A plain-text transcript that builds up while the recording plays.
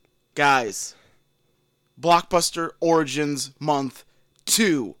Guys, Blockbuster Origins Month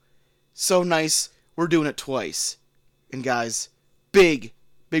 2. So nice, we're doing it twice. And guys, big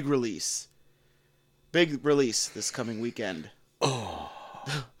release. Big release this coming weekend. Oh.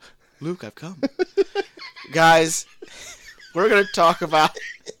 Luke, I've come. Guys, we're going to talk about...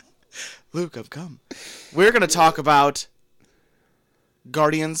 Luke, I've come. We're going to talk about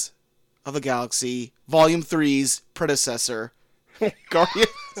Guardians of the Galaxy Volume 3's predecessor,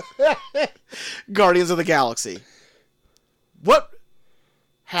 Guardians of the Galaxy. What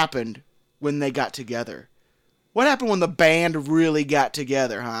happened when they got together? What happened when the band really got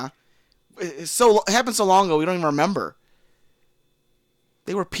together, huh? It happened so long ago, we don't even remember.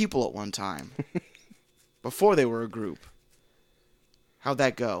 They were people at one time. Before they were a group. How'd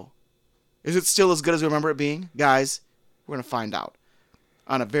that go? Is it still as good as we remember it being? Guys, we're going to find out.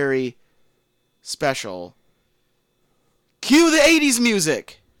 On a very special... Cue the 80s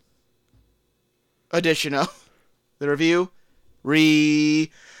music! Edition of the review. Where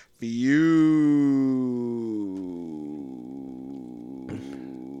the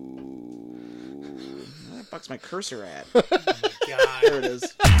fuck's my cursor at? Oh my God. There it is.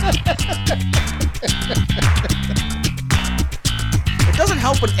 It doesn't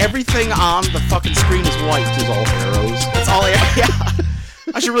help when everything on the fucking screen is white. It's all arrows. It's all arrows. Yeah.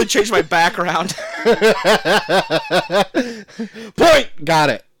 I should really change my background. Point! Got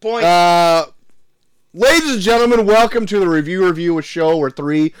it. Point. Ladies and gentlemen, welcome to the Review, a show where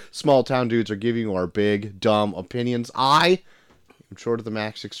three small-town dudes are giving you our big, dumb opinions. I am Short of the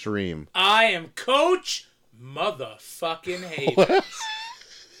Max Extreme. I am Coach Motherfucking Havens.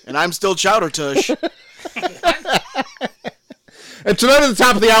 And I'm still Chowder Tush. And tonight at the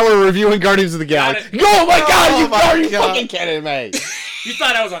top of the hour, we're reviewing Guardians of the Galaxy. Oh my God, you fucking kidding me. You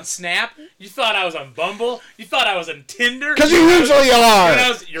thought I was on Snap? You thought I was on Bumble? You thought I was on Tinder? Because you usually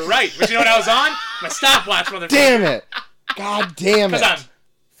are. You're right. But you know what I was on? My stopwatch, motherfucker. Damn it. God damn it. Because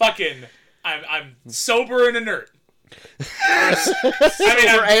I'm sober and inert. And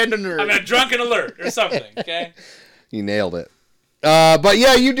a nerd. I'm a drunken alert or something, okay? You nailed it. But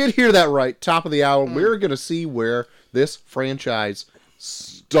yeah, you did hear that right. Top of the hour, we're going to see where this franchise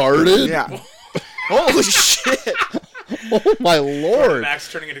started. Yeah. Holy shit. Oh my lord.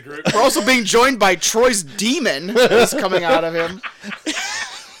 Max turning into Groot. We're also being joined by Troy's demon that's coming out of him.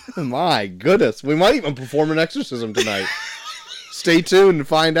 My goodness. We might even perform an exorcism tonight. Stay tuned to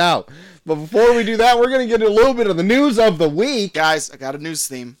find out. But before we do that, we're going to get a little bit of the news of the week. Guys, I got a news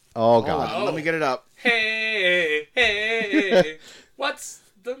theme. Oh, God. Hold on, let me get it up. Hey, what's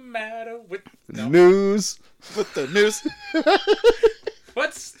the matter with... No. News. With the news.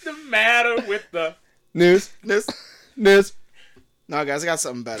 What's the matter with the... News. No, guys, I got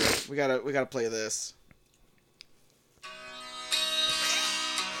something better. We gotta play this.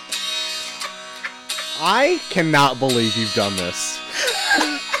 I cannot believe you've done this.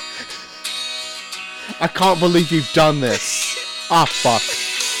 I can't believe you've done this. Ah, fuck.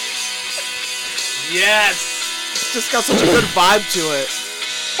 Yes! It's just got such a good vibe to it.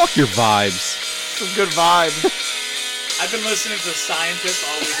 Fuck your vibes. It's a good vibe. I've been listening to scientists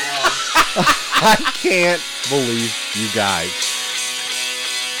all week long. I can't believe you guys.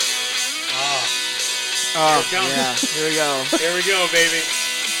 Oh, yeah. Here we go. Here we go, baby.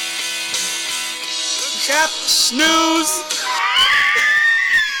 Cap snooze.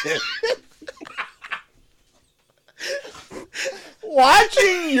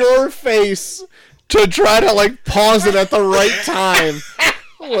 Watching your face to try to pause it at the right time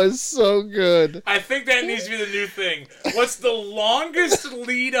was so good. I think that needs to be the new thing. What's the longest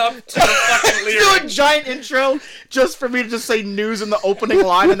lead up to the fucking lyric? Do a giant intro just for me to just say news in the opening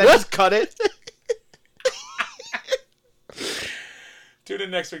line and then just cut it. Tune in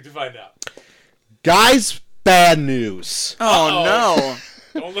next week to find out. Guys, bad news. Oh, no.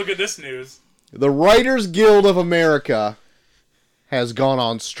 Don't look at this news. The Writers Guild of America has gone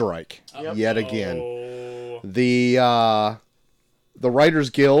on strike yet again. The Writers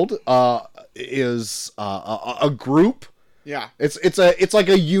Guild is a group. Yeah. It's like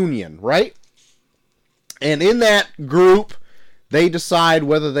a union, right? And in that group, they decide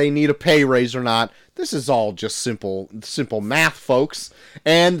whether they need a pay raise or not. This is all just simple math, folks.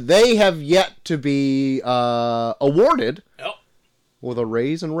 And they have yet to be awarded with a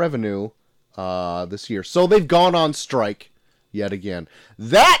raise in revenue this year. So they've gone on strike yet again.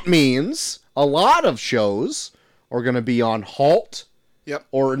 That means a lot of shows are going to be on halt. Yep.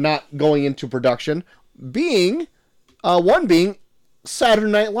 Or not going into production. One being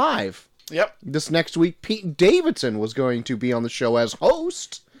Saturday Night Live. Yep. This next week, Pete Davidson was going to be on the show as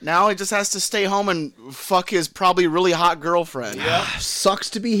host. Now he just has to stay home and fuck his probably really hot girlfriend. Yep. Sucks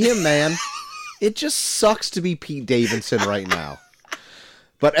to be him, man. It just sucks to be Pete Davidson right now.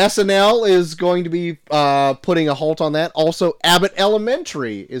 But SNL is going to be putting a halt on that. Also, Abbott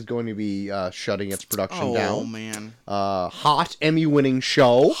Elementary is going to be shutting its production down. Oh, man. Hot Emmy-winning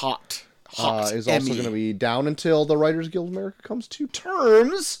show. Hot Is also going to be down until the Writers Guild of America comes to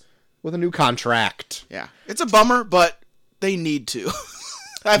terms with a new contract. Yeah. It's a bummer, but they need to.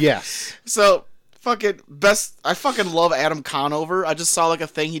 Yes. So, fucking best. I fucking love Adam Conover. I just saw like a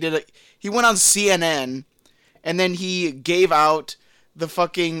thing he did. He went on CNN, and then he gave out the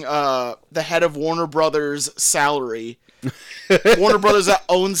fucking the head of Warner Brothers salary. Warner Brothers that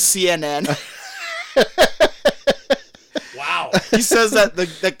owns CNN. Wow. He says that the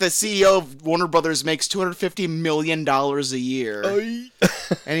CEO of Warner Brothers makes $250 million a year.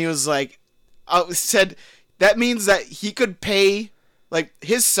 And he was like, said that means that he could pay, like,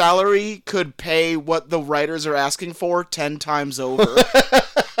 his salary could pay what the writers are asking for 10 times over.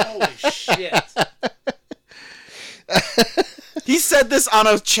 Holy shit. He said this on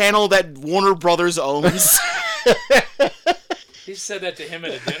a channel that Warner Brothers owns. He said that to him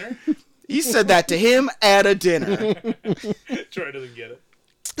at a dinner? He said that to him at a dinner. Troy doesn't get it.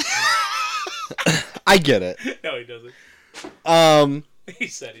 I get it. No, he doesn't. He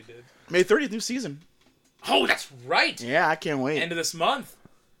said he did. May 30th, new season. Oh, that's right. Yeah, I can't wait. End of this month.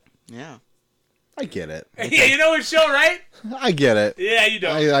 Yeah. I get it. Yeah, you know which show, right? I get it. Yeah, you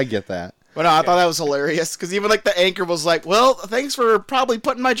don't. I get that. But no, I thought that was hilarious, because even like the anchor was like, well, thanks for probably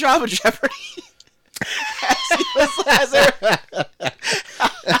putting my job in jeopardy.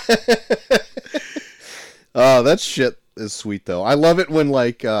 Oh, that shit is sweet though. I love it when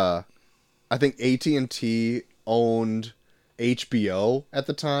like I think AT&T owned HBO at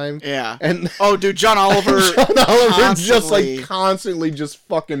the time. Yeah. And oh, dude, John Oliver. John Oliver just constantly- like constantly just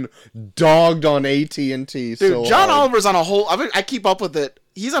fucking dogged on AT&T. Dude, so John hard. Oliver's on a whole. I keep up with it.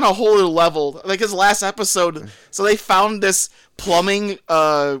 He's on a whole other level. Like his last episode. So they found this plumbing.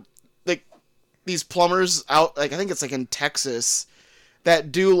 Like these plumbers out. Like I think it's like in Texas,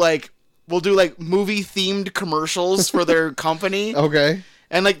 that do like will do like movie themed commercials for their company. Okay.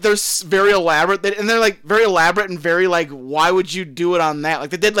 And like they're very elaborate, and they're like very elaborate and very like, why would you do it on that? Like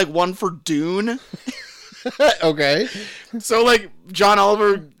they did like one for Dune. Okay. So like John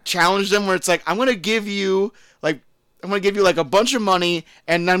Oliver challenged them where it's like, I'm gonna give you like a bunch of money,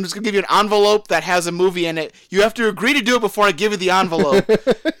 and I'm just gonna give you an envelope that has a movie in it. You have to agree to do it before I give you the envelope.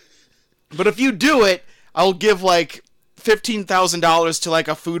 But if you do it, I'll give like $15,000 to like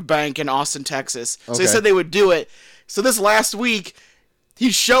a food bank in Austin, Texas. So they Okay. said they would do it. So this last week, he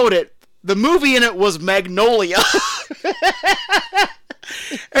showed it. The movie in it was Magnolia.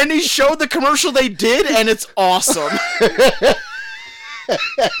 And he showed the commercial they did, and it's awesome.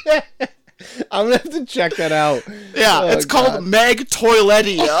 I'm gonna have to check that out. Yeah, Oh, it's God. called Meg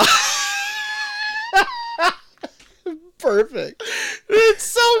Toiletia. Perfect. It's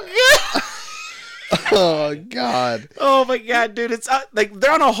so good. Oh God. Oh my god, dude! It's like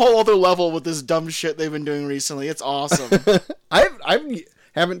they're on a whole other level with this dumb shit they've been doing recently. It's awesome. I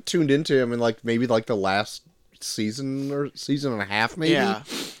haven't tuned into him in like maybe like the last season or season and a half maybe. Yeah,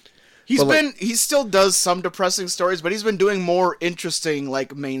 But, he still does some depressing stories, but he's been doing more interesting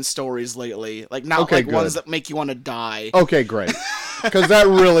like main stories lately. Like not Okay, like good. ones that make you want to die. Okay, great. Because that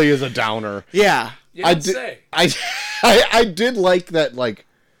really is a downer. Yeah, You I didn't did. say. I did like that. Like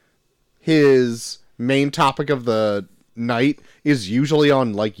his main topic of the night is usually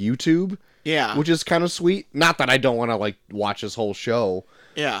on like YouTube, yeah, which is kind of sweet. Not that I don't want to like watch his whole show,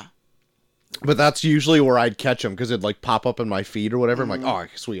 yeah. but that's usually where I'd catch him because it'd like pop up in my feed or whatever. I'm like, oh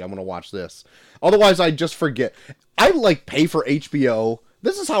sweet, I'm gonna watch this. Otherwise, I just forget. I like pay for HBO.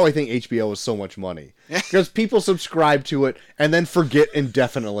 This is how I think HBO is so much money. Because people subscribe to it and then forget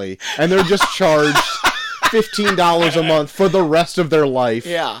indefinitely. And they're just charged $15 a month for the rest of their life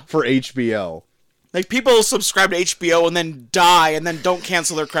Yeah. for HBO. Like people subscribe to HBO and then die and then don't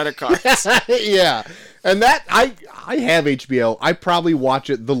cancel their credit cards. Yeah. And that, I have HBO. I probably watch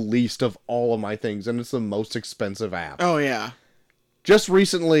it the least of all of my things. And it's the most expensive app. Oh yeah. Just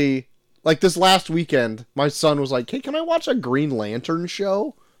recently, like this last weekend, my son was like, hey, can I watch a Green Lantern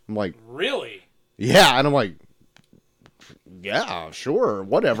show? I'm like, Really? yeah. And I'm like, yeah, sure,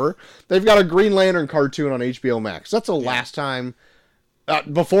 whatever. They've got a Green Lantern cartoon on HBO Max. That's the last time.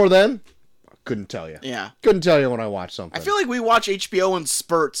 Before then, couldn't tell you. Yeah. Couldn't tell you when I watched something. I feel like we watch HBO in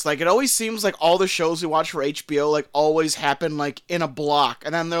spurts. Like, it always seems like all the shows we watch for HBO, like, always happen, like, in a block.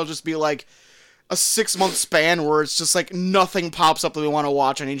 And then there'll just be, like, a 6-month span where it's just, like, nothing pops up that we want to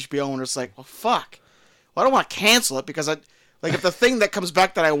watch on HBO. And we're just like, well, fuck. Well, I don't want to cancel it because Like if the thing that comes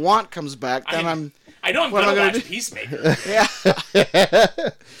back that I want comes back, then I know I'm what am I gonna gonna watch do? Peacemaker. yeah.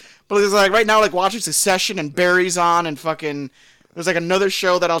 But it's like right now, like watching Succession and Barry's on, and fucking. There's like another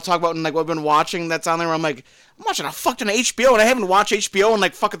show that I'll talk about and like what I've been watching that's on there. Where I'm like, I'm watching a fucking HBO, and I haven't watched HBO in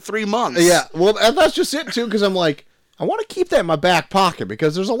like fucking 3 months. Yeah, well, and that's just it too, because I'm like, I want to keep that in my back pocket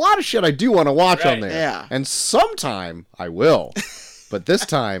because there's a lot of shit I do want to watch on Right. there. Yeah. And sometime I will, but this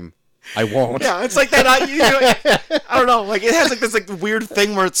time I won't. Yeah, it's like that. I don't know. Like it has like this like weird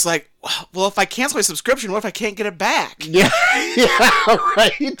thing where it's like, well, if I cancel my subscription, what if I can't get it back? Yeah, yeah,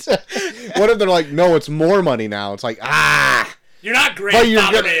 right. What if they're like, no, it's more money now? It's like, You're not but you're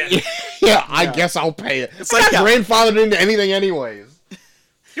grandfathered gonna, in. yeah, I guess I'll pay it. It's like, like grandfathered into anything, anyways.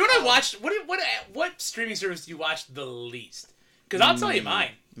 You know what I watched? What streaming service do you watch the least? Because I'll tell you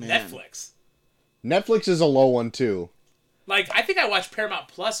mine. man. Netflix. Netflix is a low one too. Like, I think I watch Paramount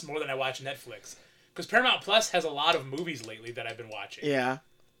Plus more than I watch Netflix. Because Paramount Plus has a lot of movies lately that I've been watching. Yeah.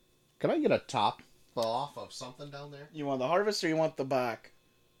 Can I get a top off of something down there? You want the harvest or you want the back?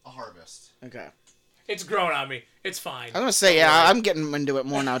 A harvest. Okay. It's grown on me. It's fine. I'm gonna say yeah. I'm getting into it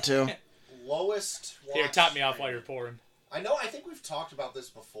more now too. Lowest. Here, top me off while you're pouring. I know. I think we've talked about this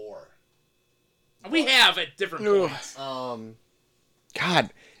before. We have at different Ugh. points. God,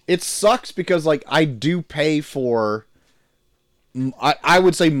 it sucks because like I do pay for. I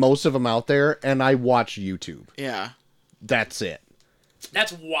would say most of them out there, and I watch YouTube. Yeah. That's it.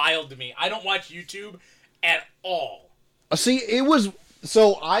 That's wild to me. I don't watch YouTube at all. See, it was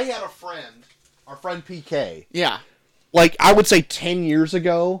so I had a friend, our friend PK. Yeah. Like I would say 10 years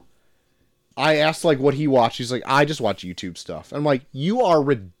ago, I asked like what he watched. He's like, I just watch YouTube stuff. I'm like, you are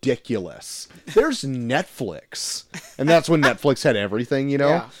ridiculous. There's Netflix, and that's when Netflix had everything, you know.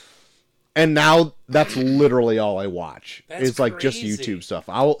 Yeah. And now that's literally all I watch. That's It's like just crazy. YouTube stuff.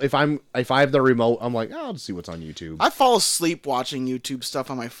 If I have the remote, I'm like, oh, I'll just see what's on YouTube. I fall asleep watching YouTube stuff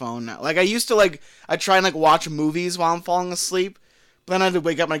on my phone now. Like I used to I try and like watch movies while I'm falling asleep. But then I had to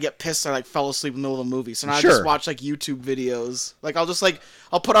wake up and I get pissed and I like fell asleep in the middle of a movie. So now I just Sure. watch like YouTube videos. Like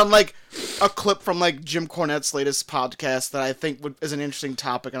I'll put on like a clip from like Jim Cornette's latest podcast that I think is an interesting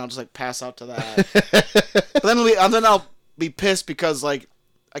topic, and I'll just like pass out to that. But then I'll be pissed because like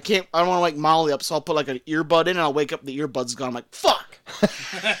I don't want to wake Molly up, so I'll put like an earbud in and I'll wake up and the earbud's gone. I'm like, fuck.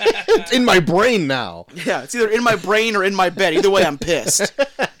 It's in my brain now. Yeah, it's either in my brain or in my bed. Either way, I'm pissed.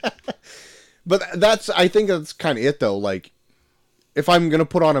 But I think that's kind of it though. Like, if I'm gonna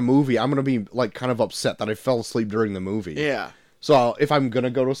put on a movie, I'm gonna be like kind of upset that I fell asleep during the movie. Yeah. So if I'm gonna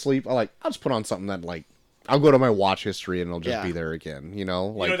go to sleep, I'll just put on something that like I'll go to my watch history and it'll just be there again. You know,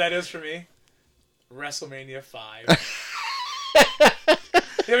 You know like what that is for me? WrestleMania 5.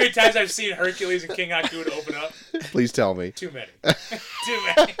 You know how many times I've seen Hercules and King Haku open up? please tell me. Too many. Too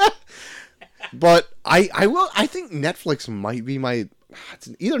many. But I think Netflix might be my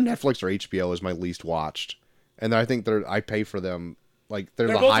either Netflix or HBO is my least watched, and I think I pay for them like they're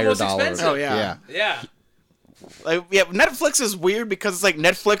They're the both the higher most dollar. expensive. Oh, yeah. Yeah. Like, yeah, Netflix is weird because it's like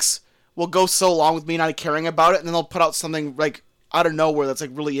Netflix will go so long with me not caring about it, and then they'll put out something like out of nowhere that's like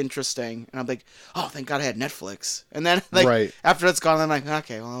really interesting, and I'm like, oh, thank God I had Netflix. And then like Right. after it's gone, I'm like,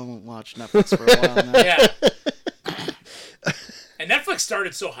 okay, well I won't watch Netflix for a while now. Yeah. And Netflix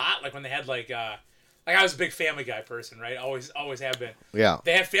started so hot, like when they had like I was a big Family Guy person, right? Always have been. Yeah,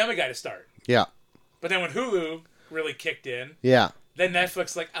 They had Family Guy to start, yeah, but then when Hulu really kicked in, yeah. then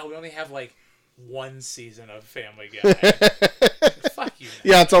Netflix like, oh, we only have like one season of Family Guy. Fuck you. Netflix.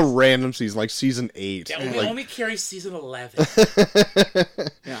 Yeah, it's a random season, like season 8. Yeah, we Like, only carry season 11.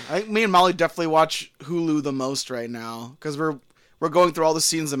 Yeah, I think me and Molly definitely watch Hulu the most right now because we're going through all the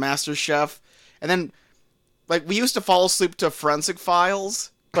seasons of MasterChef, and then like we used to fall asleep to Forensic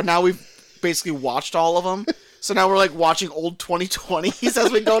Files, but now we've basically watched all of them. So now we're like watching old 2020s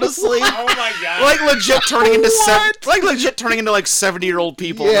as we go to sleep. Oh my god. Like legit turning into What? legit turning into like 70-year-old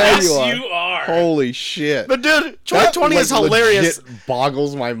people. Yeah, now. yes, you are. you are. Holy shit! But dude, That, 2020 is like, hilarious. legit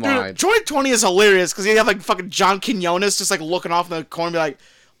boggles my Dude, mind. 2020 is hilarious because you have like fucking John Quinones just like looking off in the corner and be like,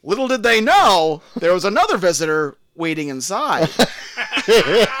 little did they know there was another visitor waiting inside.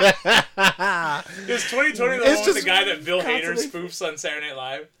 Is 2020 the It's one with the just guy that Bill Hader constantly- spoofs on Saturday Night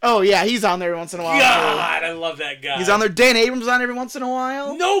Live? Oh yeah, he's on there every once in a while. too. God, I love that guy. He's on there. Dan Abrams on every once in a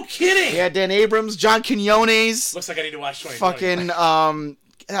while. No kidding. Yeah, Dan Abrams, John Quinones, Looks like I need to watch 2020. fucking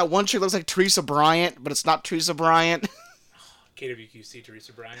that one chick looks like Teresa Bryant, but it's not Teresa Bryant. KWQC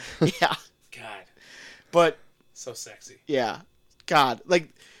Teresa Bryant. Yeah, God, but so sexy. yeah, God, like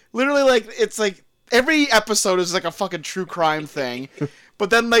literally, like it's like every episode is like a fucking true crime thing, but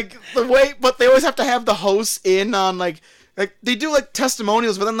then like but they always have to have the hosts in on like they do like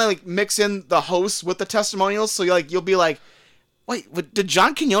testimonials, but then they like mix in the hosts with the testimonials, so you'll be like, Wait, did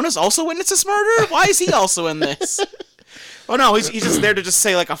John Quinones also witness this murder? Why is he also in this? Oh no, he's just there to just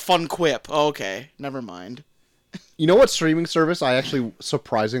say like a fun quip. Oh, okay, never mind. You know what streaming service I actually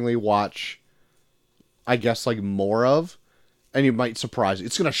surprisingly watch, I guess, like more of? And you might surprise you.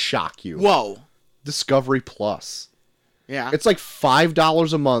 It's going to shock you. Whoa. Discovery Plus. Yeah. It's like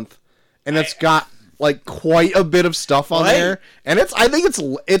 $5 a month, and it's got like quite a bit of stuff on there. And I think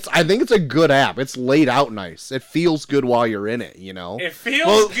it's a good app. It's laid out nice. It feels good while you're in it, you know. It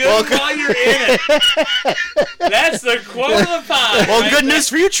feels good while you're in it. That's the quote of the pod. Well, good news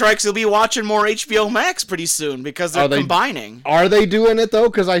for you, Trikes. You'll be watching more HBO Max pretty soon because they're combining. Are they doing it though?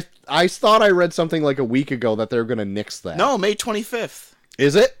 Because I thought I read something like a week ago that they're going to nix that. No, May 25th.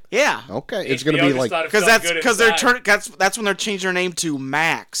 Is it? Yeah. Okay. It's going to be like because that's when they're changing their name to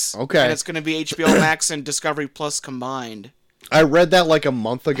Max. Okay. And it's going to be HBO Max and Discovery Plus combined. I read that like a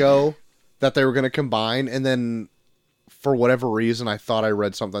month ago that they were going to combine, and then for whatever reason I thought I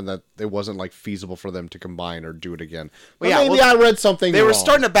read something that it wasn't like feasible for them to combine or do it again. But maybe I read something They wrong. were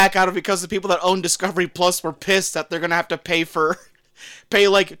starting to back out of it because the people that own Discovery Plus were pissed that they're going to have to pay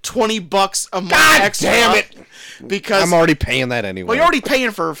like $20 a month extra. Damn it! Because I'm already paying that anyway. Well, you're already paying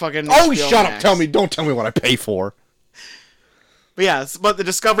for fucking Oh, HBO shut Max. up! Don't tell me what I pay for. But yeah, but the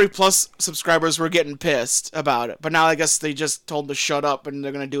Discovery Plus subscribers were getting pissed about it. But now I guess they just told them to shut up and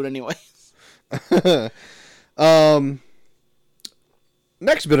they're gonna do it anyway.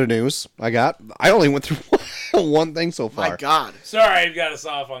 Next bit of news I only went through one thing so far. My God. Sorry, you got us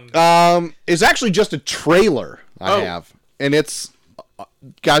off on. It's actually just a trailer I Oh. have, and it's.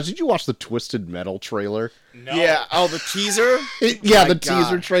 Guys, did you watch the Twisted Metal trailer? No. Yeah. Oh, the teaser. Yeah, My the God.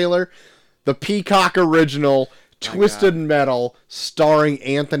 teaser trailer. The Peacock original, Twisted Metal, starring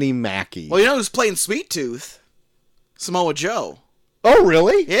Anthony Mackie. Well, you know who's playing Sweet Tooth? Samoa Joe. Oh,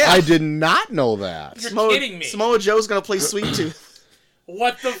 really? Yeah. I did not know that. You're kidding me. Samoa Joe's gonna play Sweet Tooth.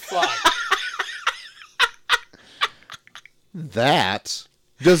 What the fuck? That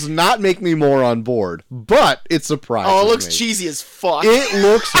does not make me more on board, but it surprises me. Oh, it looks cheesy as fuck. It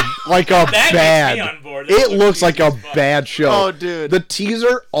looks like a That bad. makes me on board. It looks like cheesy a as fuck. bad show. Oh, dude. The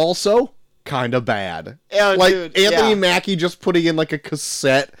teaser also kind of bad. Oh, like dude, Anthony yeah. Mackie just putting in like a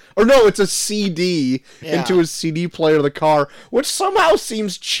cassette, or no, it's a CD into his CD player of the car, which somehow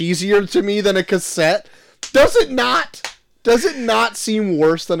seems cheesier to me than a cassette. Does it not? Does it not seem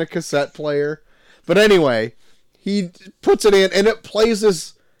worse than a cassette player? But anyway, he puts it in and it plays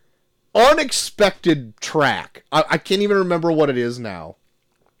this unexpected track. I can't even remember what it is now.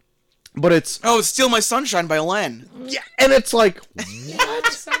 But it's Steal My Sunshine by Len. yeah, and it's like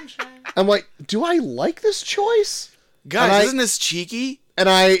What? Sunshine. I'm like, do I like this choice? Guys, isn't this cheeky? And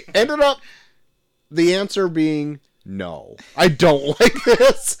I ended up the answer being no. I don't like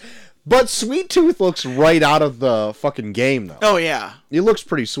this. But Sweet Tooth looks right out of the fucking game though. Oh yeah. It looks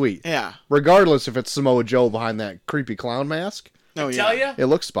pretty sweet. Yeah. Regardless if it's Samoa Joe behind that creepy clown mask. Oh yeah. Tell ya, It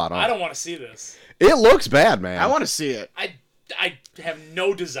looks spot on. I don't want to see this. It looks bad, man. I want to see it. I have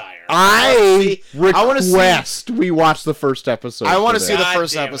no desire. I wanna see- request we watch the first episode. I want to for see the this. God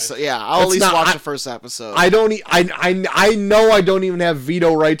first damn it. episode. Yeah, I'll at It's least not- watch the first episode. I don't. I know I don't even have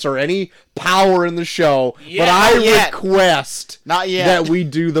veto rights or any power in the show, Yeah, but I not yet. request Not yet. that we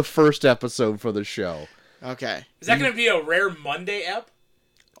do the first episode for the show. Okay. Is that going to be a rare Monday ep?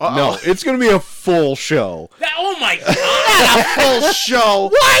 Uh-oh. No, it's gonna be a full show. Oh my god! A full show.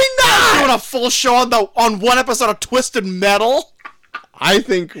 Why not? Doing a full show on one episode of Twisted Metal. I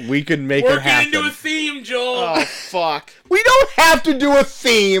think we can make it Working happen. into a theme, Joel. Oh fuck. We don't have to do a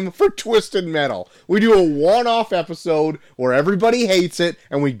theme for Twisted Metal. We do a one-off episode where everybody hates it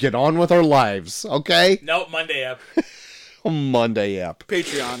and we get on with our lives, okay? Nope, Monday ep. A Monday app.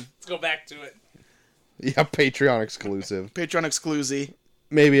 Patreon. Let's go back to it. Yeah, Patreon exclusive. Patreon exclusive.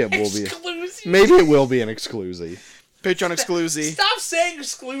 Maybe it will be. Exclusive. Maybe it will be an exclusive. Patreon exclusive. Stop saying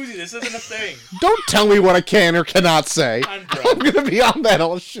exclusive. This isn't a thing. Don't tell me what I can or cannot say. I'm I'm drunk. gonna be on that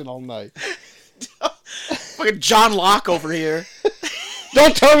all shit all night. Fucking John Locke over here.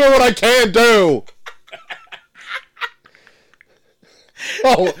 Don't tell me what I can do.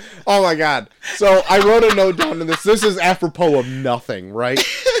 Oh my god. So I wrote a note down in this. This is apropos of nothing, right?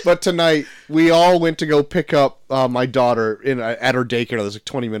 But tonight we all went to go pick up my daughter at her daycare that's like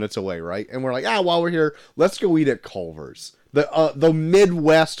 20 minutes away, right? And we're like, while we're here, let's go eat at Culver's. The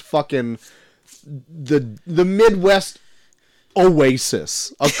Midwest fucking the Midwest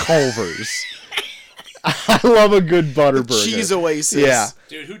oasis of Culver's. I love a good butter burger. Cheese oasis. Yeah.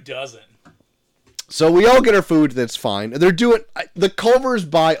 Dude, who doesn't? So we all get our food, that's fine. They're doing the Culvers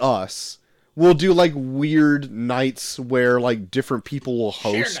by us will do like weird nights where like different people will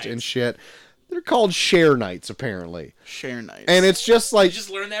host nights. and shit. They're called share nights, apparently. Share nights. And it's just like... You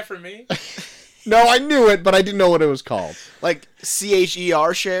just learned that from me? No, I knew it, but I didn't know what it was called. Like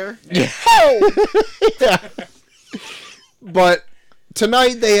CHER share? Yeah. Yeah. But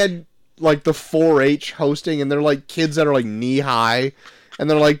tonight they had like the 4-H hosting, and they're like kids that are like knee high, and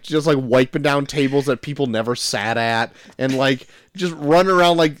they're like just like wiping down tables that people never sat at, and like just run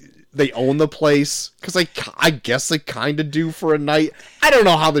around like they own the place, because I guess they kind of do for a night. I don't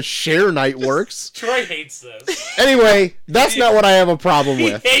know how the share night works. Troy hates this. Anyway, that's not what I have a problem He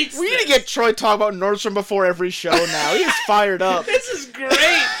with. hates We need this. to get Troy talk about Nordstrom before every show now. He's fired up. This is great.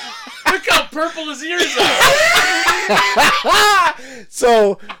 Look how purple his ears are.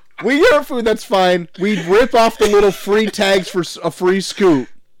 So, we get our food, that's fine. We rip off the little free tags for a free scoop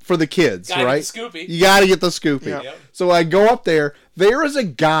for the kids, Gotta right? get the Scoopy. You gotta get the Scoopy. Yep. So I go up there. There is a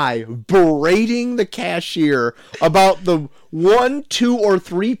guy berating the cashier about the 1, 2, or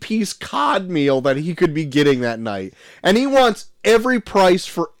 3-piece cod meal that he could be getting that night. And he wants every price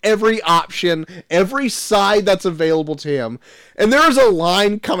for every option, every side that's available to him. And there is a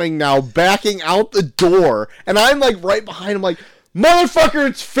line coming now, backing out the door. And I'm like right behind him like, motherfucker,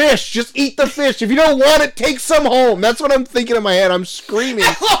 it's fish. Just eat the fish. If you don't want it, take some home. That's what I'm thinking in my head. I'm screaming.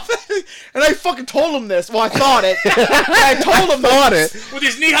 And I fucking told him this. Well, I thought it. I told him it. With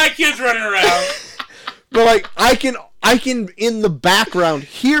these knee-high kids running around. But like I can in the background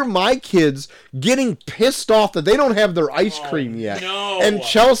hear my kids getting pissed off that they don't have their ice cream yet. no. And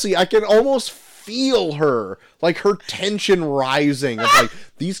Chelsea, I can almost feel her, like her tension rising of like,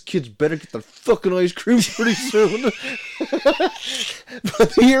 these kids better get the fucking ice cream pretty soon.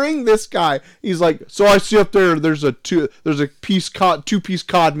 But hearing this guy, he's like, so I see up there there's a 2-piece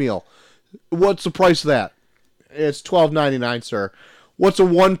cod meal. What's the price of that? It's $12.99, sir. What's a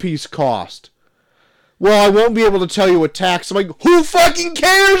 1-piece cost? Well, I won't be able to tell you what tax. I'm like, who fucking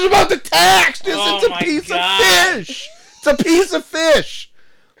cares about the tax? It's a piece of fish. It's a piece of fish.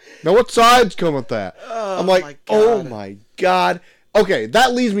 Now, what sides come with that? I'm like, my God. oh my God. Okay,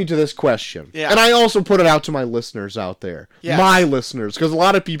 that leads me to this question. Yeah. And I also put it out to my listeners out there. Yes. My listeners, because a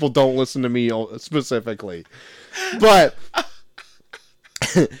lot of people don't listen to me specifically. But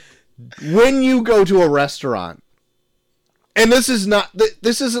when you go to a restaurant, and this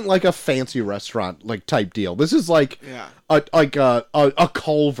isn't like a fancy restaurant like type deal. This is like a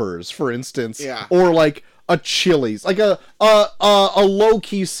Culver's, for instance, Yeah. or like a Chili's, like a low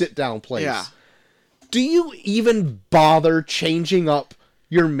key sit down place. Yeah. Do you even bother changing up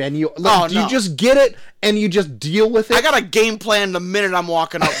your menu? Like, do no. you just get it and you just deal with it? I got a game plan the minute I'm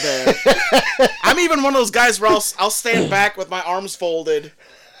walking up there. I'm even one of those guys where I'll stand back with my arms folded,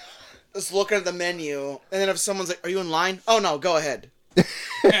 just looking at the menu, and then if someone's like, "Are you in line?" Oh no, go ahead.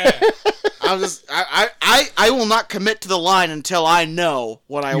 I will not commit to the line until I know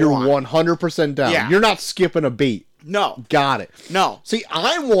what I want. You're 100% down. Yeah. You're not skipping a beat. No, Got it. no. See,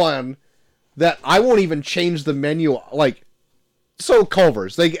 I'm one that I won't even change the menu. Like, so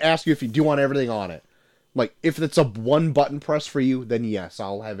Culver's, they ask you if you do want everything on it. Like, if it's a one button press for you, then yes,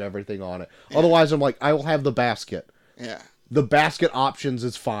 I'll have everything on it. Yeah. Otherwise, I'm like, I will have the basket. Yeah. The basket options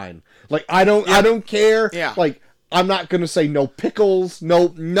is fine. Like, I don't care. Yeah. Like, I'm not gonna say no pickles,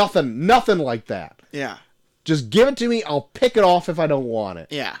 no nothing like that. Yeah. Just give it to me. I'll pick it off if I don't want it.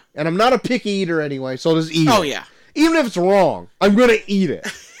 Yeah. And I'm not a picky eater anyway, so I'll just eat it. Oh yeah. Even if it's wrong, I'm gonna eat it.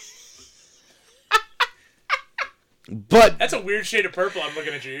 But That's a weird shade of purple. I'm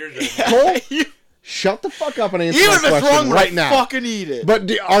looking at your ears right now. Cole, shut the fuck up and answer Even my if it's question wrong, right we'll now. fucking eat it.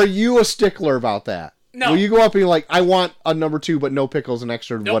 But are you a stickler about that? No. Will you go up and be like, I want a number 2, but no pickles and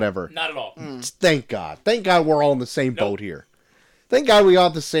extra Nope, whatever? Not at all. Thank God. Thank God we're all in the same boat here. Thank God we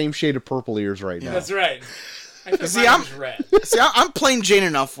got the same shade of purple ears right now. That's right. I think See, mine was red. See, I'm plain Jane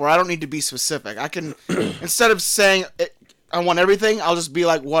enough where I don't need to be specific. I can, instead of saying I want everything, I'll just be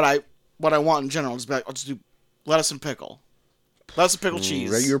like what I want in general. Just be like, I'll just do lettuce and pickle. Lettuce and pickle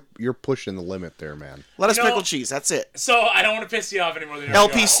cheese. Right, you're pushing the limit there, man. Lettuce, You know- pickle, cheese. That's it. So I don't want to piss you off anymore than you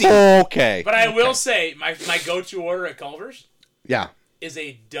already are. LPC. Okay. But I will say my go-to order at Culver's Yeah. is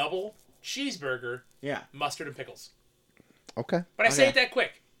a double cheeseburger, Yeah. mustard and pickles. Okay. But I say Okay. it that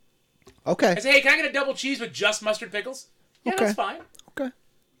quick. Okay. I say, hey, can I get a double cheese with just mustard and pickles? Yeah, Okay. that's fine. Okay.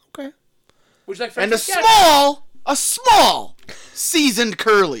 Okay. Would you like French And a fries? small seasoned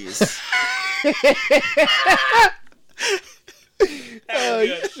curlies. Oh,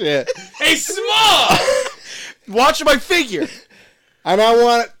 good. Shit. Hey, small! Watch my figure. And I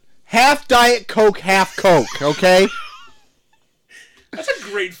want it half Diet Coke, half Coke, okay? That's a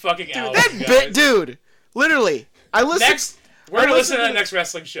great fucking album, That guys. bit, dude. Literally, I listened. We're gonna listen to that next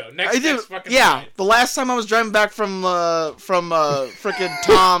wrestling show. Next fucking Yeah, night. the last time I was driving back from frickin'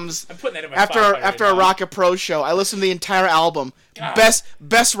 Tom's I'm putting that in my after Spotify a right Rocket Pro show, I listened to the entire album. God.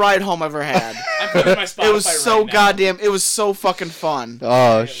 Best ride home I've ever had. I'm putting it in my Spotify It was so right now. goddamn. It was so fucking fun,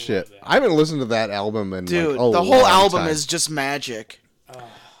 Oh shit! I haven't listened to that album in dude. like, The whole long album time. is just magic.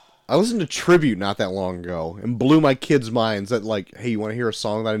 I listened to Tribute not that long ago and blew my kids' minds that like, hey, you want to hear a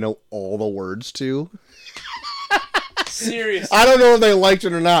song that I know all the words to? Seriously. I don't know if they liked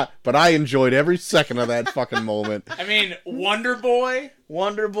it or not, but I enjoyed every second of that fucking moment. I mean, Wonder Boy,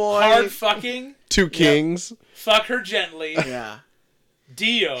 Hard Hard Fucking, Two Kings. Fuck Her Gently, Yeah.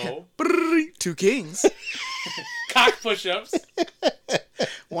 Dio, Two kings. Cock Push-Ups,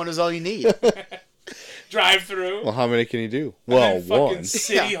 One is all you need. Drive Through, Well, how many can you do? and Well, then fucking one.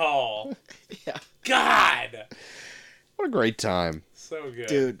 City Yeah. Hall. Yeah. God! What a great time. So good.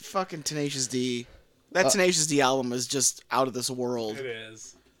 Dude, fucking Tenacious D. That Tenacious D album is just out of this world. It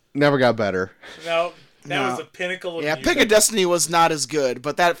is. Never got better. No, that No. was the pinnacle of Yeah, music. Pick of Destiny was not as good,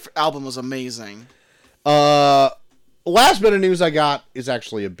 but that album was amazing. Last bit of news I got is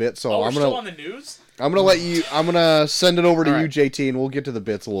actually a bit, so Oh, we're I'm still on gonna the news? I'm gonna send it over to All you, right. JT, and we'll get to the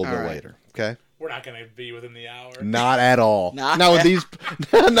bits a little bit All right. later. Okay? We're not going to be within the hour. Not at all. Not Not with these.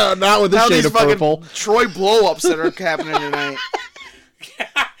 No, not with this Now shade these of fucking purple. Troy blow-ups that are happening tonight.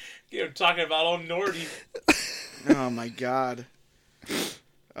 You're talking about old Nordy. Oh my god.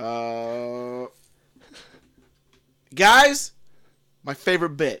 Guys, my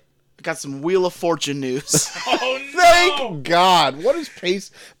favorite bit. I got some Wheel of Fortune news. Oh, no! Thank God. What is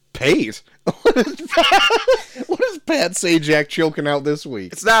Pace? What is Pat Sajak choking out this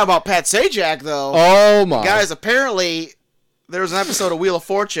week? It's not about Pat Sajak, though. Oh my. Guys, apparently, there was an episode of Wheel of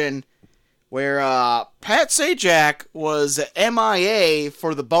Fortune where Pat Sajak was MIA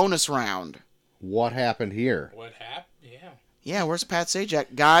for the bonus round. What happened here? What happened? Yeah. Yeah, where's Pat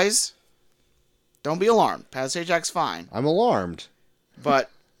Sajak? Guys, don't be alarmed. Pat Sajak's fine. I'm alarmed. But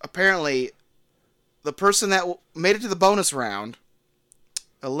apparently, the person that made it to the bonus round,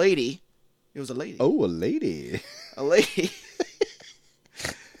 a lady, it was a lady. Oh, a lady. A lady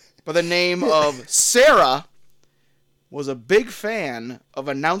by the name of Sarah was a big fan of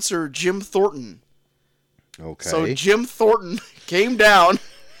announcer Jim Thornton. Okay. So Jim Thornton came down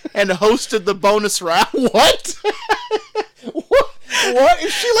and hosted the bonus round. What? What?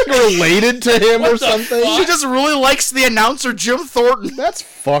 Is she like related to him What or the something? fuck? She just really likes the announcer Jim Thornton. That's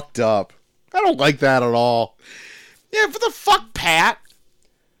fucked up. I don't like that at all. Yeah, what the fuck, Pat?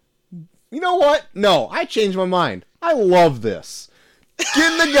 You know what? No, I changed my mind. I love this.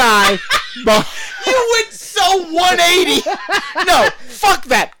 Getting the guy. You went so 180. No, fuck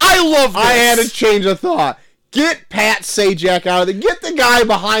that. I love this. I had a change of thought. Get Pat Sajak out of there. Get the guy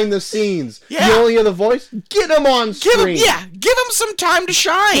behind the scenes. Yeah. You only hear the voice? Get him on screen. Give him some time to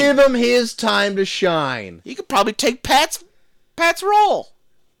shine. Give him his time to shine. He could probably take Pat's role.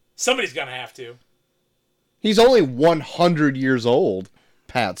 Somebody's going to have to. He's only 100 years old,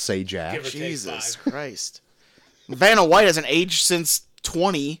 Pat Give or Sajak. take Jesus 5. Christ. Vanna White hasn't aged since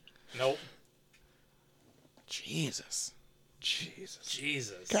 20. Nope. Jesus.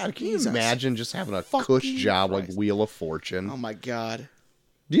 Jesus. God, can you Jesus. imagine just having a Fucking cush job like Christ. Wheel of Fortune? Oh my god.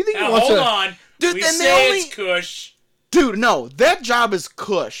 Do you think he Now, wants hold to... on. Dude, we and they say only- it's Kush. Dude, no, that job is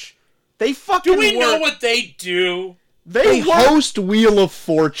cush. They fucking Do we know work. what they do? They They work. host Wheel of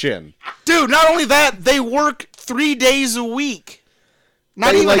Fortune. Dude, not only that, they work 3 days a week.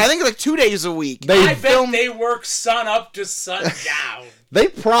 Not They, even, like- I think like 2 days a week. They I film- bet they work sun up to sun down. They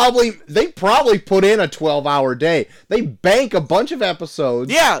probably put in a 12-hour day. They bank a bunch of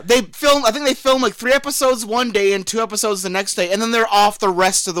episodes. Yeah, I think they film like 3 episodes one day and 2 episodes the next day, and then they're off the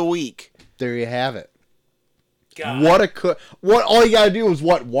rest of the week. There you have it. God. What all you gotta do is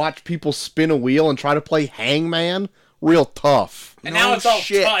watch people spin a wheel and try to play hangman? Real tough. And No now it's all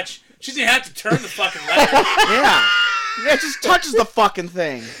shit. touch. She doesn't have to turn the fucking lever. Yeah. Yeah, it just touches the fucking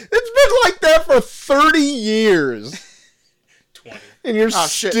thing. It's been like that for 30 years. 20. And you're Oh,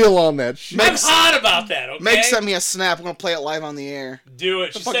 shit. still on that shit. I'm hot about that, okay? Meg sent me a snap. I'm gonna play it live on the air. Do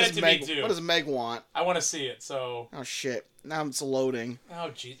it. She What sent does it to Meg, me, too. what does Meg want? I want to see it, so... Oh shit! Now it's loading. Oh,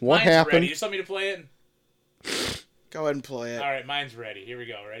 jeez. What Mine's happened? ready. You just want me to play it? Go ahead and play it. All right, mine's ready. Here we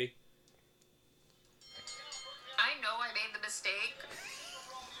go. Ready? I know I made the mistake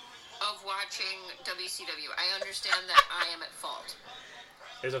of watching WCW. I understand that I am at fault.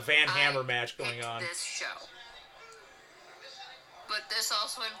 There's a Van Hammer I match going picked on. this show. But this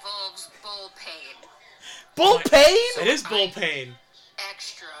also involves Bull Pain. Bull Pain? It is Bull Pain.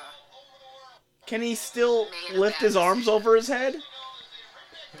 Extra. Can he still lift his arms over his head?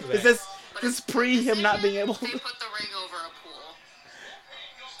 Is this But this it's pre him not being able They to? put the ring over a pool.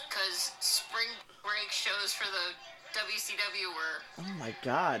 shows for the WCW were. Oh my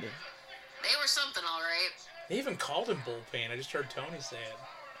god. They were something, all right. They even called him Bullpen. I just heard Tony say it.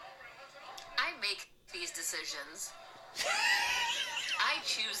 I make these decisions. I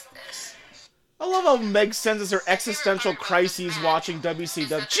choose this. I love how Meg senses her existential crises watching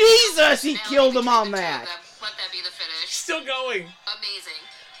WCW. Jesus, he killed him on that. Let that be the finish. Still going. Amazing.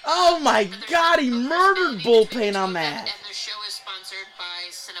 Oh my god, he murdered Bullpen on that. And the show is sponsored by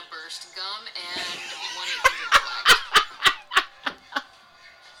Cineburst Gum and 1-800-COLLECT.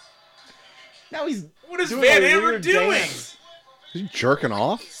 Now he's What is doing Van a Hammer weird doing? dance. Is he jerking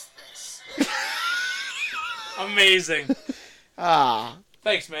off? Is this? Amazing. Ah,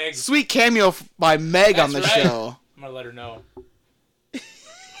 Thanks, Meg. sweet cameo by Meg on the That's right. show. I'm gonna let her know.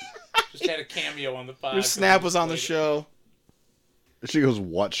 Just had a cameo on the pod. Your snap was on the show. She goes,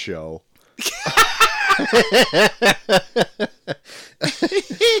 what show?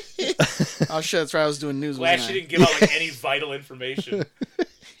 Oh shit, that's right. I was doing news. Glad wasn't she I? didn't give out like any vital information.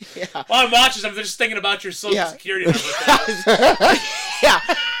 Yeah. While I'm watching, I'm just thinking about your social Yeah. security number. Yeah.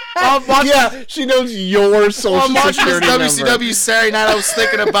 While I'm watching, Yeah, she knows your social while I'm watching security this number. WCW Saturday night, I was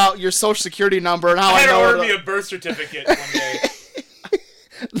thinking about your social security number and how I I had to know order it. me a birth certificate one day.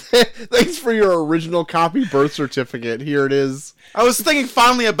 Thanks for your original copy birth certificate. Here it is. I was thinking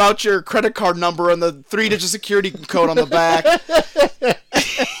fondly about your credit card number and the 3-digit security code on the back.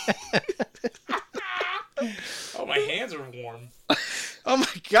 Oh, my hands are warm. Oh my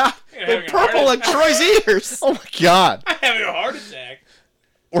god, You're they're having a heart purple like Troy's ears. Oh my god. I'm having a heart attack.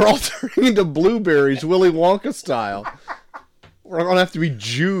 We're all turning into blueberries, Willy Wonka style. We're gonna have to be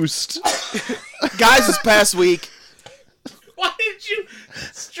juiced. Guys, this past week, Why did you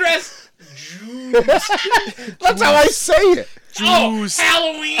stress juice? That's how I say it. Oh,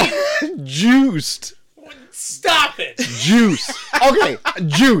 Halloween! Juiced. Stop it! Juice. Okay,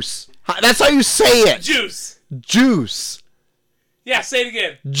 juice. That's how you say it. Juice. Juice. Yeah, say it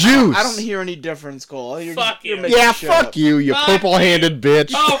again. Juice. I don't hear any difference, Cole. Fuck you. making Yeah, shit fuck up. you, you Fuck purple-handed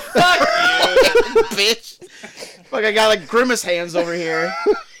bitch. Oh, fuck you! Bitch. Fuck, I got like grimace hands over here.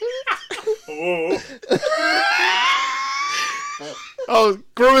 Oh. Oh,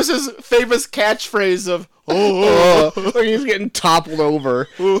 Grimace's famous catchphrase of "Oh, Look, he's getting toppled over.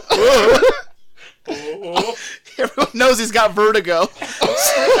 Oh. everyone knows he's got vertigo."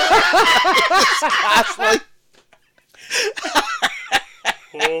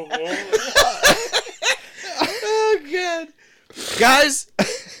 Oh god, guys,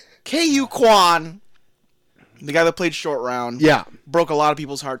 KU Kwan, the guy that played Short Round, Yeah. broke a lot of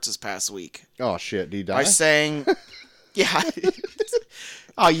people's hearts this past week Oh, shit. Did he die? by saying, "Yeah,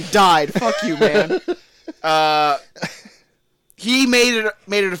 oh, you died. Fuck you, man." He made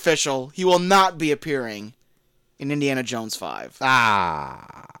it official. He will not be appearing in Indiana Jones 5.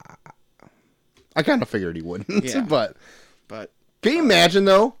 Ah. I kind of figured he wouldn't. Yeah. But But can you imagine,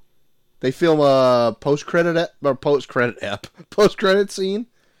 though? They film a post-credit scene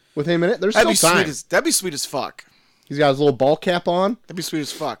with him in it. There's that'd be still time. that'd be sweet as fuck. He's got his little ball cap on. That'd be sweet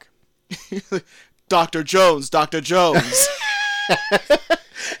as fuck. Dr. Jones, Dr. Jones.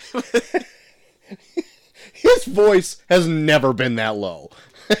 His voice has never been that low.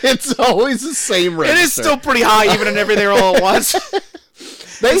 It's always the same register. It is still pretty high, even in Everything All at Once.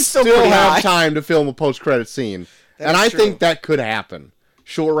 They it's still still pretty have high. time to film a post-credit scene. That And is I true. think that could happen.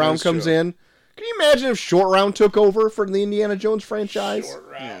 Short Round is comes true. in. Can you imagine if Short Round took over for the Indiana Jones franchise? Short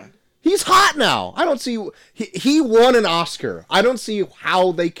round. He's hot now. I don't see... He won an Oscar. I don't see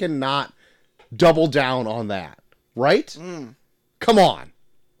how they cannot double down on that. Right? Come on.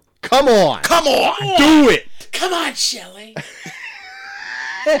 Come on. Come on! Do it. Come on, Shelley.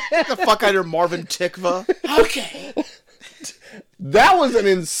 Get the fuck out of here, Marvin Tikva. Okay. That was an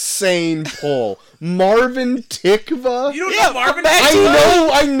insane pull. Marvin Tikva? You don't Yeah, know Marvin? back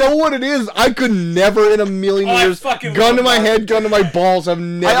I know what it is. I could never in a million Oh, I years, fucking gun to love my Marvin head, gun to my balls, I've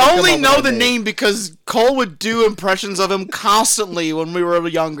never I come only up know with the a name because Cole would do impressions of him constantly when we were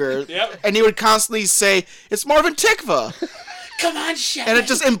younger. Yep. And he would constantly say, "It's Marvin Tikva." Come on, Shelley. And it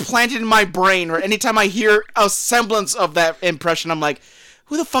just implanted in my brain, or anytime I hear a semblance of that impression, I'm like,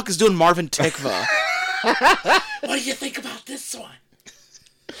 who the fuck is doing Marvin Tikva? What do you think about this one?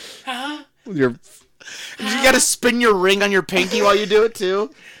 Huh? You're, You gotta spin your ring on your pinky while you do it,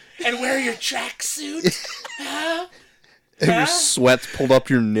 too? And wear your tracksuit? Huh? your sweats pulled up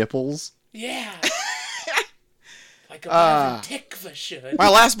your nipples. Yeah. Like a Marvin Tikva should. My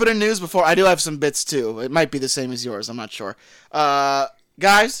last bit of news before, I do have some bits, too. It might be the same as yours, I'm not sure.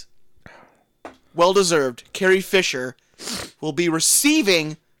 Guys, well-deserved, Carrie Fisher will be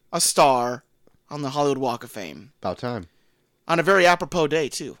receiving a star on the Hollywood Walk of Fame. About time. On a very apropos day,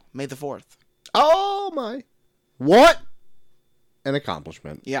 too. May the 4th. Oh, my. What an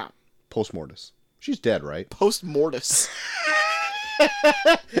accomplishment. Yeah. Post-mortis. She's dead, right? Post-mortis.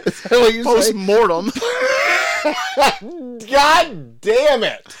 Is that what you say? Post-mortem. God damn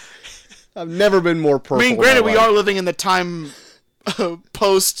it. I've never been more I purple. mean, granted, we are living in the time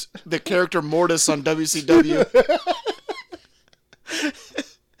post the character Mortis on WCW.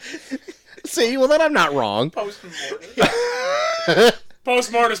 See, well, then I'm not wrong. Post-mortis.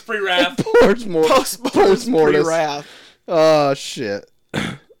 Post-mortis pre-wrath. Post-mortis Post-mortis. pre-wrath. Oh, shit.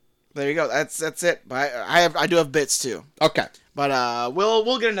 There you go. That's it. But I do have bits too. Okay. But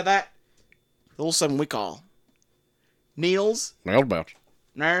we'll get into that. The little segment we call Neil's Nail's best.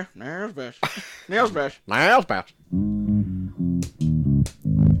 Neil's best. Neil's best. Nail's best.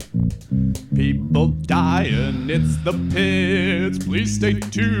 People dying, it's the pits. Please stay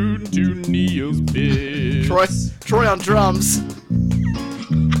tuned to Neil's bits. Troy on drums.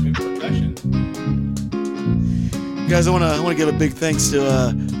 Good percussion. Guys, I wanna give a big thanks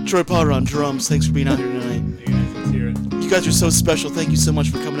to Troy Potter on drums. Thanks for being out here tonight. Hey guys, let's hear it. You guys are so special. Thank you so much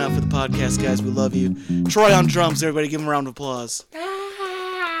for coming out for the podcast, guys. We love you. Troy on drums, everybody give him a round of applause.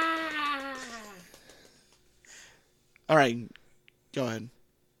 All right, go ahead.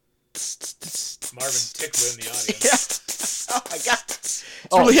 Marvin Tickler in the audience. Yeah. Oh my god. It's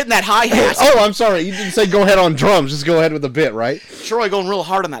really hitting that hi-hat. Oh, I'm sorry. You didn't say go ahead on drums. Just go ahead with the bit, right? Troy going real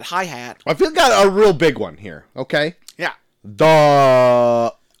hard on that hi-hat. I feel got a real big one here, okay? Yeah. You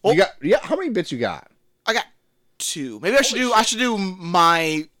got how many bits you got? I got 2. Maybe I should do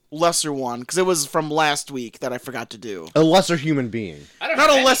my lesser one because it was from last week that I forgot to do. A lesser human being. I don't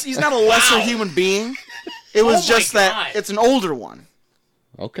know. He's not a lesser Wow. human being. It was Oh my just that God. it's an older one.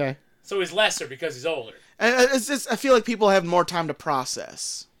 Okay. So he's lesser because he's older. And it's just, I feel like people have more time to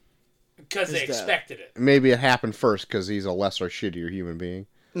process. Because they Is that- expected it. Maybe it happened first because he's a lesser, shittier human being.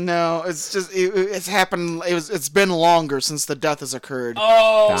 No, it's just it's happened. It's been longer since the death has occurred,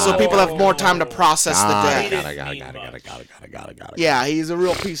 Oh. so people have more time to process the Got death. it. Yeah, he's a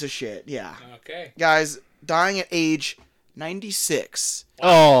real piece of shit. Yeah, Okay. guys, dying at age 96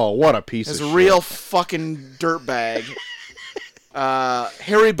 Oh, what a piece is of a shit. real fucking dirtbag.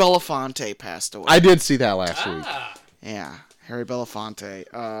 Harry Belafonte passed away. I did see that last week. Ah. Yeah, Harry Belafonte.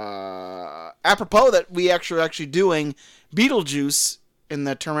 Apropos that we actually doing Beetlejuice in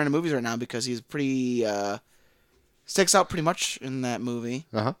the Terminator movies right now because he's pretty sticks out pretty much in that movie.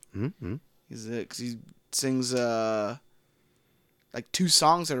 Uh-huh. Mm-hmm. Cause he sings like 2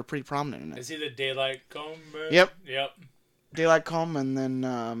 songs that are pretty prominent in it. Is he the daylight come? Yep. Yep. Daylight Come and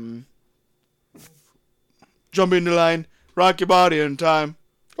then Jump in the line, rock your body in time.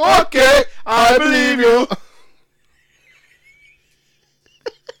 Okay, I believe you.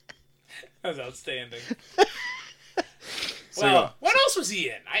 That was outstanding. Well, what else was he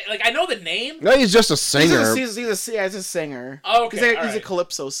in? I know the name. No, he's just a singer. He's a singer. Okay, He's a alright.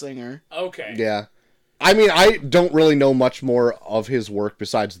 calypso singer. Okay. Yeah. I mean, I don't really know much more of his work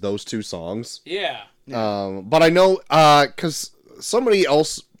besides those 2 songs. Yeah. But I know, because somebody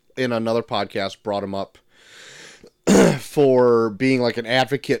else in another podcast brought him up for being like an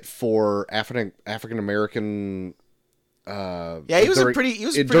advocate for African American. Yeah, he was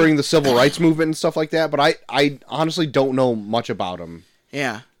during the civil rights movement and stuff like that. But I honestly don't know much about him.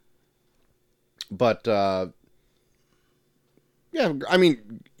 Yeah. But yeah, I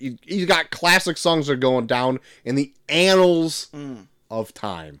mean, he's got classic songs that are going down in the annals of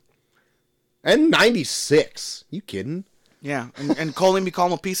time. And 96. You kidding? Yeah, and Cole made me call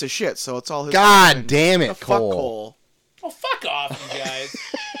him a piece of shit, so it's all his. God damn it, fuck Cole. Cole. Oh, fuck off, you guys.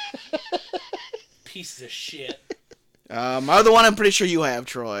 Pieces of shit. My other one, I'm pretty sure you have,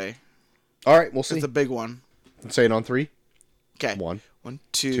 Troy. All right, we'll see. It's a big one. Say it on 3. Okay. 1, 1,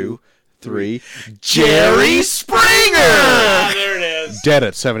 2, 2, 3. Jerry Springer. Ah, there it is. Dead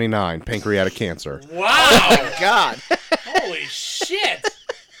at 79, pancreatic cancer. Wow. God. Holy shit.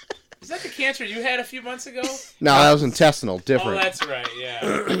 Is that the cancer you had a few months ago? No, that was intestinal, Oh, different. that's right,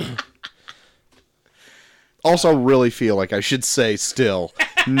 yeah. Also, really feel like I should say still,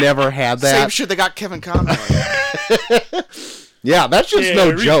 never had that. Same shit they got Kevin Conroy. Yeah, that's just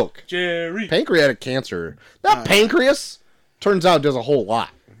no Jerry. joke. Jerry. Pancreatic cancer. That pancreas, turns out, does a whole lot.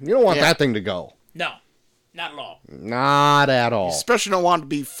 You don't want Yeah. that thing to go. No, not at all. Not at all. Especially don't want it to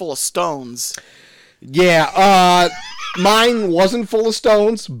be full of stones. Yeah, mine wasn't full of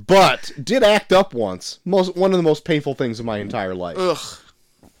stones, but did act up once. One of the most painful things in my entire life. Ugh.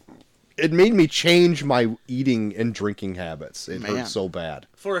 It made me change my eating and drinking habits. It Man. hurt so bad.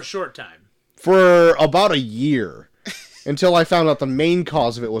 For a short time. For about a year. Until I found out the main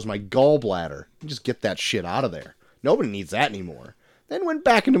cause of it was my gallbladder. Just get that shit out of there. Nobody needs that anymore. Then went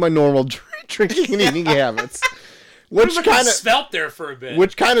back into my normal drinking and eating habits. I Which was looking kind of svelte there for a bit.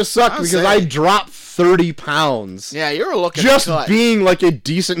 sucked I'm because saying. I dropped 30 pounds. Yeah, you were looking Just cut. being like a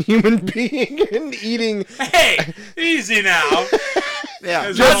decent human being and eating. Hey, easy now. Yeah,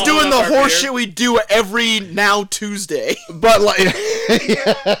 As just we doing hold the up our horse beer. shit we do every now Tuesday. But like,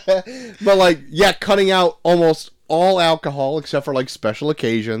 cutting out almost all alcohol except for like special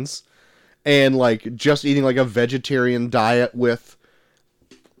occasions, and like just eating like a vegetarian diet with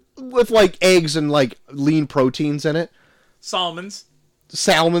like eggs and like lean proteins in it, Salmons.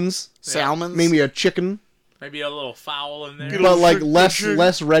 salmons, maybe a chicken, Maybe a little fowl in there. but like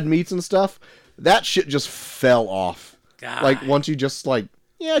less red meats and stuff. That shit just fell off. God. Like once you just like,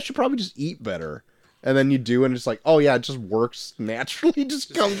 I should probably just eat better. And then you do, and it's like, oh yeah, it just works naturally. It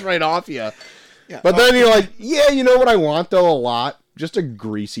just comes right off you. Yeah. But then you're like, yeah, you know what I want though a lot? Just a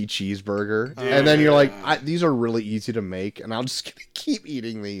greasy cheeseburger. And then you're like, these are really easy to make, and I'm just gonna keep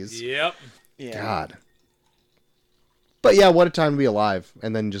eating these. Yep. Yeah. God. But yeah, what a time to be alive,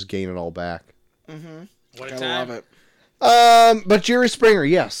 and then just gain it all back. What a I time. love it. But Jerry Springer,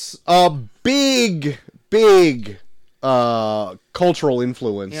 yes, a big cultural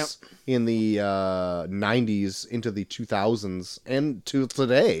influence in the 90s into the 2000s and to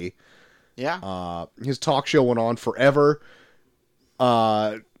today. Yeah. His talk show went on forever.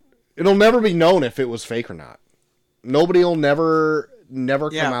 It'll never be known if it was fake or not. Nobody will never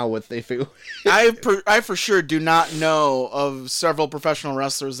come out with if it. I for sure do not know of several professional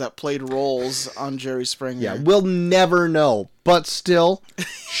wrestlers that played roles on Jerry Springer. Yeah, we'll never know. But still,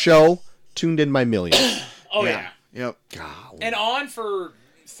 show tuned in by millions. Oh, yeah. Yep. Golly. And on for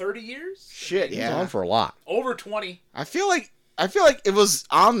 30 years? Shit. He's Yeah. on for a lot. Over 20. I feel like it was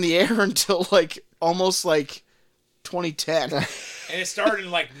on the air until like almost like 2010. And it started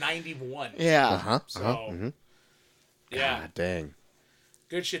in like 91. Yeah. So, yeah. God dang.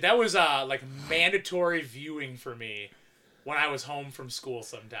 Good shit. That was like mandatory viewing for me when I was home from school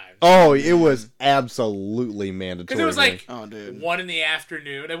sometimes. Oh, it was absolutely mandatory. Because it was like Oh, dude. 1 in the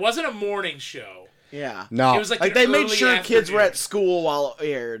afternoon. It wasn't a morning show. Yeah. no. It was like Like an they made early sure kids were afternoon. at school while it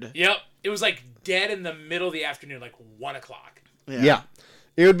aired. Yep. It was like dead in the middle of the afternoon, like 1 o'clock. Yeah.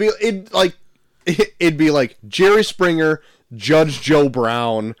 It'd be like Jerry Springer, Judge Joe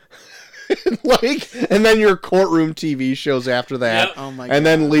Brown, and then your courtroom TV shows after that. Yep. Oh my And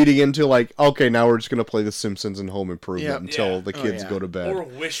then leading into like, okay, now we're just gonna play The Simpsons and Home Improvement Yep. until Yeah. the kids yeah. go to bed. Or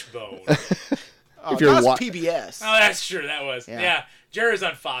Wishbone. Oh, you're that was wa- PBS. Oh, that's true. That was. Yeah. Yeah. Jerry's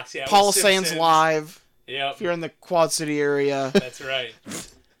on Fox. Yeah. it was Paula Sands Simpsons. Live. Yep. If you're in the Quad City area. That's right.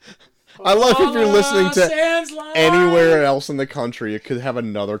 I love if you're listening to Sands Live. anywhere else in the country, it could have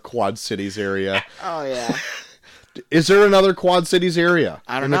another Quad Cities area. Oh yeah. Is there another Quad Cities area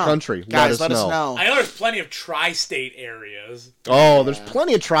I don't in know. the country? Guys, let us know. I know there's plenty of tri-state areas. Oh, there's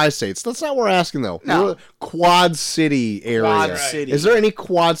plenty of tri-states. That's not what we're asking, though. No. We're Quad City area. Quad Right. City. Is there any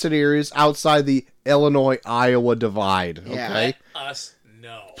Quad City areas outside the Illinois-Iowa divide? Yeah. Okay? Let us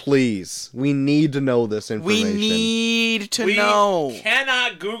know. Please. We need to know this We information. need to We know.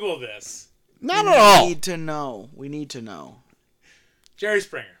 cannot Google this. Not at all. We need to know. We need to know. Jerry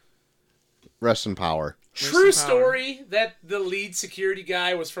Springer. Rest in power. True in power. story that the lead security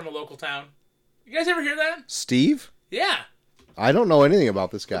guy was from a local town. You guys ever hear that? Steve? Yeah. I don't know anything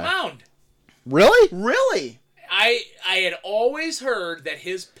about this The guy. Mound. Really? Really? I had always heard that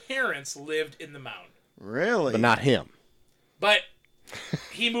his parents lived in the Mound. Really? But not him. But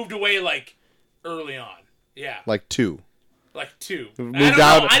he moved away like early on. Yeah. Like 2. Like 2. Moved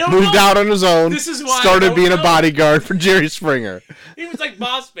out on his own. This is why I started don't being a know. bodyguard for Jerry Springer. He was like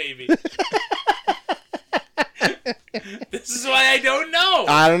Boss Baby. This is why I don't know.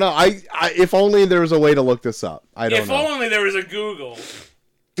 I don't know. I if only there was a way to look this up. I don't If know. only there was a Google.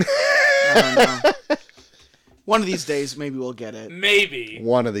 I don't know. One of these days, maybe we'll get it. Maybe.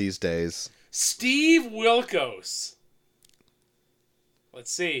 One of these days. Steve Wilkos.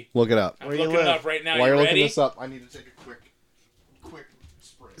 Let's see. Look it up. I'm Where you looking it live? up right now. While You you're ready? looking this up, I need to take a quick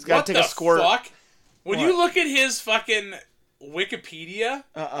spray. He's got What to take the a squirt. fuck? When What? you look at his fucking Wikipedia,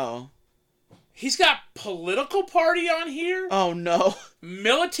 Uh-oh. he's got political party on here, Oh, no.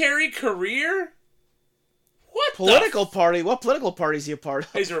 military career. What Political party? What political party is he a part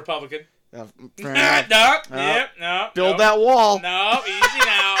of? He's a Republican. Fair No, enough. no. Build that wall. No, easy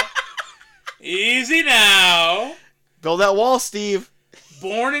now. Easy now. Build that wall, Steve.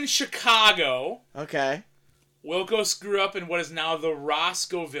 Born in Chicago, Okay. Wilkos grew up in what is now the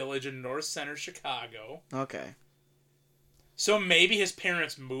Roscoe Village in North Center Chicago. Okay. So maybe his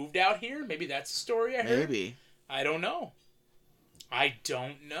parents moved out here? Maybe that's the story I heard? Maybe. I don't know. I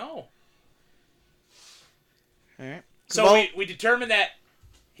don't know. All right. So Well- we determined that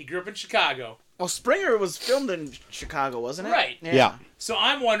He grew up in Chicago. Well, Springer was filmed in Chicago, wasn't it? Right. Yeah. So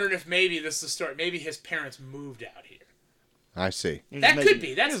I'm wondering if maybe this is the story. Maybe his parents moved out here. I see. He's That making- could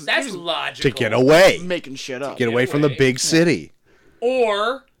be. That's To logical. get away. making shit up. Get away from the away. big city.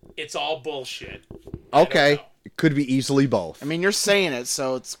 Or it's all bullshit. Okay. know. It could be easily both. I mean, you're saying it,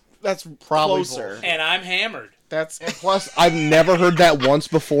 so that's Probably closer. both. And I'm hammered. That's Plus, I've never heard that once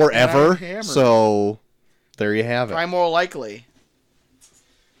before, ever. hammered. So, there you have it. probably more likely.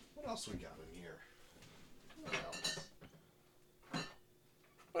 What else we got in here?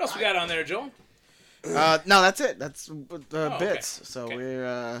 What else we got on there, Joel? No, that's it. That's the okay. bits. So Okay.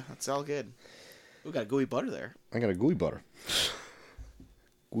 we're that's all good. We got gooey butter there. I got a gooey butter.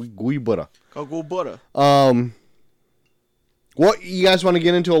 Gooey butter. Go gooey butter. What, you guys want to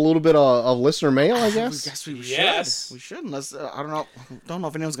get into a little bit of listener mail, I guess? I guess we Yes. should. We should, unless I don't know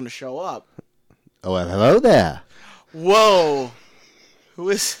if anyone's gonna show up. Oh, well, hello there. Whoa, who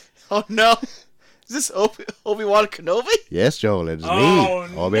is? Oh no, is this Obi-Wan Kenobi? Yes, Joel, it's Oh,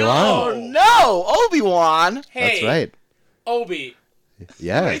 me, Obi-Wan. no. No, Obi-Wan. Hey, That's right. Obi, I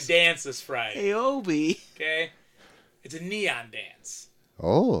Yes. dance this Friday. Hey, Obi. Okay? It's a neon dance.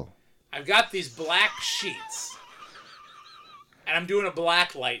 Oh. I've got these black sheets. And I'm doing a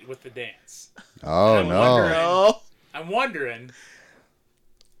black light with the dance. Oh, I'm no. wondering- No. I'm wondering,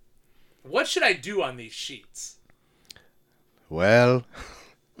 what should I do on these sheets? Well,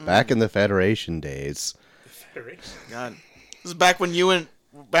 back in the Federation days. The Federation. God, this is back when you and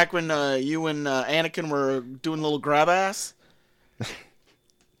Anakin were doing little grab ass.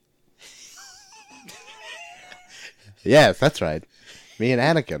 Yes, that's right. Me and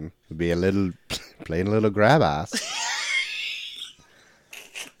Anakin would be playing a little grab ass.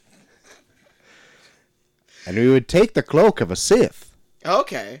 And we would take the cloak of a Sith,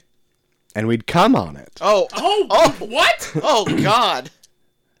 Okay. and we'd come on it. Oh. Oh, what? Oh God.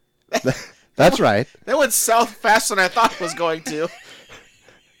 That's right. That went south faster than I thought it was going to.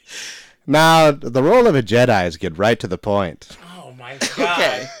 Now, the role of a Jedi is get right to the point. Oh, my God.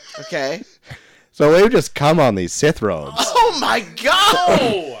 Okay. Okay. So we would just come on these Sith robes. Oh my God.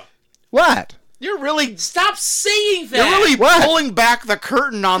 Oh! What? You're really Stop saying that! You're really What? pulling back the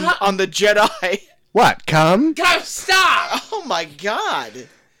curtain on the Jedi. What? Come? God, stop! Oh my God.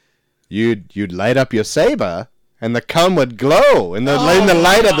 You'd light up your saber, and the cum would glow in the light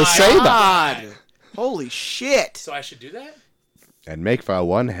of the my saber, God. Holy shit. So I should do that? and make for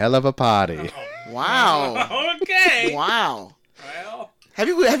one hell of a party. Wow. Okay. Wow. Well, Have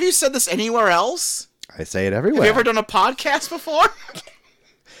you said this anywhere else? I say it everywhere. Have you ever done a podcast before?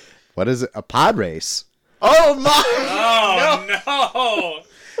 What is it? A pod race? Oh my. oh no!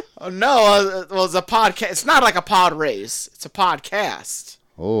 Oh, no, well, it's a podcast. It's not like a pod race. It's a podcast.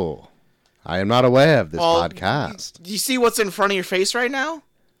 Oh, I am not aware of this Well, podcast. Do you see what's in front of your face right now?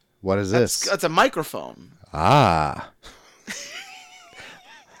 What is this? That's a microphone. Ah.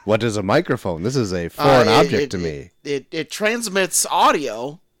 What is a microphone? This is a foreign object to me. It transmits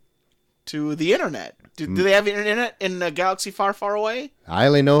audio to the internet. Do they have internet in a galaxy far, far away? I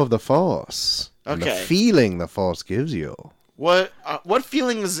only know of the Force. And the Okay. feeling the Force gives you. What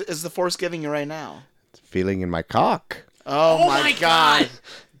feeling is the Force giving you right now? Feeling in my cock. Oh, my God.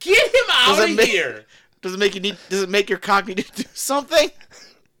 Get him out Does it of make- here! Does it make your cock need to do something?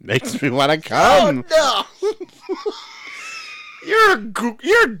 Makes me want to Oh come. no!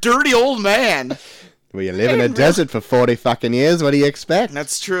 You're a dirty old man. Well, you live in a desert for 40 fucking years. What do you expect?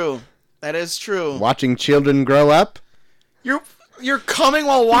 That's true. That is true. Watching children grow up? You're coming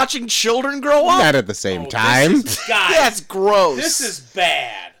while watching children grow up? Not at the same time. Guys, That's gross. this is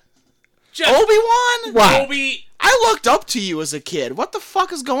bad. Just Obi-Wan? What? Obi, I looked up to you as a kid. What the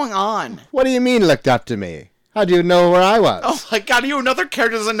fuck is going on? What do you mean looked up to me? How do you know where I was? Oh my God, are you another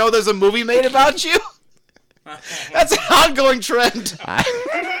character doesn't know there's a movie made about you? That's an ongoing trend.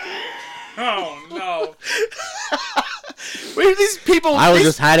 oh no. Where these people I was these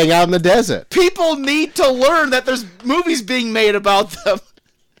just hiding out in the desert. people need to learn that there's movies being made about them.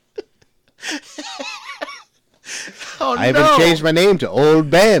 Oh I no. even changed my name to Old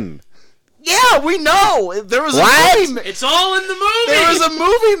Ben. Yeah, we know. There was What? a movie. It's all in the movie! There was a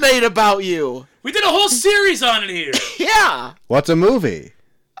movie made about you. We did a whole series on it here. Yeah. What's a movie?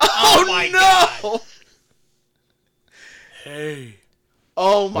 Oh, my no. God. Hey.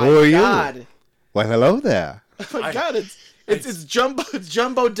 Oh my Who are you? God. Well, hello there. Oh my God. It's Jumbo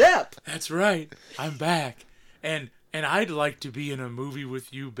Depp. That's right. I'm back. And I'd like to be in a movie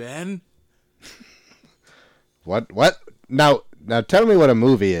with you, Ben. What? Now tell me what a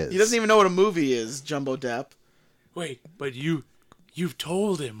movie is. He doesn't even know what a movie is, Jumbo Depp. Wait, but you've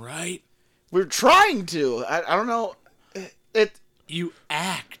told him, right? We're trying to. I don't know. You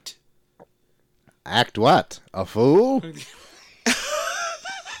act. Act what? A fool?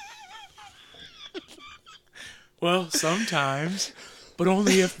 Well, sometimes, but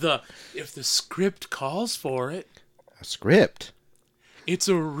only if the script calls for it. A script? It's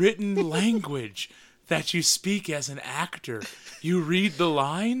a written language that you speak as an actor. You read the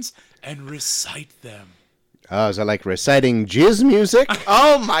lines and recite them. Oh, is that like reciting jizz music?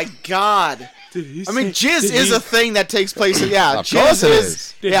 Oh my God! Did he I mean, say- jizz did is he- a thing that takes place. Yeah, Of jizz course it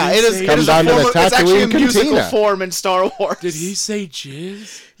is. Did Yeah, he it is. say- It Comes is a down to form the of, it's actually a Tatooine musical cantina. form in Star Wars. Did he say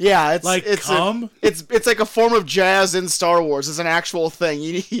jizz? Yeah, it's Like it's cum? it's like a form of jazz in Star Wars. It's an actual thing.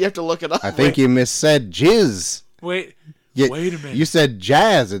 You have to look it up. I think you missaid jizz. Wait, You- wait a minute. You said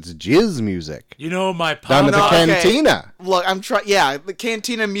jazz. It's jizz music. You know my Down to the papa. okay. cantina. Look, I'm trying. Yeah, the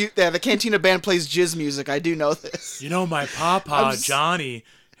cantina the cantina band plays jizz music. I do know this. You know my papa Johnny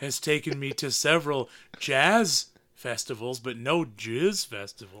has taken me to several jazz festivals, but no jizz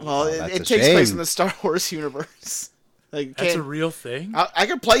festivals. Well, that's it a takes place shame. in the Star Wars universe. Like, That's a real thing. I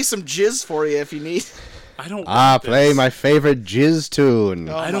can play some jizz for you if you need. I don't. Ah, want play this. my favorite jizz tune.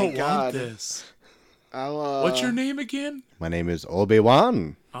 Oh I my don't God. want this. I'll, What's your name again? My name is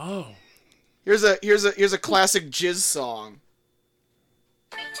Obi-Wan. Oh, Here's a classic jizz song.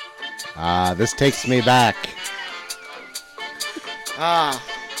 Ah, this takes me back. I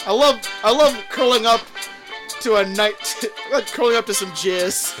love curling up to a night, curling up to some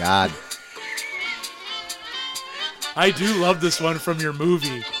jizz. God. I do love this one from your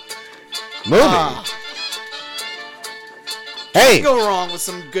movie. Movie. Ah, Hey, go wrong with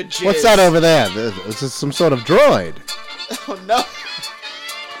some good jizz. what's that over there? This is some sort of droid. Oh no!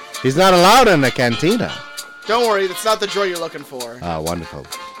 He's not allowed in the cantina. Don't worry, that's not the droid you're looking for. Ah, wonderful.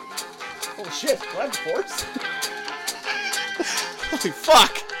 Oh shit! Blood force. Holy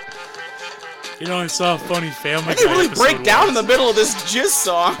fuck! You know, I saw a funny Family I can Guy really episode break down in once. the middle of this jizz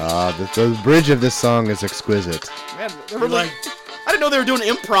song. The bridge of this song is exquisite. Man, they're You're really, like, I didn't know they were doing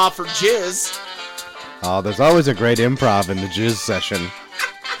improv for jizz. Oh, there's always a great improv in the jizz session.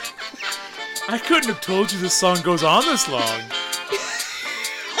 I couldn't have told you this song goes on this long.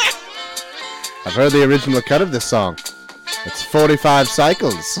 I've heard the original cut of this song. It's 45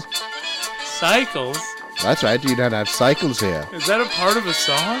 cycles. Cycles? That's right, you don't have cycles here. Is that a part of a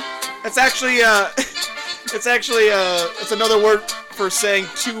song? It's actually it's another word for saying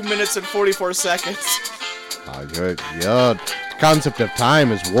 2 minutes and 44 seconds. Oh, your concept of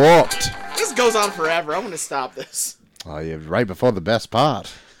time is warped. This goes on forever. I'm gonna stop this. Oh, you're right before the best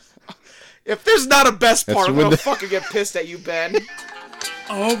part. If there's not a best That's part, I'm when gonna the- fucking get pissed at you, Ben.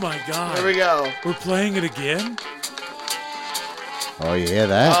 Oh my god. There we go. We're playing it again? Oh, you hear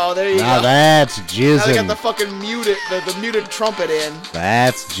that? Oh, there you now go. that's Now they got jizzing. the fucking the muted trumpet in.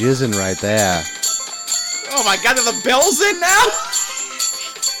 That's jizzing right there. Oh my god, are the bells in now?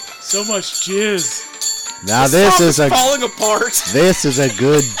 So much jizz. Now This this song is a falling apart. this is a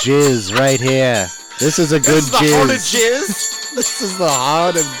good jizz right here. This is a good This is the jizz. heart of jizz. This is the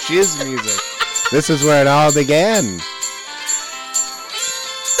heart of jizz music. This is where it all began.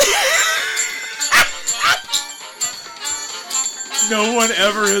 No one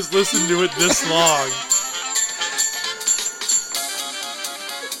ever has listened to it this long.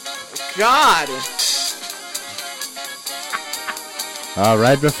 God.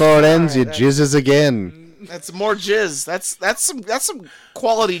 Right before it ends, you Alright, jizzes again. That's more jizz. That's some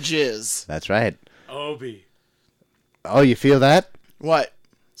quality jizz. That's right. Obi. Oh, you feel that? What?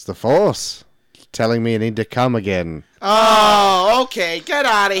 It's the Force telling me I need to come again. Oh, okay. Get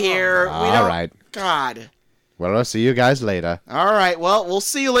out of here. All right. God. Well, I'll see you guys later. All right. Well, we'll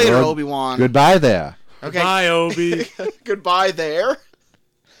see you later, Well, Obi-Wan. Goodbye there. Okay. Bye, Obi. Goodbye there.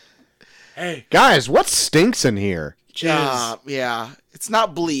 Hey, Guys, what stinks in here? jizz. Yeah. It's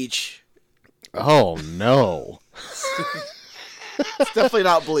not bleach. Oh, no. It's definitely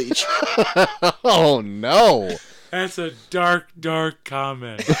not bleach. Oh, no. That's a dark, dark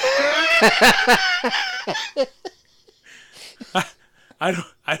comment.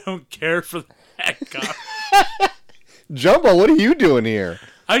 I don't care for that comment. Jumbo, what are you doing here?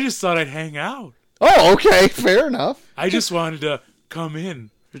 I just thought I'd hang out. Oh, okay. Fair enough. I just wanted to come in.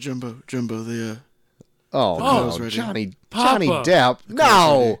 Jumbo, the Oh, Oh, no. ready. Johnny Papa. Depp.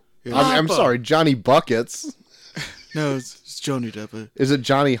 No. Yeah. I'm Papa. sorry, Johnny Buckets. No, it's Johnny Depp. Is it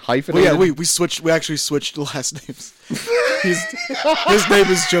Johnny hyphen? Well, yeah, we actually switched last names. His name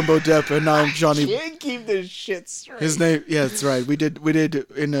is Jumbo Depp, and I'm Johnny. Can't keep this shit straight. His name, yeah, that's right. We did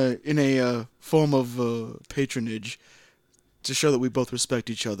in a form of patronage to show that we both respect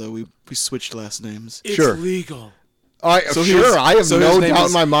each other. We switched last names. It's Sure. legal. So Sure, his- I have so no his name doubt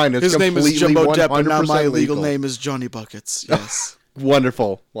is- in my mind it's His name completely is Jumbo Depp, but now 100% my legal legal. name is Johnny Buckets. Yes.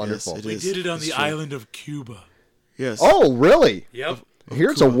 Wonderful, wonderful. Yes, it We is. did it on It's the true. island of Cuba. Yes. Oh, really? Yep.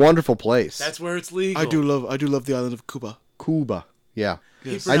 Here's a wonderful place. That's where it's legal. I do love the island of Cuba. Cuba. Yeah.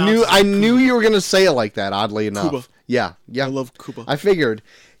 Yes. He I pronounces knew it you were gonna say it like that. Oddly enough. Cuba. Yeah. I love Cuba. I figured.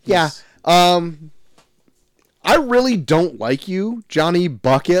 Yes. Yeah. I really don't like you, Johnny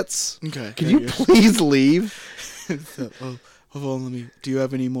Buckets. Okay. Can you please leave? Let me. Do you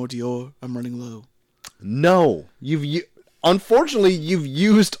have any more Dior? I'm running low. No. Unfortunately, you've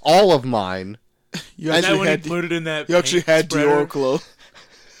used all of mine. You Is that actually when had. you put it in that You actually paint had spreader? Dior cologne.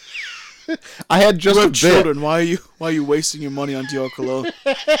 I had just You a have bit. children. Why are you wasting your money on Dior cologne?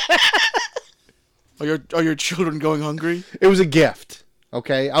 Are your children going hungry? It was a gift.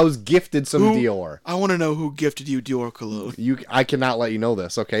 Okay, I was gifted some Who- Dior. I want to know who gifted you Dior cologne. I cannot let you know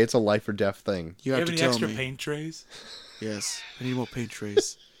this. Okay, it's a life or death thing. You You have have to any tell extra me. paint trays? Yes, I need more paint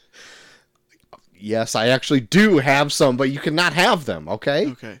trays. Yes, I actually do have some, but you cannot have them. Okay?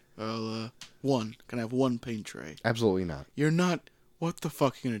 Okay, well, one. Can I have one paint tray? Absolutely not. You're not. What the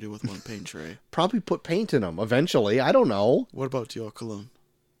fuck are you gonna do with one paint tray? Probably put paint in them eventually. I don't know. What about Dior cologne?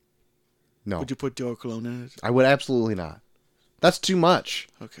 No, Would you put Dior cologne in it? I would absolutely not. That's too much.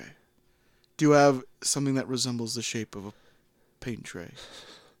 Okay. Do you have something that resembles the shape of a paint tray?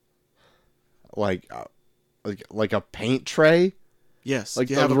 Like a paint tray. Yes. Like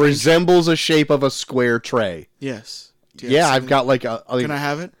Do you have it a paint- resembles a shape of a square tray. Yes. Do you have Yeah, I've something- got like a. Can I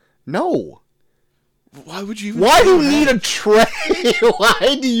have it? No. Why would you? Even Why do you have need it? a tray?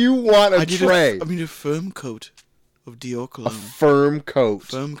 Why do you want a I need tray? I need a firm coat of Dior A cologne. firm coat.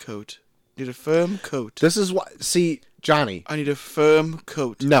 Firm coat. Need a firm coat. This is what. See, Johnny. I need a firm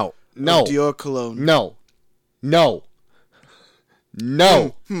coat. No. Of No. Dior cologne. No. No.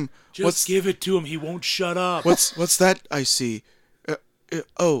 No. Just What's- give it to him. He won't shut up. What's that I see?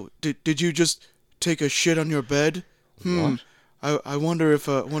 Did you just take a shit on your bed? What? I wonder if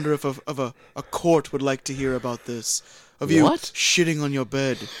a court would like to hear about this. Of you What? shitting on your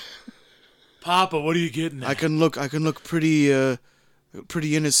bed. Papa, what are you getting at? I can look pretty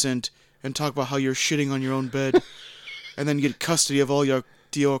innocent and talk about how you're shitting on your own bed, and then get custody of all your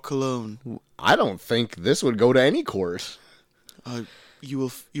Dior cologne. I don't think this would go to any court.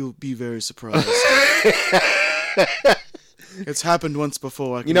 You'll be very surprised. It's happened once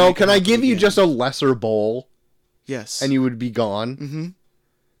before. You know, make it can I happen give you again. just a lesser bowl Yes. and you would be gone? Mm-hmm.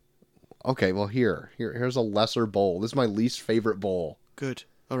 Okay, well here's a lesser bowl. This is my least favorite bowl. Good.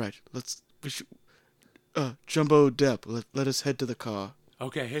 All right. We should. Jumbo Depp. Let us head to the car.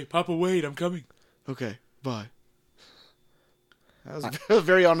 Okay, hey, Papa, wait, I'm coming. Okay. Bye. That was a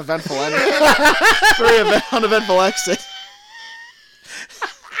very uneventful ending. Uneventful exit.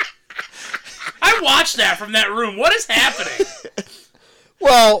 I watched that from that room. What is happening?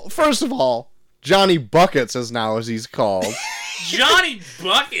 Well, first of all, Johnny Buckets is now as he's called. Johnny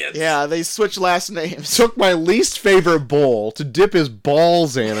Buckets. Yeah, they switched last names. Took my least favorite bowl to dip his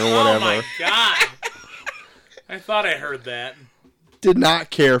balls in or Oh whatever. my god. I thought I heard that. Did not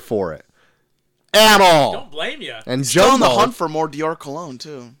care for it. At all. Don't blame you. And Still on Jumbo, the hunt for more Dior cologne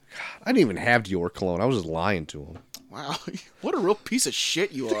too. I didn't even have Dior cologne. I was just lying to him. Wow, what a real piece of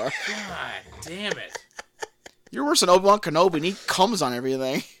shit you are. God damn it. You're worse than Obi-Wan Kenobi, and he comes on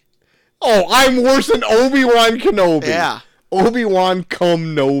everything. Oh, I'm worse than Obi-Wan Kenobi. Yeah. Obi-Wan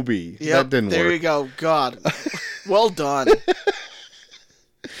cum Nobi. Yep, That didn't there work. you go. God, well done.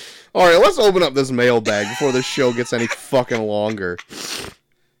 All right, let's open up this mailbag before this show gets any fucking longer.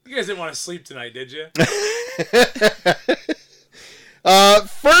 You guys didn't want to sleep tonight, did you?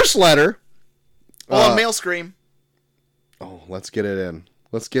 First letter. Oh, a male scream. Oh, let's get it in.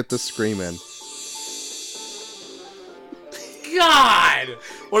 Let's get the scream in. God!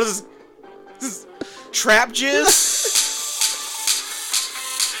 What is this? This is trap jizz?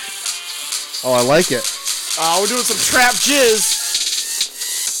 Oh, I like it. We're doing some trap jizz.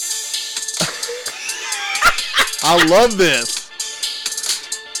 I love this.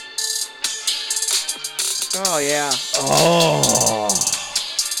 Oh yeah. Oh.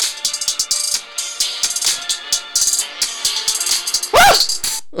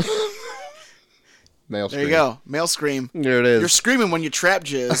 Male There scream. you go. Male scream. There it is. You're screaming when you trap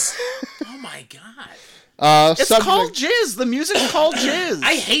jizz. Oh my god. It's subject- called jizz. The music's called jizz.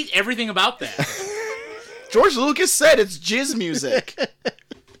 I hate everything about that. George Lucas said it's jizz music.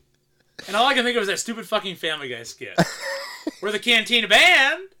 And all I can think of is that stupid fucking Family Guy skit. We're the Cantina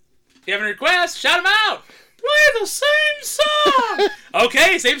Band. If you have any requests, shout them out. Play the same song.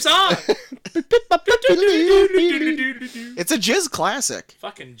 Okay, same song. It's a jizz classic.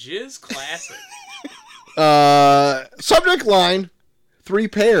 Fucking jizz classic. Subject line: 3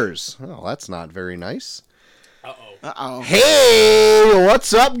 pairs. Oh, that's not very nice. Uh-oh. Uh-oh. Hey,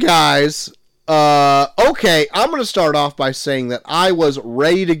 what's up, guys? Okay, I'm going to start off by saying that I was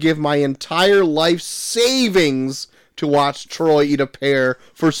ready to give my entire life savings to watch Troy eat a pear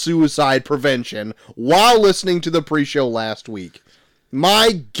for suicide prevention while listening to the pre-show last week.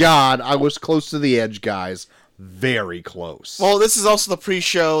 My God, I was close to the edge, guys. Very close. Well, this is also the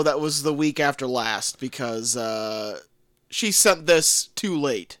pre-show that was the week after last because she sent this too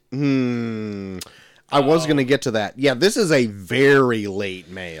late. I was going to get to that. Yeah, this is a very late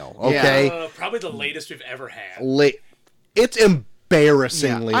mail, okay? Yeah. Probably the latest we've ever had. Late. It's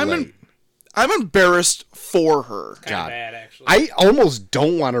embarrassingly late. I'm embarrassed for her. Kind God. of bad, actually. I almost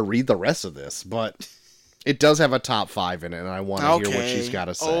don't want to read the rest of this, but it does have a top 5 in it, and I want to hear what she's got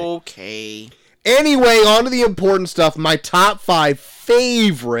to say. Okay. Anyway, on to the important stuff. My top 5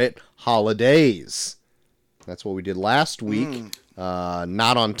 favorite holidays. That's what we did last week.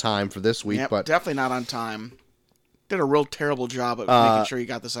 Not on time for this week, but definitely not on time. Did a real terrible job at making sure you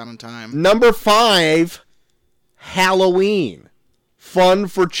got this out on time. Number 5, Halloween. Fun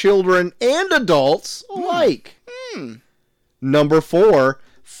for children and adults alike. Number 4,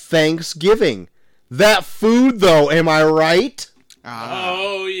 Thanksgiving. That food, though, am I right?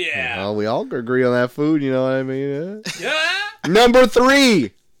 Oh, yeah. Well, we all agree on that food, you know what I mean? Yeah. Number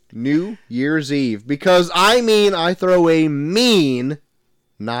 3, New Year's Eve. Because, I throw a mean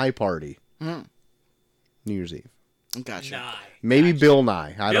Nye party. New Year's Eve. Gotcha. Nye. Maybe Bill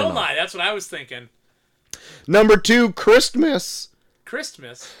Nye. I don't know. Bill Nye, that's what I was thinking. Number 2, Christmas.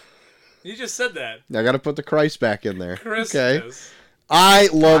 Christmas. You just said that. I gotta put the Christ back in there. Christmas. Okay. I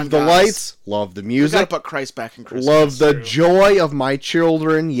love the guys. lights, love the You music, gotta put Christ back in Christmas. love the true. joy of my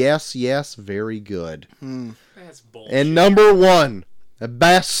children. Yes, very good. That's bullshit. And number 1,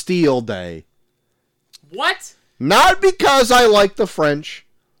 Bastille Day. What? Not because I like the French,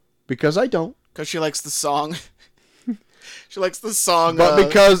 because I don't, Because she likes the song. She likes the song. but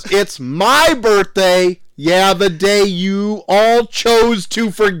because it's my birthday. Yeah, the day you all chose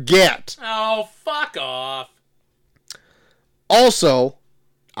to forget. Oh, fuck off. Also,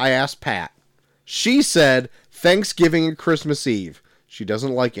 I asked Pat. She said Thanksgiving and Christmas Eve. She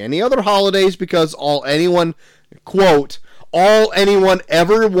doesn't like any other holidays because all anyone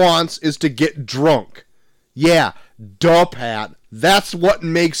ever wants is to get drunk. Yeah, duh, Pat. That's what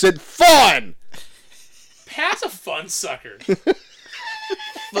makes it fun. Pat's a fun sucker.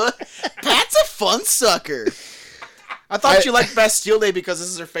 Pat's a fun sucker. I thought you liked Bastille Day because this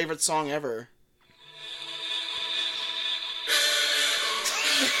is her favorite song ever.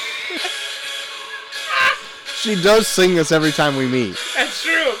 She does sing this every time we meet. That's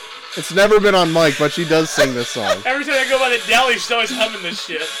true. It's never been on mic, but she does sing this song. Every time I go by the deli, she's always humming this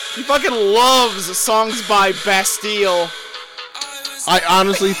shit. She fucking loves songs by Bastille. I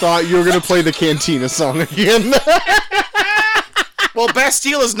honestly thought you were going to play the Cantina song again. Well,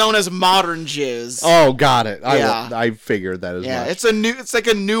 Bastille is known as modern jizz. Oh, got it. Yeah. I figured that as Yeah, much. it's like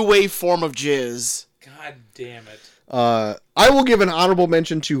a new wave form of jizz. God damn it. I will give an honorable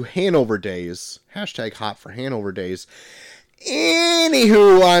mention to Hanover Days. Hashtag hot for Hanover Days.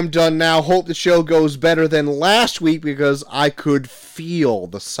 Anywho, I'm done now. Hope the show goes better than last week because I could feel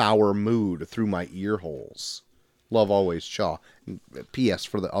the sour mood through my ear holes. Love always, Shaw. P.S.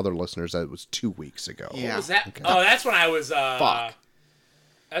 for the other listeners, that was 2 weeks ago. Yeah. What was that? Okay. Oh, that's when I was. Fuck.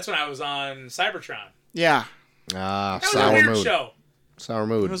 That's when I was on Cybertron. Yeah, Ah, That was sour a weird mood. show. Sour it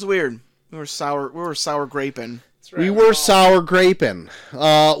mood. was weird. We were sour graping. That's right. We were sour graping.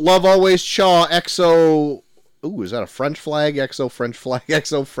 Love always, Shaw. XO. Ooh, is that a French flag? XO French flag.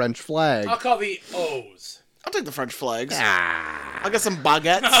 XO French flag. I'll call the O's. I'll take the French flags. Ah. I'll get some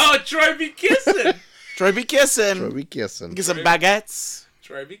baguettes. Oh, Troy be kissing. Troy be kissing. Troy be kissing. Get some baguettes.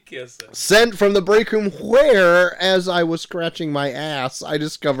 Troy be kissing. Sent from the break room where, as I was scratching my ass, I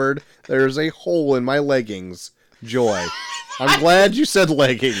discovered there's a hole in my leggings. Joy. I'm glad you said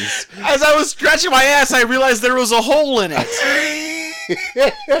leggings. As I was scratching my ass, I realized there was a hole in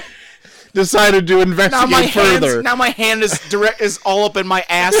it. Decided to investigate further. Now my hand is all up in my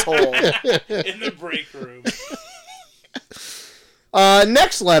asshole. In the break room.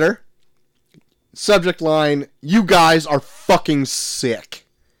 Next letter. Subject line, you guys are fucking sick.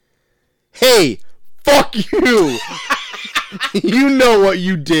 Hey, fuck you. You know what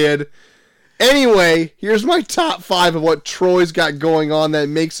you did. Anyway, here's my top 5 of what Troy's got going on that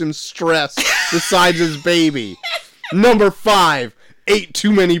makes him stressed besides his baby. Number 5, ate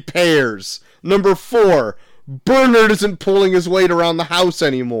too many pears. Number 4, Bernard isn't pulling his weight around the house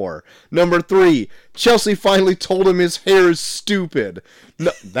anymore. Number 3, Chelsea finally told him his hair is stupid.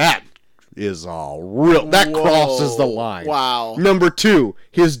 No, that is all real. That Whoa. crosses the line. Wow. Number 2,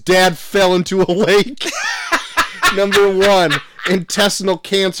 his dad fell into a lake. Number 1, intestinal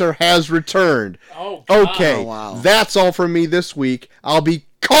cancer has returned. Oh, God. Okay, Oh, wow. That's all from me this week. I'll be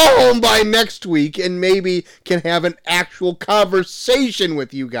calm by next week and maybe can have an actual conversation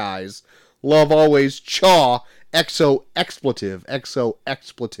with you guys. Love always, Chaw, exo expletive, exo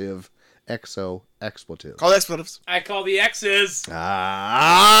expletive, exo expletive. Call the expletives. I call the X's.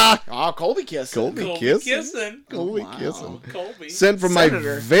 Oh, Colby kissing. Colby Colby kissing. kissing. Colby Wow. kissing. Colby. Sent from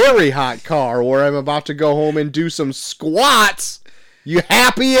Senator. my very hot car where I'm about to go home and do some squats. You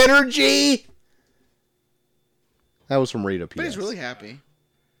happy, energy? That was from Rita P. But he's really happy.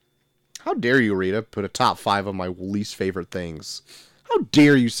 How dare you, Rita, put a top 5 of my least favorite things? How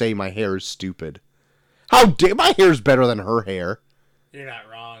dare you say my hair is stupid? How dare my hair's better than her hair? You're not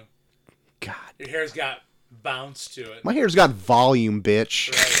wrong. God, Your hair's got bounce to it. my hair's got volume,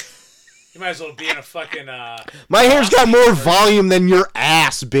 bitch. Right. You might as well be in a fucking, My hair's got more volume than your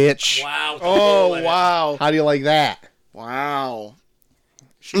ass, bitch. wow. Oh, wow. How do you like that? Wow.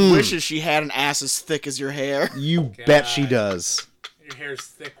 She wishes she had an ass as thick as your hair. You bet she does. Your hair's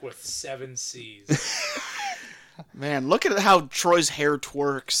thick with 7 C's. Man, look at how Troy's hair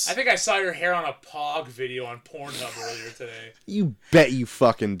twerks. I think I saw your hair on a Pog video on Pornhub earlier today. You bet you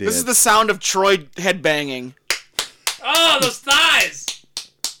fucking did. This is the sound of Troy headbanging. Oh, those thighs!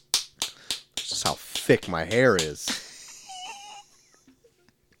 This is how thick my hair is.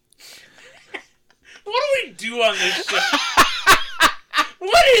 What do we do on this show?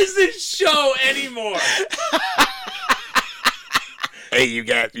 What is this show anymore? Hey, you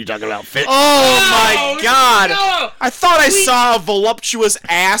guys, you talking about fit? Oh my God! No, I thought I saw a voluptuous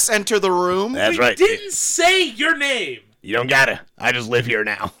ass enter the room. That's we right. didn't say your name. You don't gotta. I just live here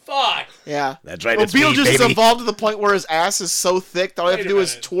now. Fuck. Yeah. That's right. Well, It's me, Beetlejuice has baby. evolved to the point where his ass is so thick that all you have Wait to a do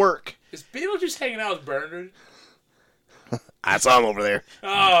is minute. twerk. Is Beetlejuice hanging out with Bernard? I saw him over there.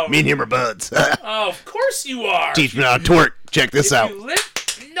 Oh, Me and him are buds. oh, of course you are. Teach me how to twerk. Check this If out.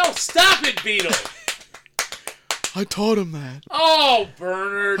 you no, stop it, Beetle. I taught him that. Oh,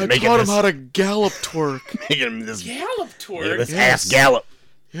 Bernard. I Making taught him this- how to gallop twerk. Making him this, Gallop twerk. this Yes. ass gallop.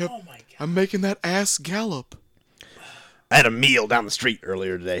 Yep. Oh my god. I'm making that ass gallop. I had a meal down the street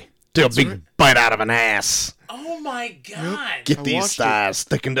earlier today. Took a big bite out of an ass. Oh my god. Get I these watched it. thighs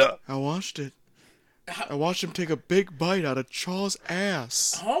thickened up. I watched it. I watched him take a big bite out of Chaw's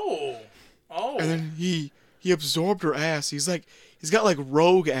ass. Oh. Oh. And then he absorbed her ass. He's got like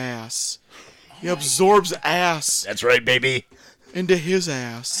rogue ass. He absorbs ass That's right, baby. into his I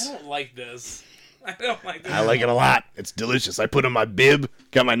ass. don't like this. I don't like this. I like it a lot. It's delicious. I put in my bib,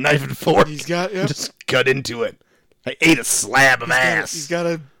 got my knife and fork, He's got yep, just cut into it. I ate a slab of ass. he's got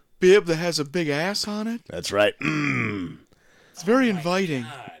a bib that has a big ass on it. That's right. Mmm. It's very inviting.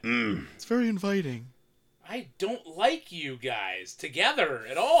 God. It's very inviting. I don't like you guys together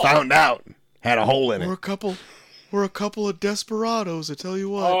at all. Found out. Had a hole in We're it. a couple of desperados, I tell you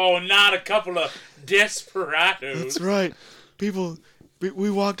what. Oh, not a couple of desperados. That's right. People,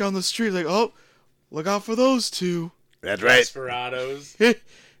 we walk down the street like, oh, look out for those two. That's right. Desperados.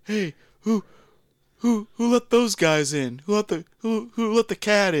 Hey, who let those guys in? Who let the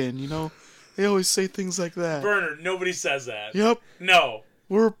cat in? You know, they always say things like that. Bernard, nobody says that. Yep, No.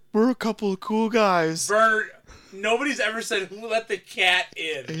 we're a couple of cool guys. Bernard, nobody's ever said who let the cat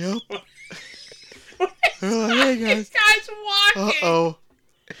in. Yep. They're like, hey guys. This guy's walking.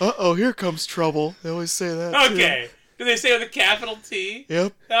 Uh-oh, here comes trouble. They always say that. too. Okay. Do they say with a capital T?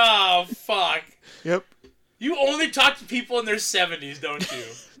 Yep. Oh, fuck. Yep. You only talk to people in their 70s, don't you?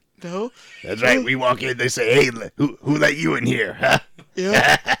 No. That's right. We walk in, they say, hey, who let you in here? Huh?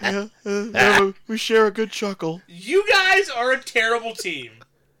 Yeah. Yeah. We share a good chuckle. You guys are a terrible team.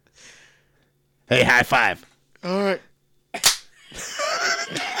 Hey, high five. All right.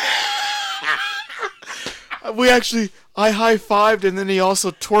 I high-fived, and then he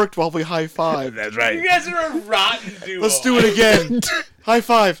also twerked while we high-fived. That's You right. guys are a rotten duo. Let's do it again. High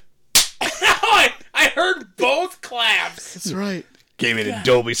five. I heard both claps. That's right. Gave me the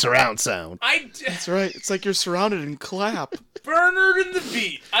Dolby surround sound. That's right. It's like you're surrounded and clap. Bernard and the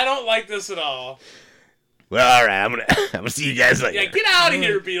beat. I don't like this at all. Well, all right. I'm gonna see you guys later. Yeah, get out of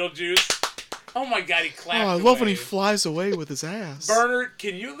here, Beetlejuice. Oh my god, he clapped. Oh, I love when away. he flies away with his ass. Bernard,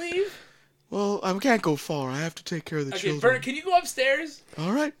 can you leave? Well, I can't go far. I have to take care of the Okay, children. Bernard, can you go upstairs?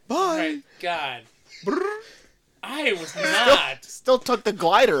 All right. Bye. Oh my god. I was not. Still took the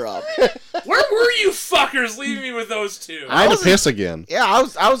glider up. Where were you fuckers leaving me with those two? I had to wasn't- piss again. Yeah,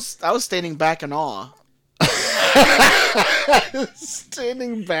 I was standing back in awe.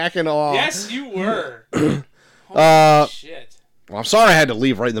 Standing back in awe. Yes, you were. Holy shit. Well, I'm sorry I had to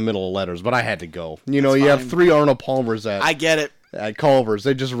leave right in the middle of letters, but I had to go. You know, you have fine. 3 Arnold Palmers that I get it. At Culver's,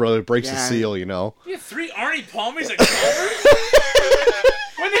 they just really breaks the Yeah. seal, you know. You have 3 Arnie Palmies at Culver's?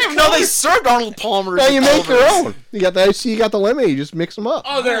 When did No, they Culver's- served Arnold Palmer. Now you make your own. You got the IC, you got the lemon, you just mix them up.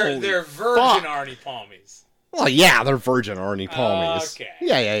 Oh, they're Holy virgin fuck. Arnie Palmies. Well, yeah, they're virgin Arnie Palmies. Okay.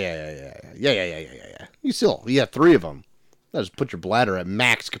 Yeah. You have 3 of them. That just put your bladder at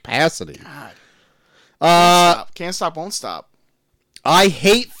max capacity. God. Can't stop, won't stop. I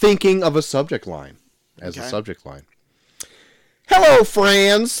hate thinking of a subject line as a Okay. subject line. Hello,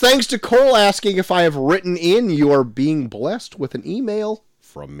 friends. Thanks to Cole asking if I have written in, you are being blessed with an email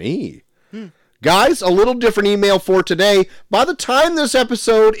from me. Guys, a little different email for today. By the time this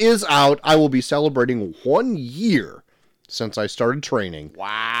episode is out, I will be celebrating 1 year since I started training.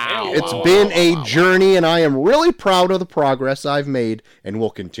 Wow. It's been a journey, and I am really proud of the progress I've made and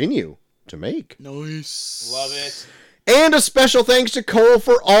will continue to make. Nice. Love it. And a special thanks to Cole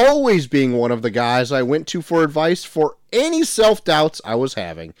for always being one of the guys I went to for advice for any self-doubts I was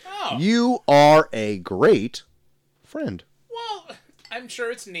having. Oh. You are a great friend. Well, I'm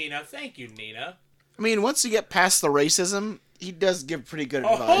sure it's Nina. Thank you, Nina. I mean, once you get past the racism, he does give pretty good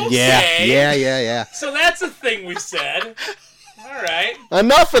Oh, advice. okay. Yeah. So that's a thing we said. All right.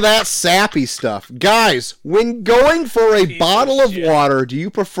 Enough of that sappy stuff. Guys, when going for a Piece bottle of of shit. water, do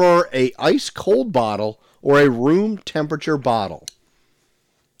you prefer a ice-cold bottle or a room temperature bottle?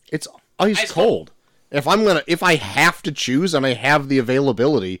 It's ice cold. If I have to choose and I have the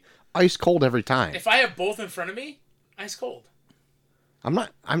availability, ice cold every time. If I have both in front of me, ice cold.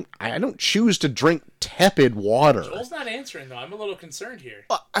 I don't choose to drink tepid water. Joel's not answering though. I'm a little concerned here.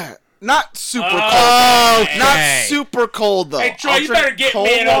 Not super cold. Okay. Not super cold, though. Hey, Troy, I'll you drink better get cold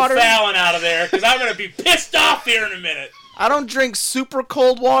me and water. O'Fallon out of there, because I'm going to be pissed off here in a minute. I don't drink super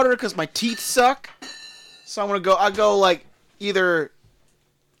cold water because my teeth suck. So I'll go like either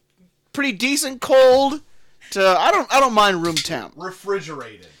pretty decent cold to I don't mind room temp.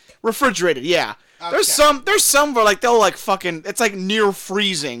 Refrigerated, yeah. There's some where like they'll like fucking it's like near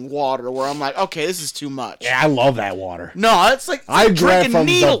freezing water where I'm like, okay, this is too much. Yeah, I love that water. No, it's like I grab drinking from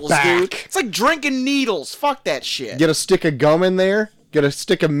the needles, back. dude. It's like drinking needles. Fuck that shit. Get a stick of gum in there. Get a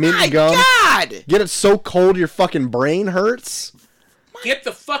stick of mint My gum. God! Get it so cold your fucking brain hurts. Get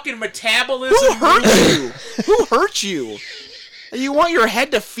the fucking metabolism. Who hurt you? Who hurt you? You want your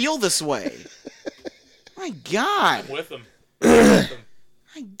head to feel this way? My God! With them. With them.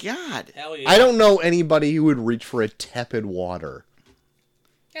 My God! Hell yeah. I don't know anybody who would reach for a tepid water.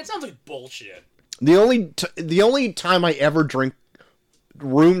 That sounds like bullshit. The only time I ever drink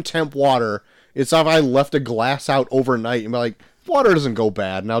room temp water is if I left a glass out overnight and be like, water doesn't go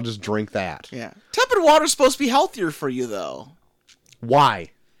bad, and I'll just drink that. Yeah, tepid water's supposed to be healthier for you, though. Why?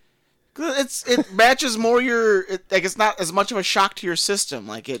 It matches more it's not as much of a shock to your system.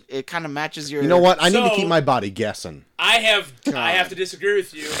 Like it kind of matches your. You know what? I need to So- keep my body guessing. I have to disagree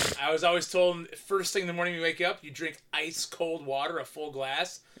with you. I was always told first thing in the morning you wake up, you drink ice cold water, a full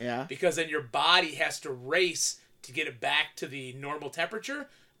glass. Yeah. Because then your body has to race to get it back to the normal temperature,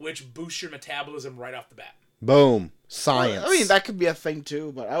 which boosts your metabolism right off the bat. Boom. Science. I mean, that could be a thing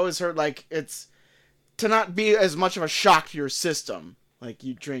too, but I always heard like it's to not be as much of a shock to your system. Like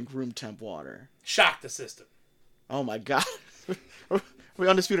you drink room temp water. Shock the system. Oh my God. Are we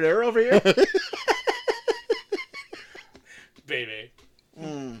undisputed era over here? Baby.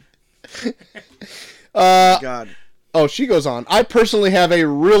 God. Oh, she goes on. I personally have a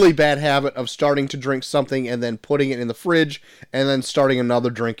really bad habit of starting to drink something and then putting it in the fridge and then starting another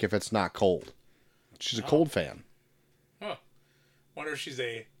drink if it's not cold. She's a cold fan. Huh. Wonder if she's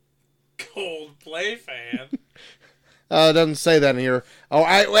a Coldplay fan. It doesn't say that in here. Oh,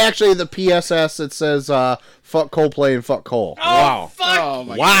 actually, the PSS, it says, fuck Coldplay and fuck Cole. Oh, Wow. fuck! Oh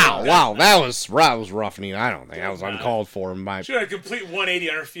my Wow, wow, that was rough, Nina. I don't think that was uncalled for. She had a complete 180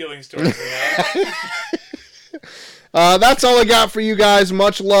 on her feelings towards me. That's all I got for you guys.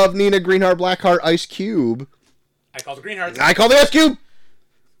 Much love, Nina, Greenheart, Blackheart, Ice Cube. I called the Greenhearts. I call the Ice Cube.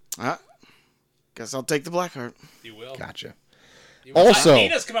 Guess I'll take the Blackheart. You will. Gotcha. You will. Also-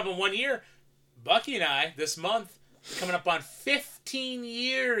 Nina's come up in 1 year. Bucky and I, this month, coming up on 15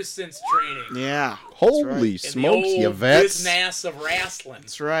 years since training. Yeah. Holy In smokes, the you old vets. business of wrestling.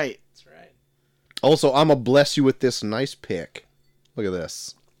 That's right. That's right. Also, I'm going to bless you with this nice pick. Look at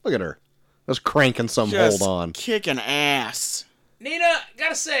this. Look at her. Just cranking some Just hold on. kicking ass. Nina,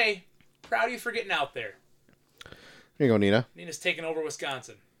 gotta say, proud of you for getting out there. Here you go, Nina. Nina's taking over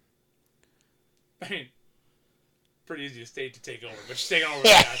Wisconsin. I mean, pretty easy state to take over, but she's taking over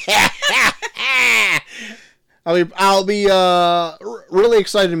Wisconsin. I'll be really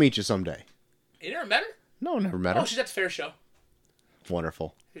excited to meet you someday. You never met her? No, never met her. Oh, she's at the fair show.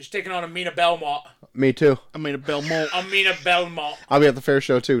 Wonderful. She's taking on Amina Belmont. Me too. Amina Belmont. Amina Belmont. I'll be at the fair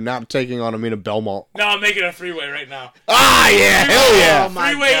show too, not taking on Amina Belmont. No, I'm making a three-way right now. Ah, yeah, hell yeah. Oh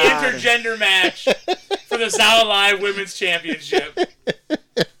my Three-way God. intergender match for the Zao Live Women's Championship.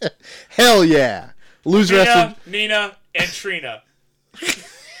 Hell yeah. Loser has Nina, and Trina.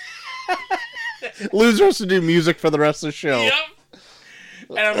 to do music for the rest of the show. Yep.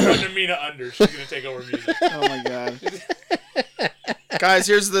 And I'm putting Amina under. She's going to take over music. Oh my God. Guys,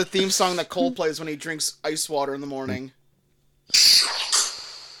 here's the theme song that Cole plays when he drinks ice water in the morning.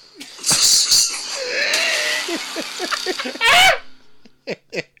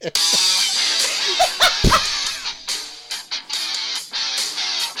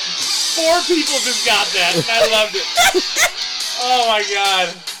 Four people just got that. And I loved it. Oh my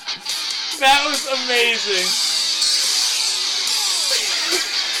God. That was amazing.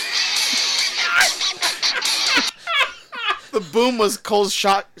 The boom was Cole's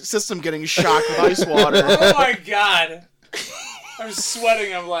shock system getting shocked with ice water. Oh my God. I'm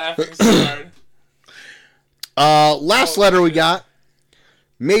sweating. I'm laughing so hard. Last letter we got.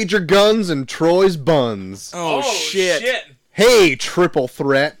 Major Guns and Troy's Buns. Oh, shit. Hey, triple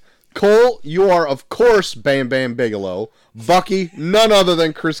threat. Cole, you are, of course, Bam Bam Bigelow. Bucky, none other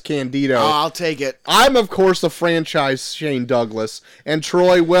than Chris Candido. Oh, I'll take it. I'm, of course, the franchise Shane Douglas. And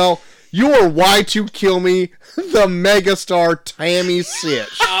Troy, well, you are Y2 Kill Me, the megastar Tammy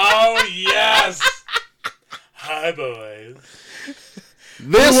Sitch. Oh, yes. Hi, boys.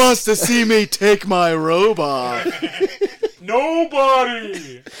 Who wants to see me take my robot?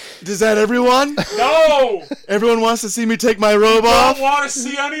 Nobody. Is that everyone? No. Everyone wants to see me take my I robot? don't want to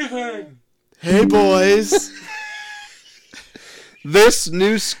see anything. Hey, boys. This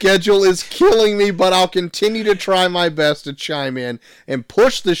new schedule is killing me, but I'll continue to try my best to chime in and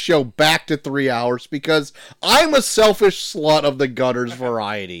push the show back to 3 hours because I'm a selfish slut of the gutters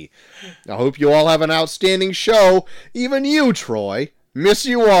variety. I hope you all have an outstanding show. Even you, Troy. Miss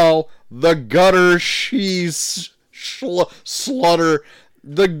you all. The gutter slutter.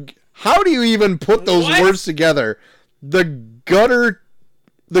 How do you even put those words together? The gutter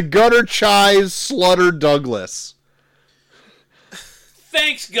chies slutter Douglas.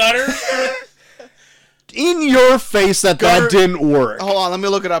 Thanks, Gutter. In your face that didn't work. Hold on, let me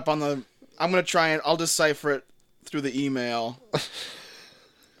look it up on the... I'm going to try and... I'll decipher it through the email.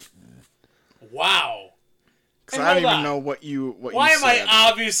 Wow. Because I don't even know what you Why am said. I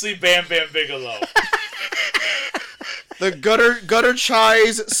obviously Bam Bam Bigelow? The gutter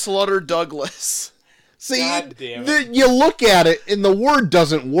chies slutter Douglas. See, God damn it. you look at it and the word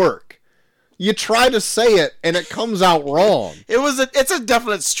doesn't work. You try to say it and it comes out wrong. It's a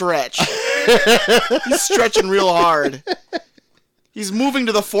definite stretch. He's stretching real hard. He's moving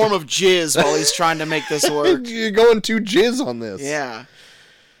to the form of jizz while he's trying to make this work. You're going too jizz on this. Yeah.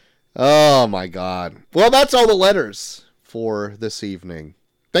 Oh my God. Well, that's all the letters for this evening.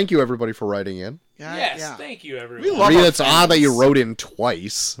 Thank you everybody for writing in. Yes, thank you, everyone. We love Rita, our it's odd that you fans. wrote in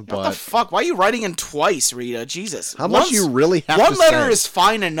twice, What but the fuck? Why are you writing in twice, Rita? Jesus. how much you really have One to letter say? is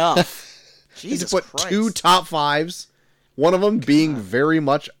fine enough. You Jesus put Christ. 2 top 5s, one of them being very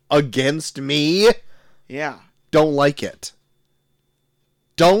much against me. Yeah. Don't like it.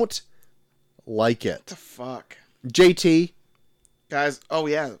 Don't like it. What the fuck? JT. Guys, oh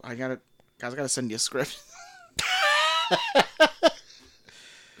yeah, I gotta send you a script.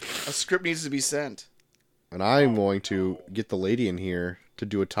 A script needs to be sent. And I'm going to get the lady in here to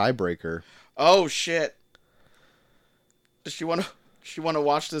do a tiebreaker. Oh shit. Does she wanna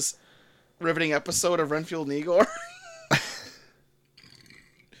watch this riveting episode of Renfield and Igor?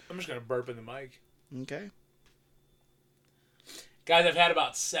 I'm just going to burp in the mic. Okay. Guys, I've had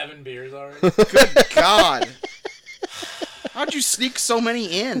about 7 beers already. Good God. How'd you sneak so many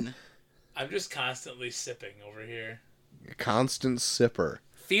in? I'm just constantly sipping over here. Constant sipper.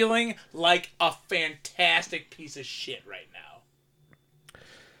 Feeling like a fantastic piece of shit right now.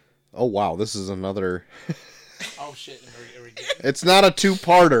 Oh, wow. This is another... Oh, shit. Are we getting... It's not a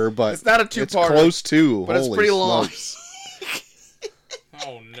 2-parter, but... It's not a 2-parter. It's close to. But it's Holy pretty long. smokes.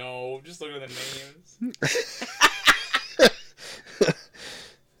 Oh, no. Just look at the names.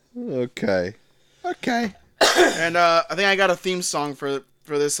 Okay. And I think I got a theme song for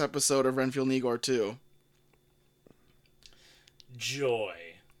this episode of Renfield and Igor too. Joy.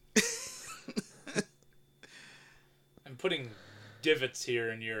 I'm putting divots here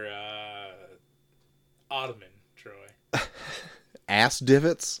in your ottoman, Troy. Ass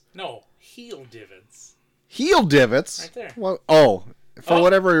divots? No, heel divots. Heel divots? Right there. Well, oh. For Oh.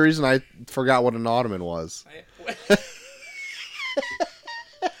 whatever reason, I forgot what an ottoman was.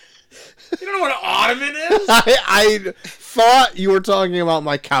 You don't know what an ottoman is? I thought you were talking about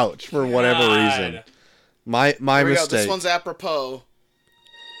my couch for whatever reason. My Here we go. mistake. This one's apropos.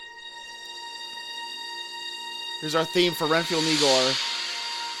 Here's our theme for Renfield and Igor.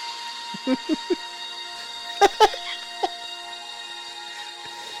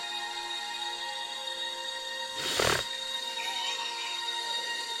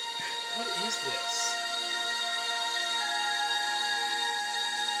 What is this?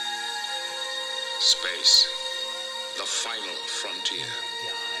 Space, the final frontier.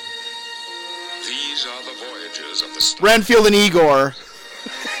 These are the voyages of the star. Renfield and Igor.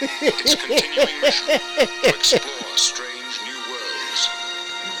 Its continuing mission to explore strange new worlds,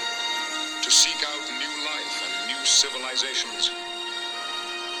 to seek out new life and new civilizations,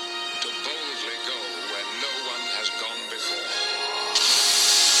 to boldly go where no one has gone before.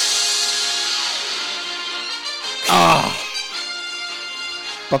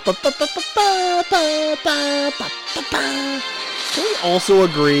 Can we also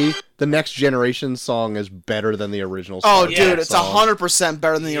agree the Next Generation song is better than the original Oh, Star dude, Trek it's song? 100%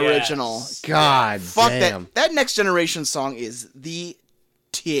 better than the original. God Fuck damn. that Next Generation song is the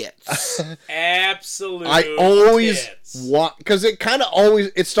tits. Absolute. I always tits. want, because it kind of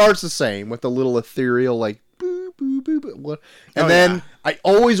always, it starts the same with the little ethereal, like, boo, boo, boo, boo, what, and then I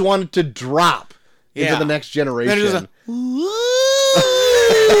always wanted to drop into the Next Generation. Then it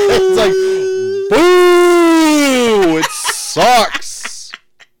It's like, boo! It sucks.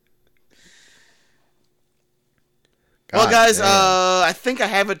 Well, God guys, damn. I think I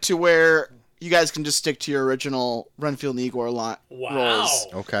have it to where you guys can just stick to your original Renfield and Igor roles.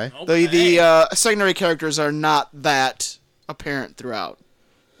 Okay. The secondary characters are not that apparent throughout.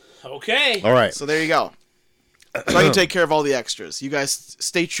 Okay. All right. So there you go. So I can take care of all the extras. You guys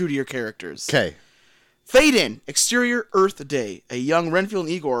stay true to your characters. Okay. Fade in. Exterior Earth Day. A young Renfield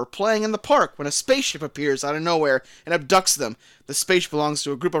and Igor are playing in the park when a spaceship appears out of nowhere and abducts them. The spaceship belongs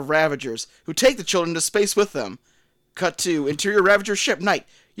to a group of Ravagers who take the children to space with them. Cut to interior Ravager ship night.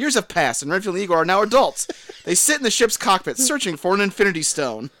 Years have passed and Renfield and Igor are now adults. They sit in the ship's cockpit searching for an Infinity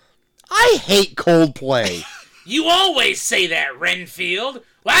Stone. I hate Coldplay. You always say that, Renfield.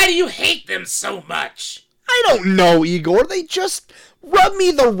 Why do you hate them so much? I don't know, Igor. They just rub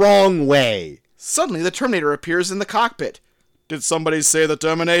me the wrong way. Suddenly, the Terminator appears in the cockpit. Did somebody say the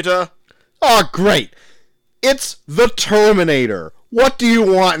Terminator? Oh, great. It's the Terminator. What do you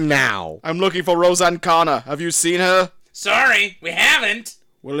want now? I'm looking for Roseanne Connor. Have you seen her? Sorry, we haven't.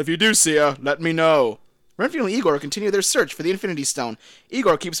 Well, if you do see her, let me know. Renfield and Igor continue their search for the Infinity Stone.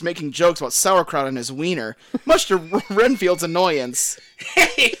 Igor keeps making jokes about sauerkraut and his wiener, much to Renfield's annoyance.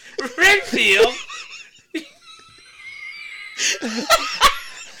 Hey, Renfield.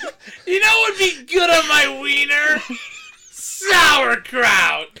 You know what would be good on my wiener?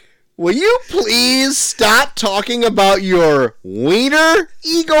 Sauerkraut. Will you please stop talking about your wiener,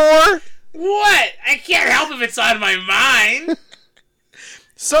 Igor? What? I can't help if it's on my mind.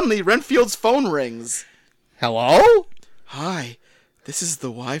 Suddenly, Renfield's phone rings. Hello? Hi, this is the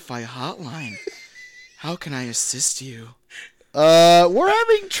Wi-Fi hotline. How can I assist you? We're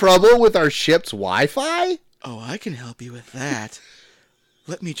having trouble with our ship's Wi-Fi? Oh, I can help you with that.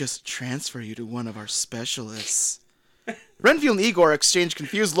 Let me just transfer you to one of our specialists. Renfield and Igor exchange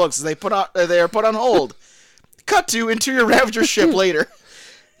confused looks as they are put on hold. Cut to interior Ravager ship later.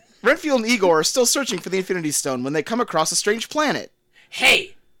 Renfield and Igor are still searching for the Infinity Stone when they come across a strange planet.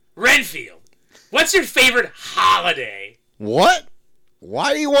 Hey, Renfield, what's your favorite holiday? What?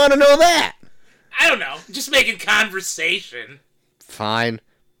 Why do you want to know that? I don't know, just making conversation. Fine.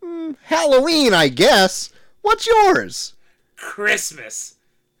 Halloween, I guess. What's yours? Christmas.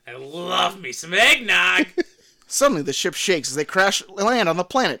 I love me some eggnog. Suddenly, the ship shakes as they crash land on the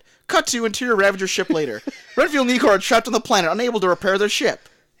planet. Cut to interior Ravager ship later. Renfield and Igor are trapped on the planet, unable to repair their ship.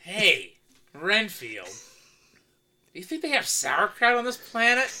 Hey, Renfield, do you think they have sauerkraut on this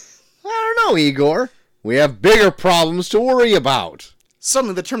planet? I don't know, Igor. We have bigger problems to worry about.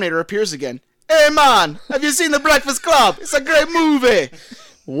 Suddenly, the Terminator appears again. Hey, man, have you seen The Breakfast Club? It's a great movie.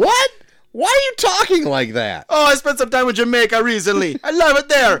 What? Why are you talking like that? Oh, I spent some time in Jamaica recently. I love it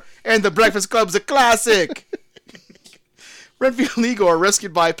there. And The Breakfast Club's a classic. Renfield and Igor are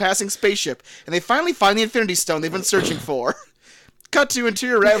rescued by a passing spaceship, and they finally find the Infinity Stone they've been searching for. Cut to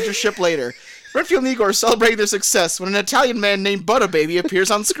interior Ravager ship later. Renfield and Igor are celebrating their success when an Italian man named Butterbaby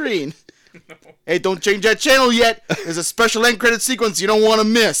appears on screen. Hey, don't change that channel yet. There's a special end credit sequence you don't want to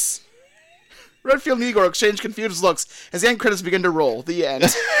miss. Renfield and Igor exchange confused looks as the end credits begin to roll. The end.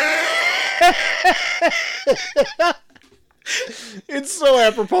 It's so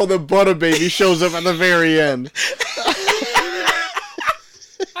apropos that Butterbaby shows up at the very end.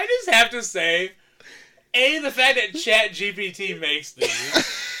 I just have to say, A, the fact that ChatGPT makes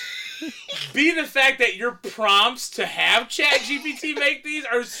these. B, the fact that your prompts to have ChatGPT make these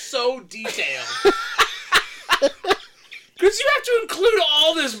are so detailed. Because you have to include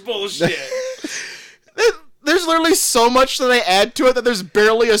all this bullshit. There's literally so much that they add to it that there's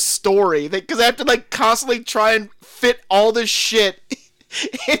barely a story. Because they have to like constantly try and fit all this shit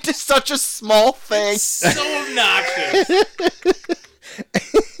into such a small thing. It's so obnoxious.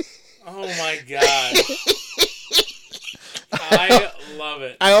 Oh my god. I love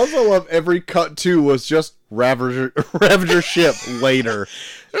it. I also love every cut to was just Ravager ship later.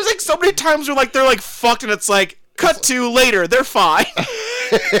 There's like so many times where like they're like fucked and it's like cut to later, they're fine.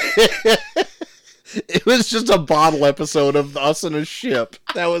 It was just a bottle episode of us in a ship.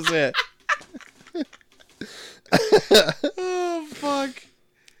 That was it. Oh fuck.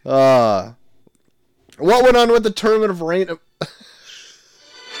 What went on with the Tournament of Rain?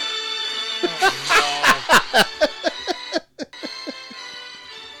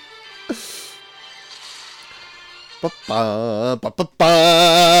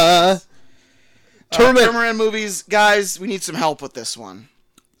 Tournament movies, guys, we need some help with this one.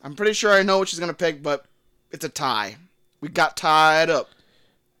 I'm pretty sure I know what she's gonna pick, but it's a tie. We got tied up.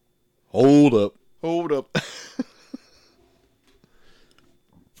 Hold up.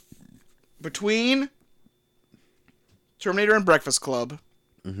 Between Terminator and Breakfast Club,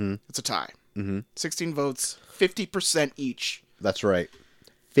 it's a tie. 16 votes, 50% each. That's right.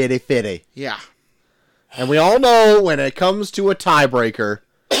 Fitty. Yeah. And we all know when it comes to a tiebreaker.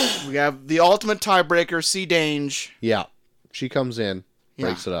 We have the ultimate tiebreaker, C. Dange. Yeah. She comes in,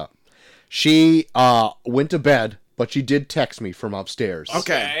 breaks it up. She went to bed, but she did text me from upstairs.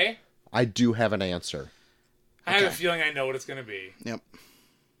 Okay. I do have an answer. I have a feeling I know what it's going to be. Yep.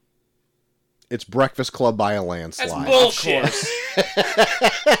 It's Breakfast Club by a landslide. That's bullshit.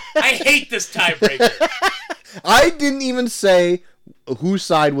 I hate this tiebreaker. I didn't even say whose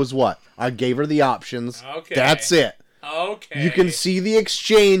side was what. I gave her the options. Okay. That's it. Okay. You can see the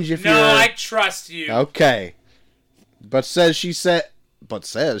exchange if you're... No, I trust you. Okay. But says she says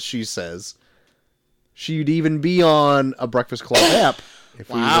she'd even be on a Breakfast Club app if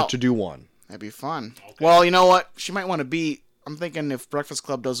we were to do one. That'd be fun. Okay. Well, you know what? She might want to be... I'm thinking if Breakfast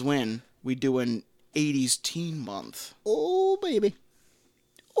Club does win, we do an 80s teen month. Oh, baby.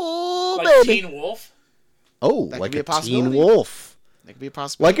 Oh, like baby. Teen Wolf? Oh, that like could be a teen wolf. That could be a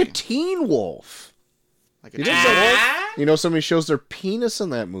possibility. Like a teen wolf. Like a teen wolf? You know, somebody shows their penis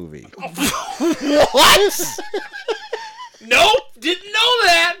in that movie. What? Nope, didn't know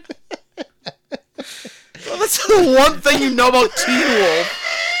that. Well, that's the one thing you know about Teen Wolf.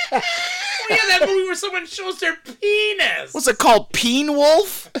 Oh yeah, that movie where someone shows their penis. What's it called? Peen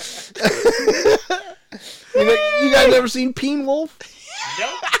Wolf? You guys ever seen Peen Wolf?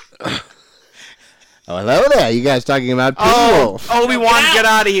 Nope. Oh, hello there. You guys talking about Peen Wolf? Obi-Wan, get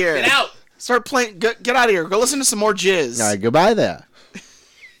out of here. Get out. Start playing. Get out of here. Go listen to some more jizz. All right, goodbye there.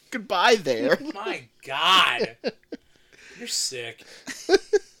 Goodbye there. My God. You're sick.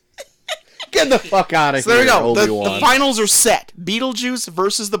 Get the fuck out of So there here, we go. Obi-Wan. The finals are set. Beetlejuice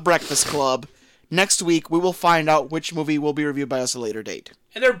versus The Breakfast Club. Next week, we will find out which movie will be reviewed by us at a later date.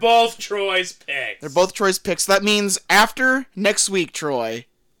 And they're both Troy's picks. They're both Troy's picks. That means after next week, Troy,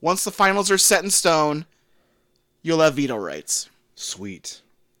 once the finals are set in stone, you'll have veto rights. Sweet.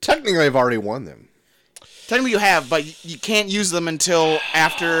 Technically, I've already won them. Technically you have, but you can't use them until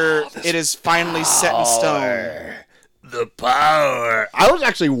after it is finally set in stone. The power. I was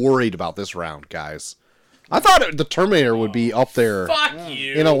actually worried about this round, guys. I thought the Terminator would be up there Fuck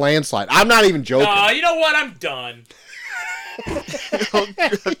you. in a landslide. I'm not even joking. You know what? I'm done.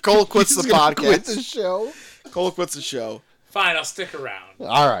 Cole quits the podcast. Quit the show. Cole quits the show. Fine, I'll stick around.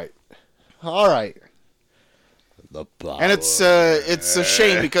 All right. The power. And it's a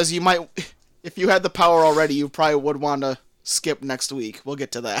shame because you might, if you had the power already, you probably would want to skip next week. We'll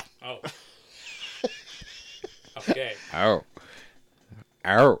get to that. Oh. Okay. Ow.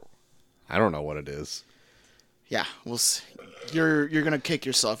 I don't know what it is. Yeah, we'll see. You're gonna kick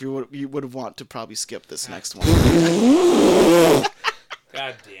yourself. You would have want to probably skip this next one.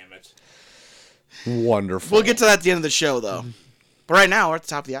 God damn it. Wonderful. We'll get to that at the end of the show, though. But right now, we're at the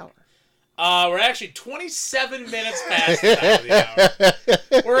top of the hour. We're actually 27 minutes past the top of the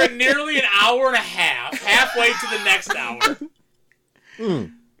hour. We're at nearly an hour and a half, halfway to the next hour.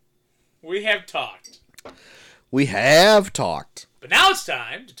 We have talked. But now it's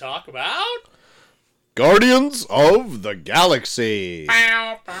time to talk about... Guardians of the Galaxy.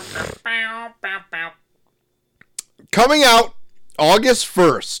 Coming out August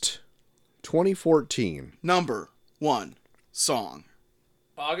 1st, 2014. Number 1 song.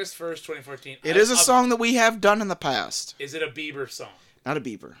 August 1st, 2014. It is a song that we have done in the past. Is it a Bieber song? Not a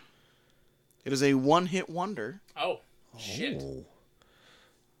Bieber. It is a one-hit wonder. Oh, shit.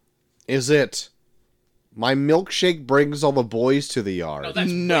 Is it My Milkshake Brings All the Boys to the Yard? No,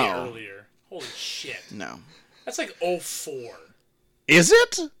 that's No. way earlier. Holy shit. No. That's like 04. Is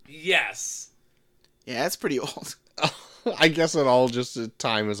it? Yes. Yeah, it's pretty old. I guess it all just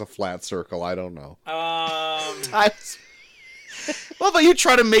time is a flat circle. I don't know. Well, but you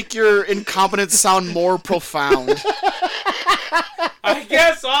try to make your incompetence sound more profound. I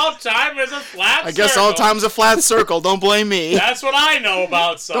guess all time is a flat circle. I guess all time's a flat circle. Don't blame me. That's what I know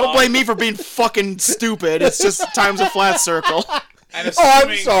about songs. Don't blame me for being fucking stupid. It's just time's a flat circle. And Oh, I'm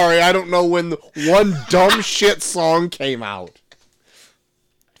assuming- sorry. I don't know when the one dumb shit song came out.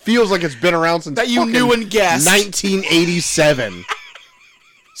 Feels like it's been around since That you knew and guessed. 1987.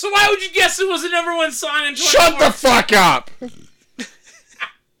 So why would you guess it was the number one song in 2014? Shut the fuck up!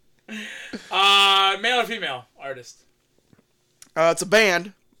 Male or female artist? It's a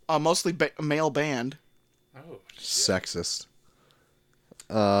band. Mostly a male band. Oh, Sexist.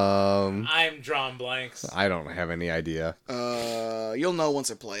 I'm drawing blanks. I don't have any idea. You'll know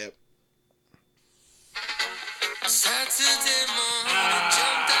once I play it.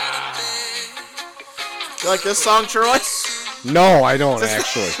 You like this song, Troy? No, I don't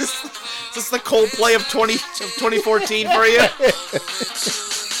actually. Is this the Coldplay of 2014 for you?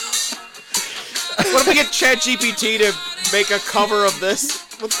 What if we get ChatGPT to make a cover of this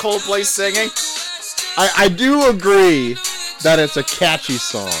with Coldplay singing? I do agree that it's a catchy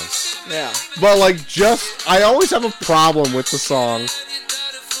song. Yeah. But, like, I always have a problem with the song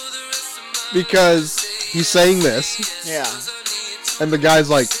because he's saying this, Yeah. and the guy's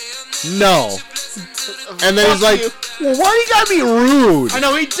like, no. And then he's Fuck like, you. well, why do you gotta be rude? I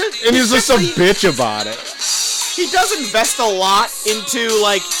know, he did. And he's just a bitch about it. He does invest a lot into,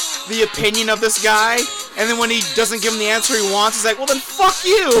 like, the opinion of this guy, and then when he doesn't give him the answer he wants, he's like, well, then fuck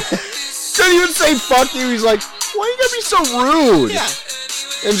you. Doesn't even say fuck you, he's like, why you gotta be so rude? Yeah.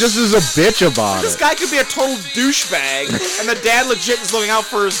 And just is a bitch about This it. guy could be a total douchebag, and the dad legit is looking out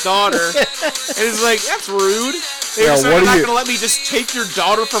for his daughter, and he's like, that's rude. They're Yeah, just what do not you- gonna let me just take your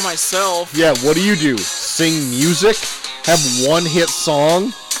daughter for myself. Yeah, what do? Sing music? Have one hit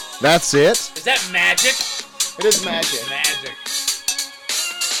song? That's it? Is that magic? It is magic. Magic.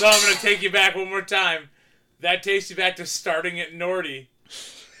 So I'm going to take you back one more time. That takes you back to starting at Nordy.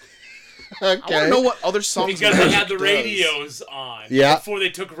 I want to know what other songs Because they Magic had the does. radios on. Yeah. Before they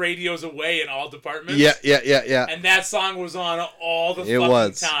took radios away in all departments. Yeah. And that song was on all the It fucking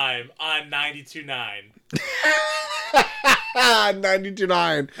was. time on 92.9.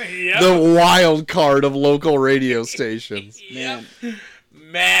 92.9. Yep. The wild card of local radio stations. Yep.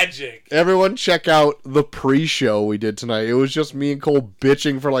 Magic. Everyone check out the pre-show we did tonight. It was just me and Cole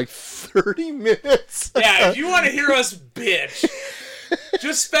bitching for like 30 minutes. Yeah, if you want to hear us bitch,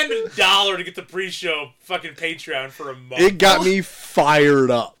 just spend $1 to get the pre-show fucking Patreon for a month. It got me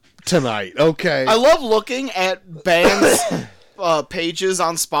fired up tonight. Okay. I love looking at bands' pages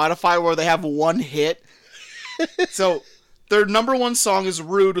on Spotify where they have one hit. So, their number one song is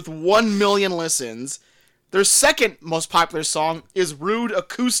Rude with 1 million listens. Their second most popular song is Rude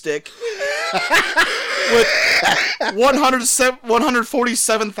Acoustic with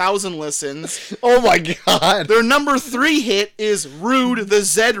 147,000 listens. Oh my god. Their number 3 hit is Rude the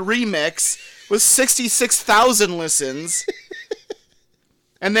Zed Remix with 66,000 listens.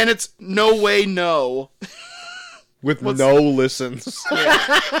 And then it's No Way No. With no listens.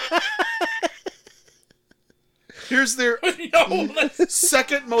 Here's their No,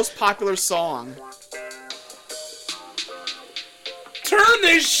 second most popular song. turn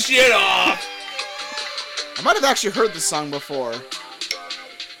this shit off. I might have actually heard this song before.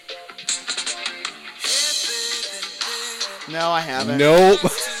 No, I haven't. Nope.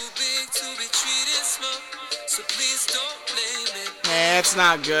 Nah, it's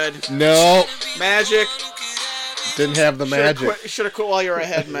not good. Nope. Magic. Didn't have the magic. Should have quit while you were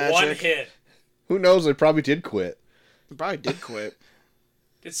ahead, Magic. One hit. Who knows? They probably did quit. You probably did quit.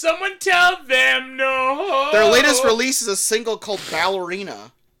 Did someone tell them no? Their latest release is a single called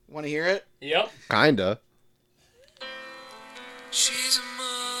Ballerina. Want to hear it? Yep. Kinda. She's a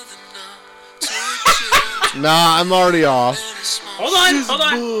mother now to her children. Nah, I'm already off. Hold on, hold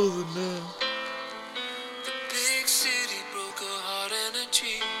on. The big city broke her heart and her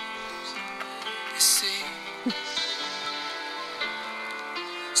dreams. You see.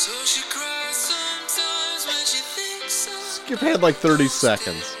 So she cries sometimes when she thinks of Skip had like 30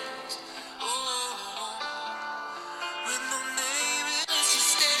 seconds. when no name is to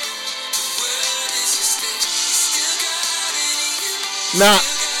stay. Where does she stay? Still got it in you. Nah.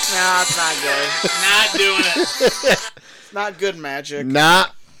 Nah, it's not good. Not doing it. It's not good magic. Nah.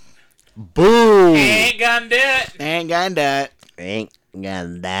 Boo. Ain't gonna do it. Ain't gonna do it. Ain't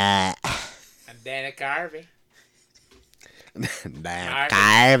gonna die. I'm Dana Carvey.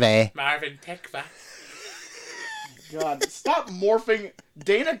 Marvin Tekva. God, stop morphing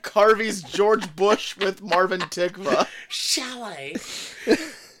Dana Carvey's George Bush with Marvin Tikva. Chalet.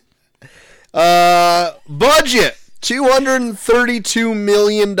 Budget $232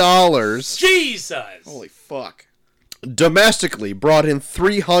 million. Jesus. Holy fuck. Domestically brought in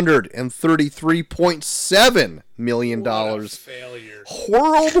 $333.7 million. What a failure.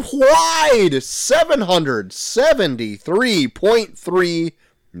 Worldwide, $773.3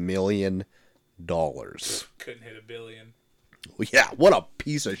 million. Couldn't hit $1 billion. Yeah, what a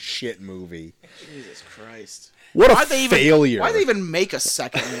piece of shit movie. Jesus Christ. What a Why'd they failure. Why'd they even make a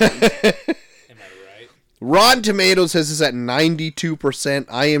second one? Am I right? Rotten Tomatoes has this at 92%,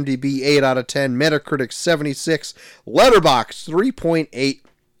 IMDb 8 out of 10, Metacritic 76, Letterboxd 3.8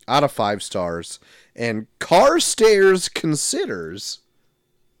 out of 5 stars, and Carstairs Considers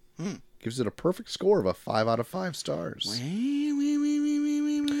gives it a perfect score of a 5 out of 5 stars.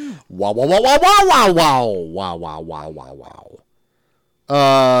 Wow, wow, wow, wow, wow, wow, wow, wow, wow, wow, wow.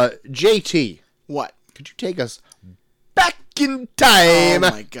 JT, What? could you take us back in time? Oh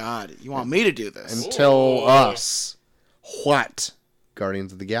my god. You want me to do this? And tell us what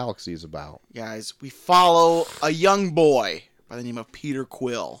Guardians of the Galaxy is about. Guys, we follow a young boy by the name of Peter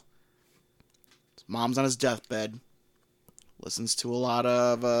Quill. His mom's on his deathbed. Listens to a lot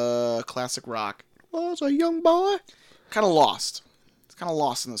of classic rock. Was a young boy. Kind of lost. He's kind of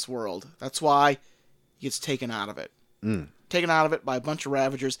lost in this world. That's why he gets taken out of it. Taken out of it by a bunch of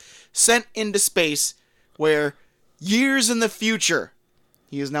Ravagers. Sent into space where years in the future,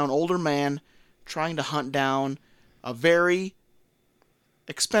 he is now an older man trying to hunt down a very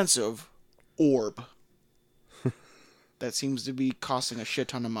expensive orb that seems to be costing a shit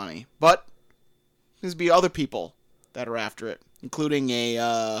ton of money. But there's be other people that are after it, including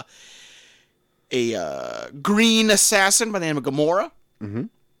a green assassin by the name of Gamora,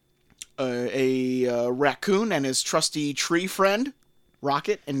 a raccoon and his trusty tree friend,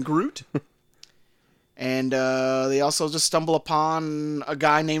 Rocket and Groot. And they also just stumble upon a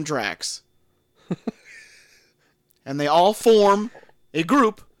guy named Drax. And they all form a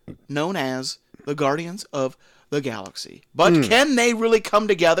group known as the Guardians of the Galaxy. But can they really come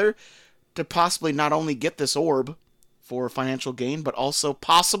together to possibly not only get this orb for financial gain, but also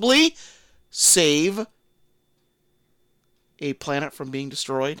possibly save a planet from being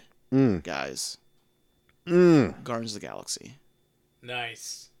destroyed? Guys. Guardians of the Galaxy.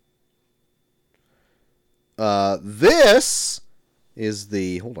 Nice. This is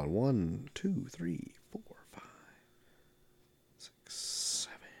the, hold on, 1, 2, 3, 4, 5, 6,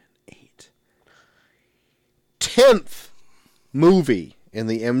 7, 8, 10th movie in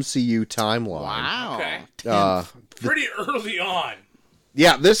the MCU timeline. Wow. Okay. Pretty early on.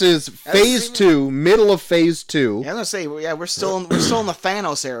 Yeah, this is phase 2, middle of phase 2. Yeah, I'm gonna say, we're still in the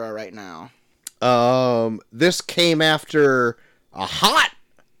Thanos era right now. This came after a hot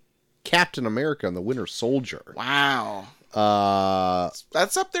Captain America and the Winter Soldier. Wow.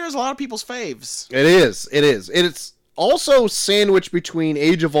 That's up there as a lot of people's faves. It is. It's also sandwiched between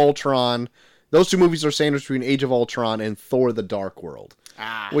Age of Ultron. Those two movies are sandwiched between Age of Ultron and Thor: The Dark World,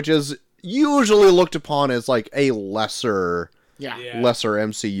 which is usually looked upon as like a lesser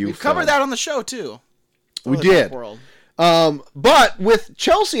MCU. We've covered that on the show too. We did. But with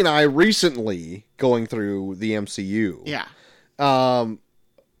Chelsea and I recently going through the MCU,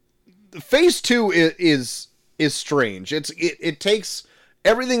 Phase 2 is strange. It takes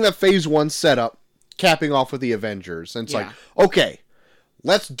everything that Phase 1 set up, capping off with the Avengers, and it's like, okay,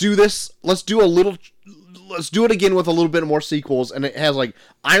 let's do this. Let's do it again with a little bit more sequels, and it has like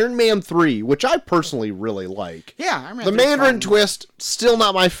Iron Man 3, which I personally really like. Yeah, Iron Man the 3 's Mandarin fun. twist, still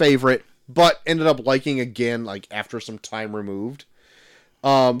not my favorite, but ended up liking again, like after some time removed.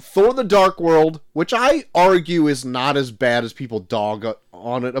 Thor: The Dark World, which I argue is not as bad as people dog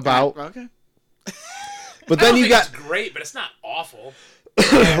on it about. Okay. But then you got it's great, but it's not awful.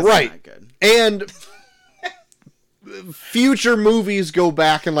 right, Not good. and future movies go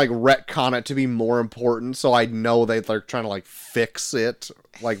back and like retcon it to be more important, so I know they're trying to like fix it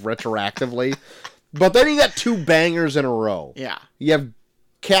like retroactively. But then you got two bangers in a row. Yeah. You have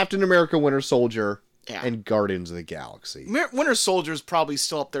Captain America: Winter Soldier. Yeah. And Guardians of the Galaxy. Winter Soldier is probably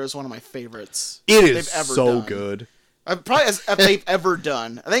still up there as one of my favorites. It is they've ever so done. good. Probably as they've ever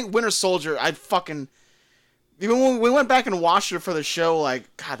done. I think Winter Soldier, even when we went back and watched it for the show,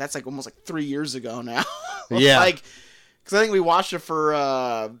 like, God, that's like almost like 3 years ago now. Yeah. Like, Because I think we watched it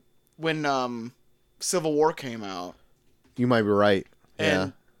for when Civil War came out. You might be right. And Yeah.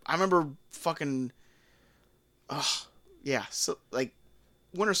 I remember fucking... yeah, so, like,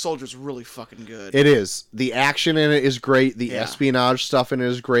 Winter Soldier's really fucking good. It is. The action in it is great. The Yeah. espionage stuff in it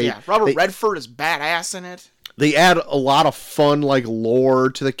is great. Yeah, Robert Redford is badass in it. They add a lot of fun, like, lore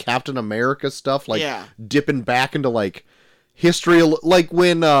to the Captain America stuff, like, Yeah. dipping back into, like, history, like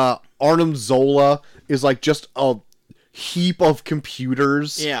when Arnim Zola is, like, just a heap of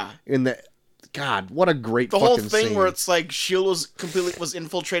computers. Yeah. In the... God, what a great The fucking whole thing scene. where it's like S.H.I.E.L.D. was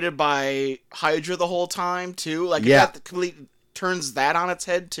infiltrated by Hydra the whole time, too. Like, Yeah. it turns that on its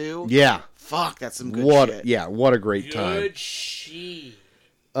head, too. Yeah. Fuck, that's some good shit. Yeah, what a great time. Good shit.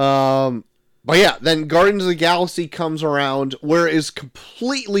 But yeah, then Guardians of the Galaxy comes around where it is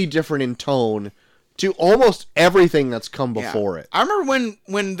completely different in tone to almost everything that's come before it. I remember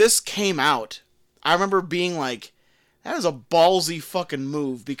when this came out, I remember being like, that is a ballsy fucking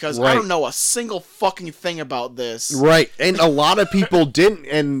move because I Right. don't know a single fucking thing about this. Right, and a lot of people didn't,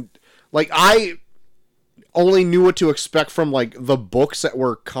 and like I only knew what to expect from like the books that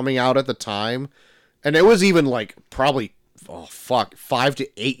were coming out at the time, and it was even like probably 5 to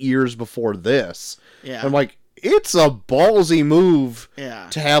 8 years before this. Yeah. I'm like, it's a ballsy move Yeah.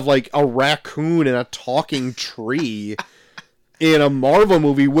 to have like a raccoon and a talking tree in a Marvel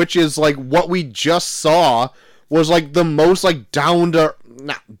movie, which is like what we just saw was like the most like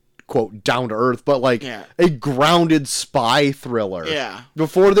not quote down to earth, but like Yeah. a grounded spy thriller. Yeah.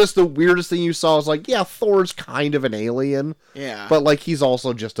 Before this, the weirdest thing you saw was like, yeah, Thor's kind of an alien. Yeah. But like he's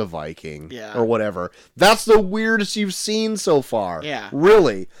also just a Viking. Yeah. Or whatever. That's the weirdest you've seen so far. Yeah.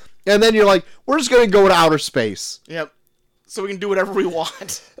 Really. And then you're like, we're just gonna go to outer space. Yep. So we can do whatever we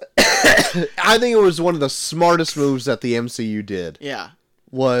want. I think it was one of the smartest moves that the MCU did. Yeah.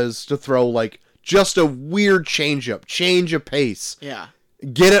 Was to throw like just a weird change of pace. Yeah.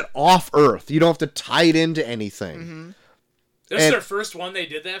 Get it off Earth. You don't have to tie it into anything. Mm-hmm. This is And- their first one they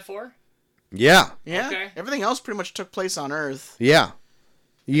did that for? Yeah. Yeah. Okay. Everything else pretty much took place on Earth. Yeah.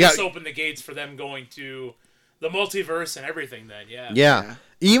 You This got opened the gates for them going to the multiverse and everything then, yeah. yeah.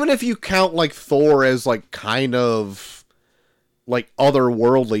 Even if you count like Thor as like kind of like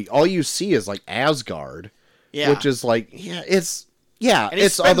otherworldly, all you see is like Asgard. Yeah. Which is like it's and he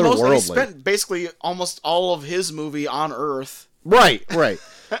it's spent he otherworldly. spent basically almost all of his movie on Earth. Right.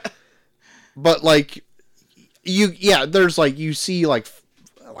 But like there's like you see like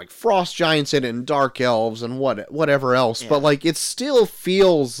frost giants in it and dark elves and whatever else, but like it still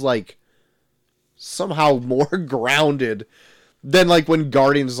feels like somehow more grounded than like when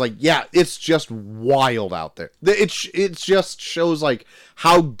Guardians is like, yeah, it's just wild out there. It just shows like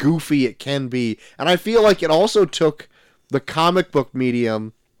how goofy it can be, and I feel like it also took the comic book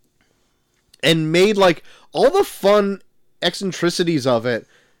medium and made like all the fun eccentricities of it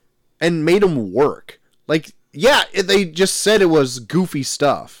and made them work. Like, yeah, they just said it was goofy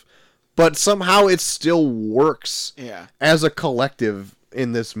stuff, but somehow it still works as a collective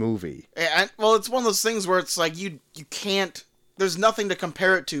in this movie. Well, it's one of those things where it's like you can't. There's nothing to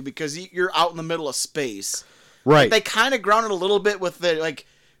compare it to because you're out in the middle of space. Right. They kind of ground it a little bit with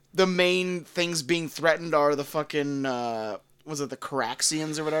the main things being threatened are the fucking was it the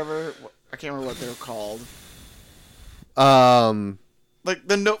Caraxians or whatever? I can't remember what they were called. Like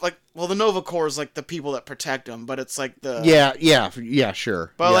the Nova Corps is like the people that protect them, but it's like the yeah,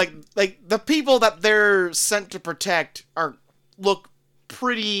 sure. But yeah. like the people that they're sent to protect look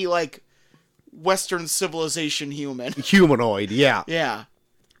pretty like Western civilization humanoid, yeah. Yeah.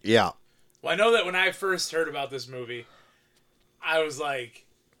 Yeah. Well, I know that when I first heard about this movie, I was like,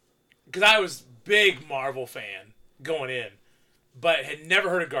 because I was big Marvel fan going in, but had never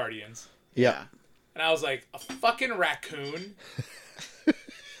heard of Guardians. Yeah. And I was like, a fucking raccoon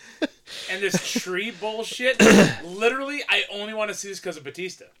and this tree bullshit. Literally, I only want to see this because of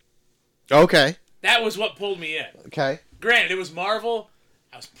Batista. Okay. That was what pulled me in. Okay. Granted, it was Marvel.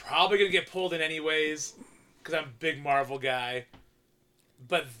 I was probably going to get pulled in anyways because I'm a big Marvel guy.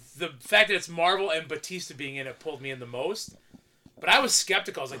 But the fact that it's Marvel and Batista being in it pulled me in the most. But I was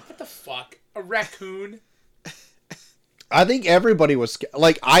skeptical. I was like, what the fuck? A raccoon? I think everybody was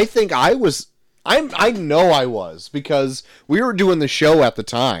like, I think I was. I know I was because we were doing the show at the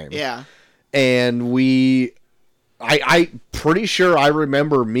time. Yeah. And I pretty sure I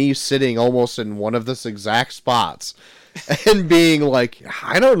remember me sitting almost in one of this exact spots and being like,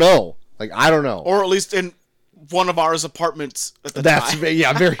 I don't know. Like, I don't know. Or at least in one of ours apartments at the That's time.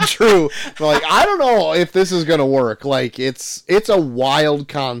 yeah, very true. But like, I don't know if this is gonna work. Like, it's a wild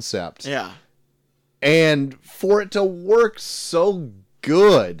concept. Yeah. And for it to work so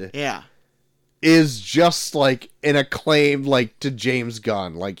good. Yeah. is just like an acclaim like to James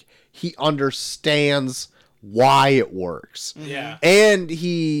Gunn. Like he understands why it works. Yeah. And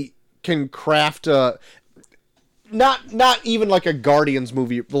he can craft a not even like a Guardians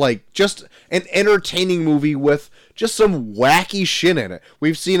movie, like just an entertaining movie with just some wacky shit in it.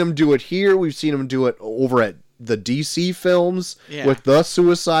 We've seen him do it here. We've seen him do it over at the DC films with the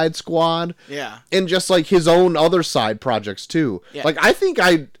Suicide Squad. Yeah. And just like his own other side projects too. Yeah. Like I think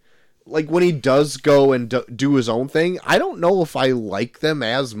like when he does go and do his own thing, I don't know if I like them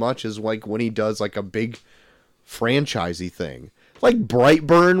as much as like when he does like a big franchisey thing. Like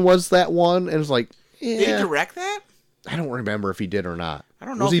Brightburn was that one, and it's like, yeah. Did he direct that? I don't remember if he did or not. I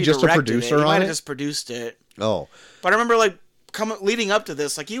don't know. Was if he just a directed producer it. He on might it? have just produced it. Oh, But I remember like leading up to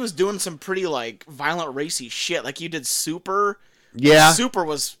this, like he was doing some pretty like violent, racy shit. Like you did Super. yeah. Super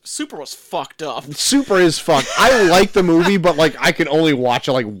was fucked up. Super is fucked. I like the movie, but like I can only watch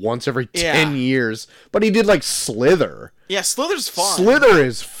it like once every 10 years. But he did like Slither. Yeah, Slither's fun. Slither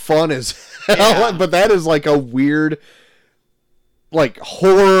is fun as hell, Yeah. but that is like a weird, like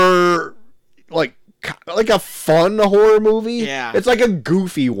horror, like a fun horror movie. Yeah. It's like a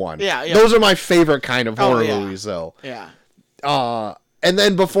goofy one. Yeah, yeah. Those are my favorite kind of horror yeah. movies, though. Yeah. And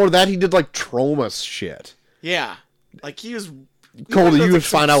then before that, he did like trauma shit. Yeah. Like he was. Cole, you like, would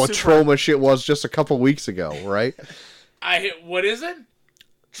find out what super- trauma shit was just a couple weeks ago, right? What is it?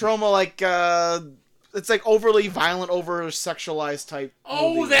 Trauma, like it's like overly violent, over sexualized type.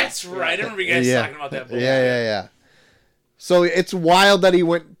 Oh, movie. that's right. I remember you guys talking about that. Bullshit. Yeah. So it's wild that he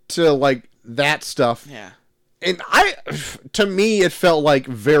went to like that stuff. Yeah. And to me, it felt like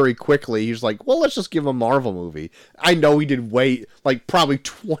very quickly, he was like, well, let's just give a Marvel movie. I know he did like probably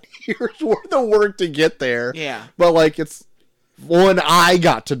 20 years worth of work to get there. Yeah. But like, it's when I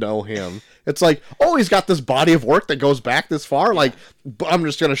got to know him, it's like, oh, he's got this body of work that goes back this far. Like, I'm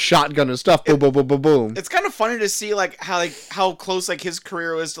just going to shotgun his stuff. Boom, boom, boom, boom, boom. It's kind of funny to see like how close like his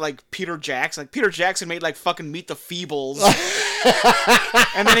career was to like Peter Jackson. Like Peter Jackson made like fucking Meet the Feebles,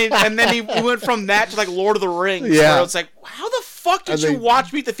 and then he went from that to like Lord of the Rings. Yeah. Where it's like, how the fuck did you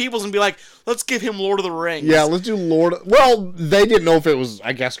watch Meet the Feebles and be like, let's give him Lord of the Rings? Yeah, let's do Lord. Well, they didn't know if it was,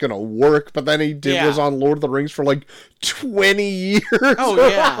 I guess, gonna work, but then he was on Lord of the Rings for like 20 years. Oh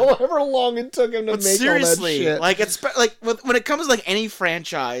yeah, however long it took him to make seriously, all that shit. like it's like when it comes to like any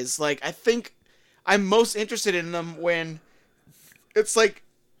franchise, like I think I'm most interested in them when it's like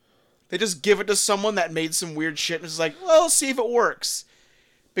they just give it to someone that made some weird shit and it's like, well, see if it works.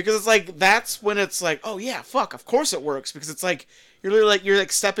 Because it's like that's when it's like, oh yeah, fuck, of course it works. Because it's like you're literally like you're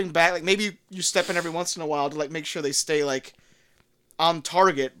stepping back, like maybe you step in every once in a while to like make sure they stay like on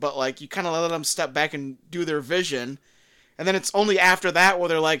target, but like you kind of let them step back and do their vision, and then it's only after that where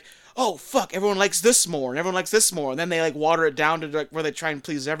they're like, oh fuck, everyone likes this more and everyone likes this more, and then they like water it down to like where they try and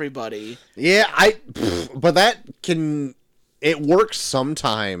please everybody. Yeah, but it works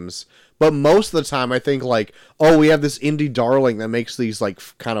sometimes. But most of the time, I think, like, oh, we have this indie darling that makes these, like,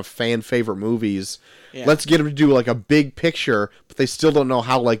 kind of fan-favorite movies. Yeah. Let's get them to do, like, a big picture, but they still don't know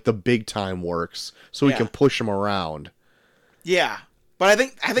how, like, the big time works, so we can push them around. Yeah. But I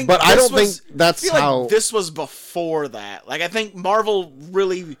think But I don't think that's how... Like this was before that. Like, I think Marvel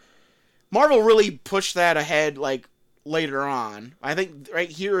really pushed that ahead, like, later on. I think right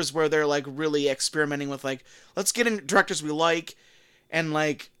here is where they're, like, really experimenting with, like, let's get in directors we like, and,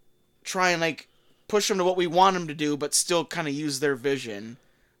 like, try and like push them to what we want them to do, but still kind of use their vision.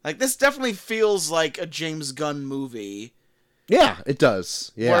 Like this definitely feels like a James Gunn movie. Yeah, it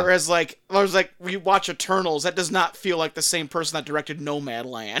does. Yeah. Whereas we watch Eternals, that does not feel like the same person that directed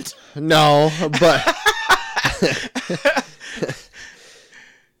Nomadland. No, but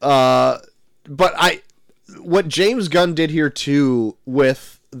what James Gunn did here too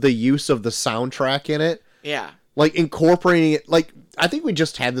with the use of the soundtrack in it. Yeah. Like incorporating it, like I think we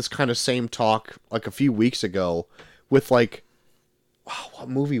just had this kind of same talk like a few weeks ago with like, wow, what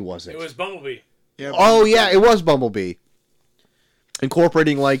movie was it? It was Bumblebee. Yeah. Oh yeah, it was Bumblebee.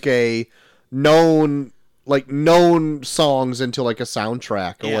 Incorporating like known songs into like a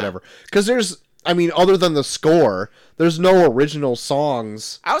soundtrack or whatever. Because other than the score, there's no original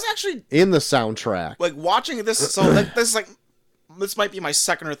songs. I was actually in the soundtrack. Like watching this, so this might be my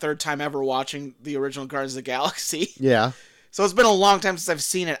second or third time ever watching the original Guardians of the Galaxy. Yeah. So it's been a long time since I've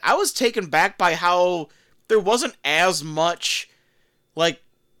seen it. I was taken back by how there wasn't as much, like,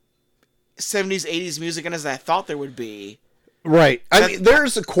 70s, 80s music in it as I thought there would be. Right. I mean,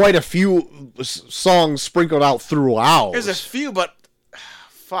 there's quite a few songs sprinkled out throughout. There's a few, but,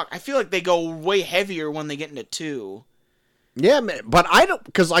 fuck, I feel like they go way heavier when they get into 2. Yeah, man, but I don't,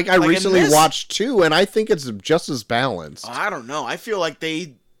 because like I recently watched 2, and I think it's just as balanced. I don't know. I feel like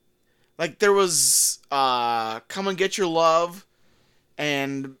Like, there was Come and Get Your Love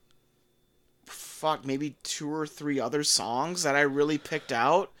and maybe 2 or 3 other songs that I really picked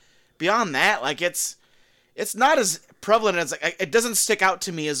out. Beyond that, like, it's not as prevalent as, like, it doesn't stick out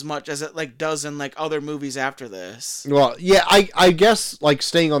to me as much as it, like, does in, like, other movies after this. Well, yeah, I guess, like,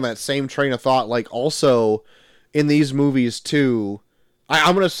 staying on that same train of thought, like, also in these movies too,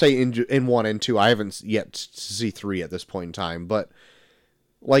 I'm gonna say in 1 and 2, I haven't yet see 3 at this point in time, but,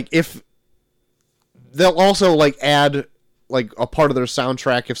 like, if they'll also, like, add, like, a part of their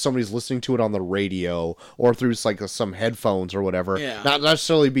soundtrack if somebody's listening to it on the radio or through, like, some headphones or whatever. Yeah. Not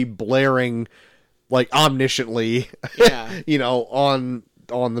necessarily be blaring, like, omnisciently, Yeah. you know, on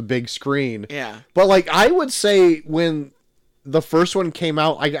the big screen. Yeah. But, like, I would say when the first one came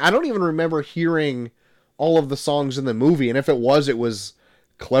out, I don't even remember hearing all of the songs in the movie. And if it was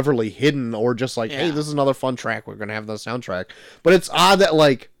cleverly hidden or just like, hey, this is another fun track. We're going to have the soundtrack. But it's odd that,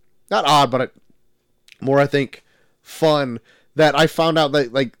 like, not odd, but more, I think, fun that I found out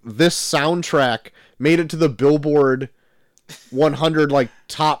that, like, this soundtrack made it to the Billboard 100, like,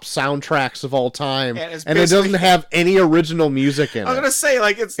 top soundtracks of all time, and it doesn't have any original music in it. I was gonna say,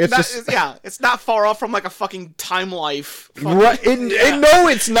 like, it's not, just, it's not far off from, like, a fucking Time Life. Right? No,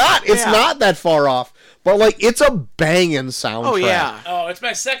 it's not. It's not that far off. But, like, it's a banging soundtrack. Oh yeah. Oh, it's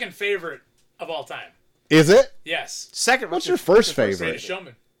my second favorite of all time. Is it? Yes. Second. What's your first Greatest favorite?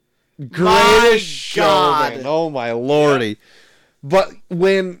 Showman. Greatest Showman. God. Oh my lordy. Yeah. But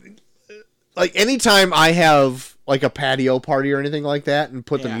when, like, anytime I have, like, a patio party or anything like that and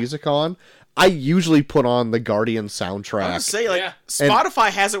put the music on, I usually put on the Guardian soundtrack. I was gonna say,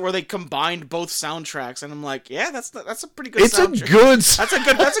 Spotify has it where they combined both soundtracks, and I'm like, that's a pretty good. It's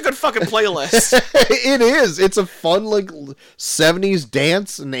soundtrack. That's a good fucking playlist. It is. It's a fun, like, 70s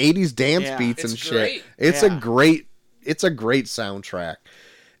dance and 80s dance beats and great. Shit. It's a great soundtrack,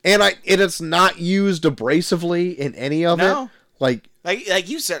 and it's not used abrasively in any of it. Like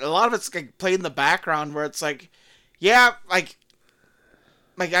you said, a lot of it's, like, played in the background where it's like, I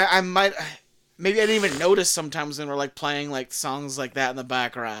might. Maybe I didn't even notice sometimes when we're, like, playing, like, songs like that in the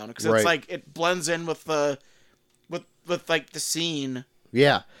background, because it's like it blends in with the like the scene.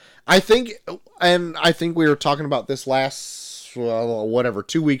 Yeah, I think we were talking about this last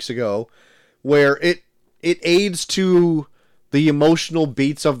 2 weeks ago, where it aids to the emotional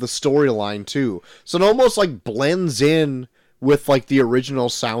beats of the storyline too. So it almost, like, blends in with, like, the original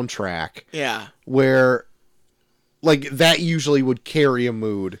soundtrack. Yeah. Where, like, that usually would carry a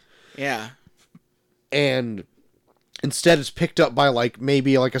mood. Yeah. And instead it's picked up by, like,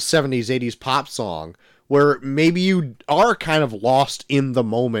 maybe, like, a 70s, 80s pop song where maybe you are kind of lost in the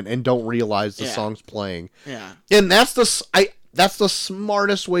moment and don't realize the song's playing. Yeah. And that's the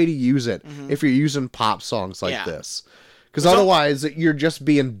smartest way to use it if you're using pop songs like this. Because otherwise you're just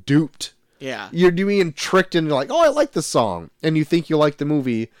being duped. Yeah. You're being tricked into, like, oh, I like the song. And you think you like the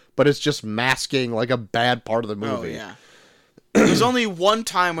movie, but it's just masking, like, a bad part of the movie. Oh, yeah. There's only one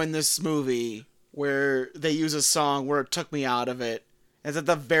time in this movie where they use a song where it took me out of it. It's at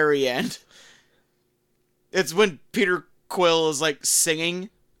the very end. It's when Peter Quill is, like, singing.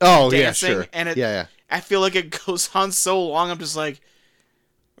 Oh, dancing, yeah, sure. And it, I feel like it goes on so long, I'm just like,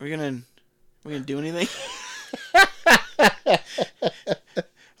 are we gonna do anything?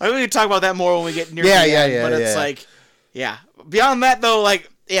 I'm going to talk about that more when we get near the end, but it's like, beyond that, though, like,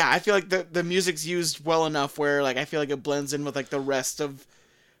 I feel like the music's used well enough where, like, I feel like it blends in with, like, the rest of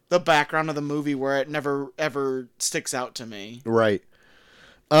the background of the movie where it never ever sticks out to me. Right.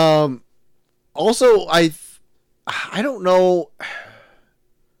 Also, I don't know,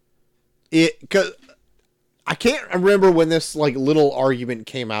 cause I can't remember when this, like, little argument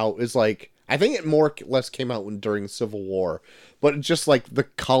came out. Is like, I think it more or less came out during Civil War, but it's just, like, the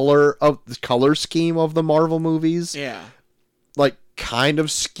color scheme of the Marvel movies, like, kind of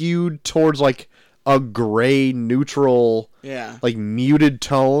skewed towards, like, a gray neutral, like, muted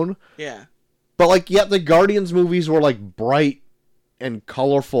tone. Yeah. But, like, yet the Guardians movies were, like, bright and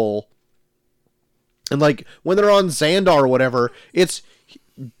colorful. And, like, when they're on Xandar or whatever, it's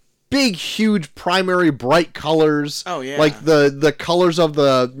big, huge, primary, bright colors. Oh, yeah. Like, the colors of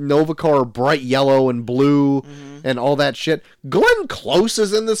the Nova Corps are bright yellow and blue and all that shit. Glenn Close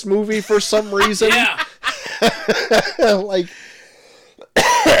is in this movie for some reason. Yeah. Like...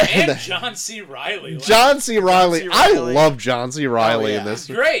 And John C. Reilly. John C. Reilly. I love John C. Reilly in this.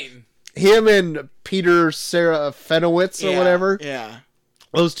 Great. Him and Peter Serafinowicz or whatever. Yeah.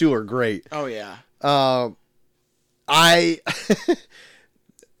 Those two are great. Oh, yeah.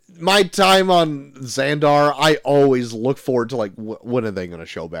 My time on Xandar, I always look forward to, like, when are they going to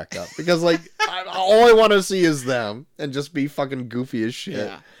show back up? Because, like, all I want to see is them and just be fucking goofy as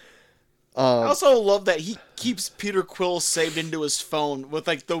shit. I also love that he keeps Peter Quill saved into his phone with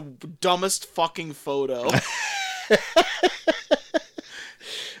like the dumbest fucking photo.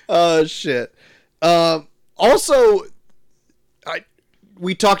 Oh shit. Also,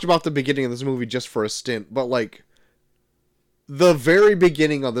 we talked about the beginning of this movie just for a stint, but like the very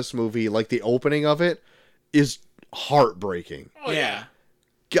beginning of this movie, like the opening of it, is heartbreaking. Oh yeah.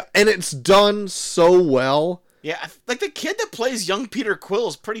 And it's done so well. Yeah, like the kid that plays young Peter Quill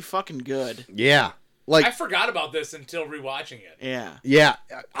is pretty fucking good. Yeah. Like, I forgot about this until rewatching it. Yeah. Yeah,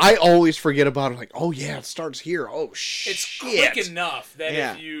 I always forget about it. Like, oh yeah, it starts here. Oh shit. It's quick enough that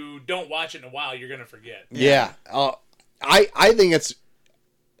Yeah. if you don't watch it in a while, you're gonna forget. Yeah. I think it's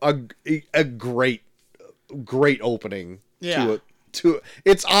a great opening Yeah. to it.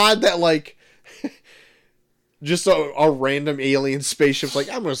 It's odd that like just a random alien spaceship's like,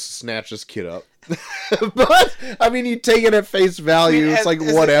 I'm gonna snatch this kid up. But I mean, you take it at face value. It's like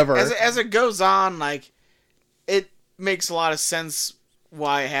whatever. As it goes on, like it makes a lot of sense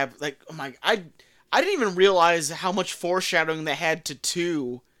why I have like oh my I didn't even realize how much foreshadowing they had to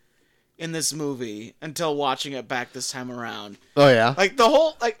 2 in this movie until watching it back this time around. Oh yeah. Like the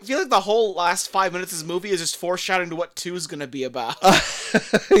whole I feel like the whole last 5 minutes of this movie is just foreshadowing to what 2 is gonna be about.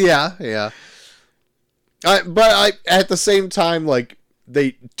 Yeah. But at the same time, like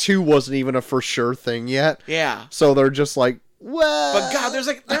 2 wasn't even a for sure thing yet. Yeah. So they're just like, well. But God, there's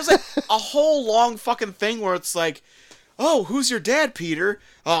like a whole long fucking thing where it's like, oh, who's your dad, Peter?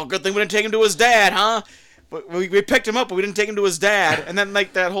 Oh, good thing we didn't take him to his dad, huh? But we picked him up, but we didn't take him to his dad. And then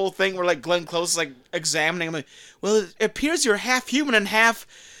like that whole thing where like Glenn Close is like examining him, like, well, it appears you're half human and half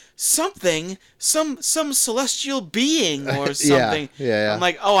something, some celestial being or something. Yeah. I'm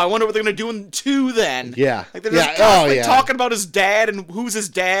like, oh, I wonder what they're gonna do in 2 then. Yeah. Like they're just Yeah. constantly talking about his dad and who's his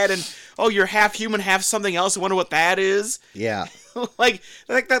dad and oh, you're half human, half something else. I wonder what that is. Yeah. like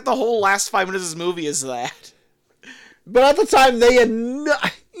that the whole last 5 minutes of this movie is that. But at the time, they had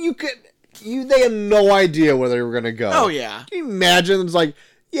they had no idea where they were gonna go. Oh yeah. Can you imagine? It's like,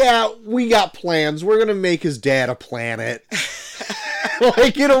 yeah, we got plans. We're gonna make his dad a planet.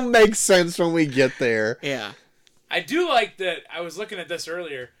 Like, it'll make sense when we get there. Yeah. I do like that. I was looking at this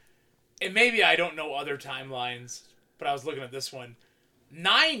earlier, and maybe I don't know other timelines, but I was looking at this one.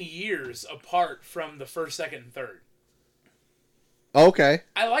 9 years apart from the first, second, and third. Okay.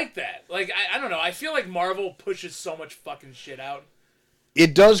 I like that. Like, I don't know. I feel like Marvel pushes so much fucking shit out.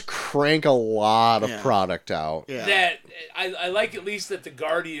 It does crank a lot of product out. Yeah. That I like at least that the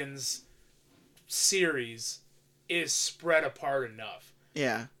Guardians series is spread apart enough.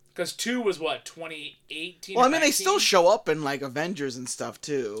 Yeah. Because 2 was what, 2018? Well, I mean, they still show up in like Avengers and stuff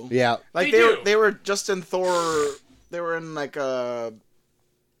too. Yeah. Like They do. they were just in Thor. They were in like Thor: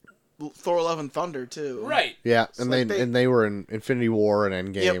 Love and Thunder too. Right. Yeah, So, and like, they were in Infinity War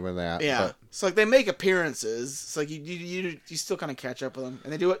and Endgame Yep. and that. Yeah. But So like they make appearances. It's like you still kind of catch up with them,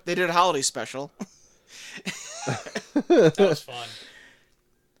 and they do it. They did a holiday special. That was fun.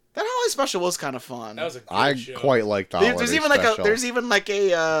 That holiday special was kind of fun. That was a good I show. quite liked the holiday There's even like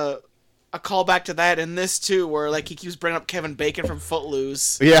a callback to that in this too, where like he keeps bringing up Kevin Bacon from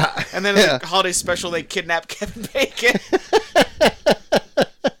Footloose. Yeah. And then in the holiday special, they kidnap Kevin Bacon.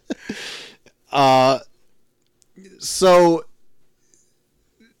 So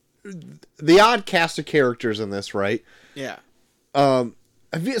the odd cast of characters in this, right? Yeah. Have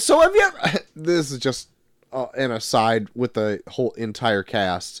you ever? This is just an aside with the whole entire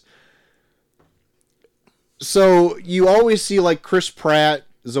cast. So you always see like Chris Pratt,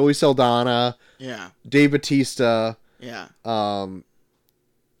 Zoe Saldana, Yeah. Dave Bautista, Yeah.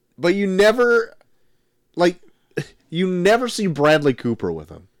 but you never see Bradley Cooper with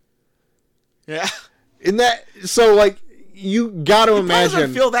him. Yeah. In that, so like you got to He probably doesn't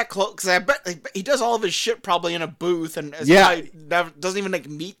imagine. feel that close because I bet like, he does all of his shit probably in a booth and doesn't even like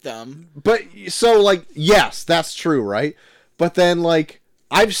meet them. But so like yes, that's true, right? But then like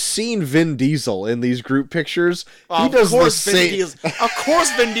I've seen Vin Diesel in these group pictures. He does the same. Of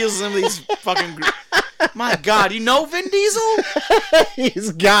course, Vin Diesel's in these fucking group. My God, you know Vin Diesel?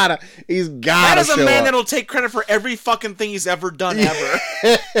 He's gotta. That is a show man up. that'll take credit for every fucking thing he's ever done ever.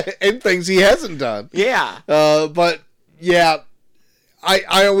 And things he hasn't done. Yeah. But yeah,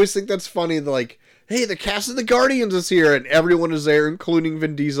 I always think that's funny. Like, hey, the cast of the Guardians is here, and everyone is there, including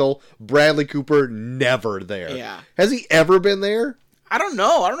Vin Diesel. Bradley Cooper never there. Yeah. Has he ever been there? I don't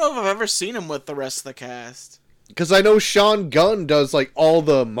know. I don't know if I've ever seen him with the rest of the cast. Because I know Sean Gunn does like all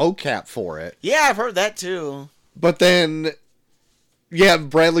the mocap for it. Yeah, I've heard that too. But then, yeah,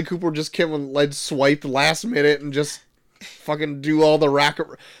 Bradley Cooper just came and like swipe last minute and just fucking do all the rocket.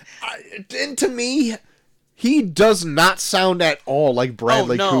 And to me, he does not sound at all like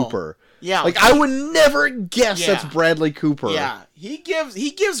Bradley no. Cooper. Yeah. Like, I would never guess that's Bradley Cooper. Yeah. He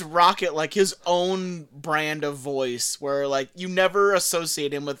gives Rocket, like, his own brand of voice where, like, you never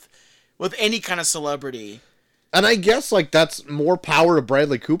associate him with any kind of celebrity. And I guess, like, that's more power to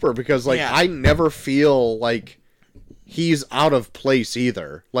Bradley Cooper because, like, I never feel like he's out of place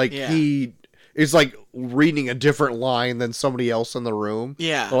either. Like, he is, like, reading a different line than somebody else in the room.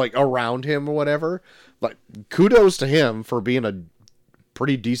 Yeah. Or, like, around him or whatever. Like, kudos to him for being a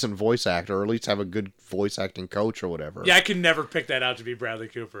pretty decent voice actor, or at least have a good voice acting coach or whatever. Yeah, I could never pick that out to be Bradley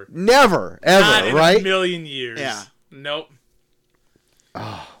Cooper. Never, ever, Not in right? a million years. Yeah. Nope.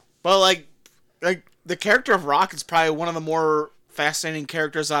 But, like the character of Rocket's probably one of the more fascinating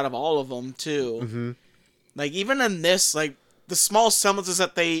characters out of all of them, too. Mm-hmm. Like, even in this, like, the small semblances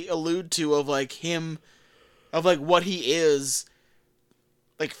that they allude to of, like, him, of, like, what he is,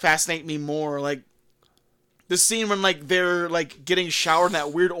 like, fascinate me more. Like, the scene when, like, they're, like, getting showered in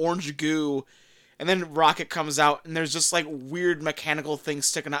that weird orange goo, and then Rocket comes out, and there's just, like, weird mechanical things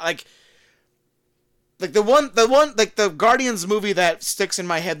sticking out. Like the one, like, the Guardians movie that sticks in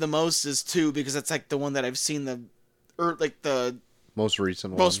my head the most is 2, because it's, like, the one that I've seen the most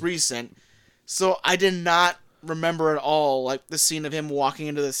recent one. Most recent. So I did not remember at all, like, the scene of him walking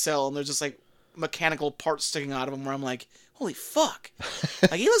into the cell, and there's just, like, mechanical parts sticking out of him where I'm like, holy fuck.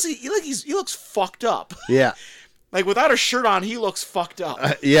 Like, he looks fucked up. Yeah. Like, without a shirt on, he looks fucked up.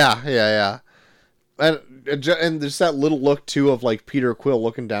 Yeah. And there's that little look, too, of, like, Peter Quill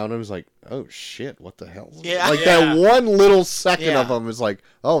looking down and was like, oh, shit, what the hell? Yeah. Like, that one little second of him is like,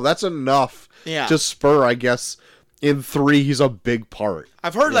 oh, that's enough to spur, I guess, in 3, he's a big part.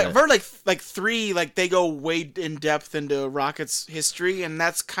 I've heard, like 3, like, they go way in depth into Rocket's history, and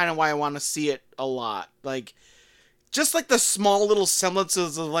that's kind of why I want to see it a lot. Like, just, like, the small little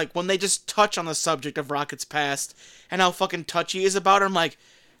semblances of, like, when they just touch on the subject of Rocket's past and how fucking touchy he is about it, I'm like,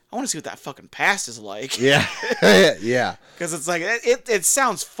 I want to see what that fucking past is like. Yeah. Yeah. Because it's like, it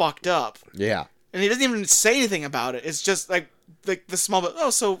sounds fucked up. Yeah. And he doesn't even say anything about it. It's just, like the small bit,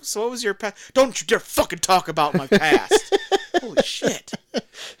 so what was your past? Don't you dare fucking talk about my past. Holy shit.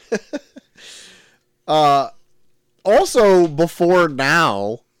 Also, before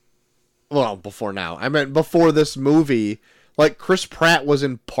this movie, like, Chris Pratt was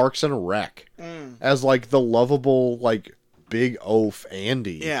in Parks and Rec as, like, the lovable, like, big oaf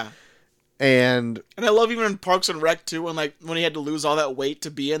Andy. Yeah. And I love even in Parks and Rec, too, when he had to lose all that weight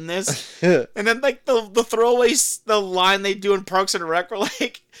to be in this. And then, like, the throwaways, the line they do in Parks and Rec were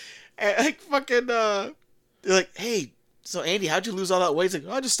like fucking, they're like, hey, so Andy, how'd you lose all that weight? He's like,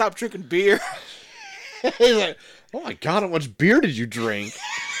 oh, I just stopped drinking beer. He's like, oh my God, how much beer did you drink?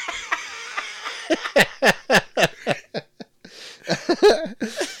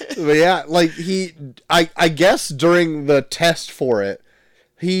 But yeah, like, I guess during the test for it,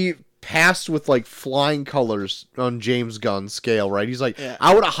 he passed with, like, flying colors on James Gunn's scale, right? He's like,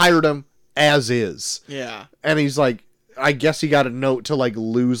 I would have hired him as is. Yeah. And he's like, I guess he got a note to, like,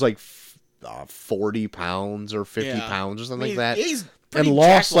 lose, like, 40 pounds or 50 pounds or something like that. He's and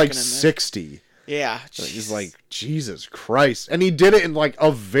lost, like, 60. Yeah. He's like, Jesus Christ. And he did it in, like,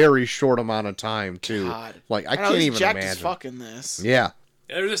 a very short amount of time, too. God. Like, I can't even Jack imagine. is fucking this. Yeah.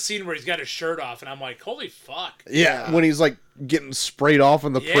 There's a scene where he's got his shirt off, and I'm like, holy fuck. Yeah, when he's, like, getting sprayed off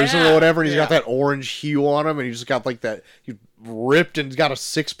in the prison or whatever, and he's got that orange hue on him, and he's just got, like, that, he's ripped, and he's got a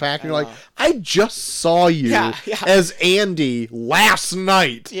six-pack, and you're like, I just saw you as Andy last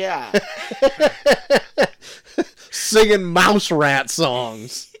night. Yeah. Singing mouse rat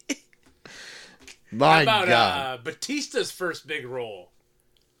songs. My How about God. Batista's first big role?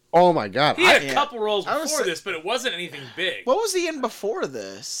 Oh my God. He had a couple roles before this, but it wasn't anything big. What was he in before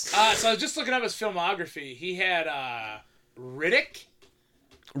this? So I was just looking up his filmography. He had Riddick.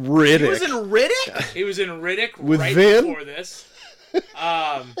 Riddick. He was in Riddick? He was in Riddick With right Vin? before this.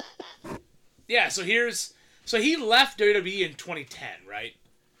 Yeah, so he left WWE in 2010, right?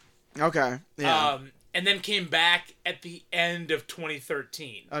 Okay. Yeah. And then came back at the end of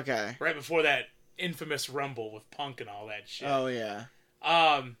 2013. Okay. Right before that infamous Rumble with Punk and all that shit. Oh, yeah.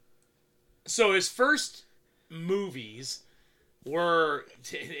 So his first movies were,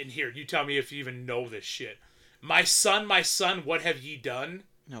 and here, you tell me if you even know this shit. My Son, What Have Ye Done?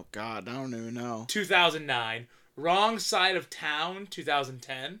 Oh, God, I don't even know. 2009. Wrong Side of Town,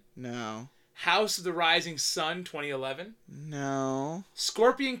 2010. No. House of the Rising Sun, 2011. No.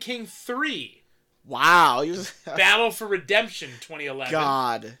 Scorpion King 3. Wow. Battle for Redemption, 2011.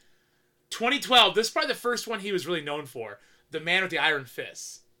 God. 2012, this is probably the first one he was really known for. The Man with the Iron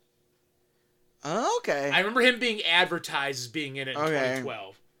Fists. Okay. I remember him being advertised as being in it in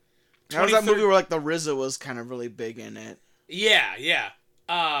 2012. That was that movie where, like, the RZA was kind of really big in it. Yeah.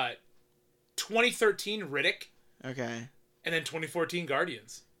 2013 Riddick, Okay. and then 2014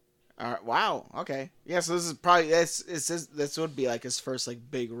 Guardians. All right. Wow. Okay. Yeah. So this is probably this would be like his first like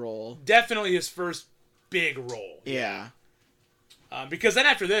big role. Definitely his first big role. Yeah. Because then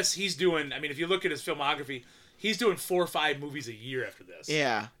after this, he's doing. I mean, if you look at his filmography, he's doing 4 or 5 movies a year after this.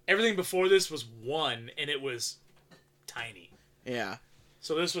 Yeah. Everything before this was 1, and it was tiny. Yeah.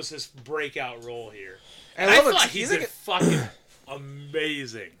 So this was his breakout role here. And I love it. thought he did fucking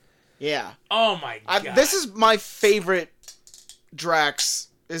amazing. Yeah. Oh my god. This is my favorite Drax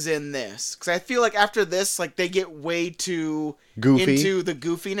is in this because I feel like after this, like they get way too Goofy. into the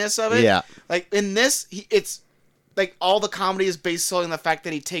goofiness of it. Yeah. Like in this, it's like all the comedy is based solely on the fact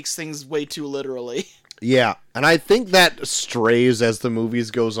that he takes things way too literally. Yeah, and I think that strays as the movies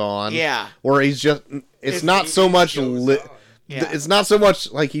goes on. Yeah. Where he's just it's not so much it's not so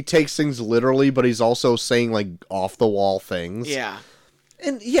much like he takes things literally, but he's also saying like off the wall things. Yeah.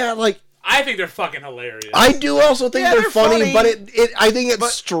 And yeah, like I think they're fucking hilarious. I do also think Yeah, they're they're funny, funny. but I think it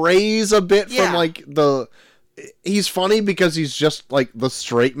strays a bit Yeah. from like the. He's funny because he's just like the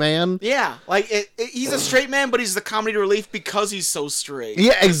straight man. Yeah. Like he's a straight man, but he's the comedy relief because he's so straight.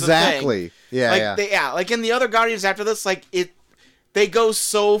 Yeah, That's the thing. exactly. Yeah, Like yeah. like in the other Guardians after this, like they go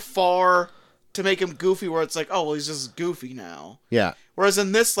so far to make him goofy where it's like, oh well, he's just goofy now. Yeah. Whereas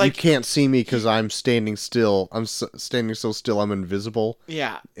in this, You like, can't see me because I'm standing still. Standing so still. I'm invisible.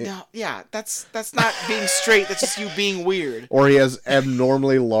 yeah, that's not being straight. That's just you being weird. Or he has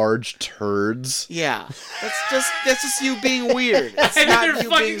abnormally large turds. Yeah, that's just you being weird. It's I think not they're you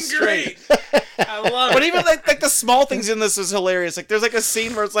fucking being straight. great. I love But it. even like the small things in this is hilarious. Like there's like a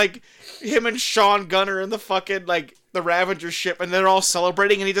scene where it's like him and Sean Gunner in the fucking like the Ravager ship, and they're all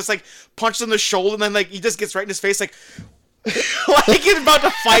celebrating, and he just like punches him in the shoulder, and then like he just gets right in his face, like. Like he's about to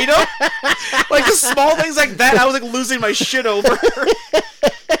fight him. Like the small things like that, I was like losing my shit over.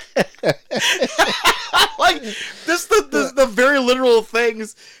 Like this, the very literal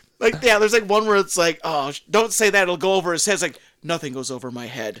things. Like yeah, there's like one where it's like, oh, don't say that; it'll go over his head. It's like nothing goes over my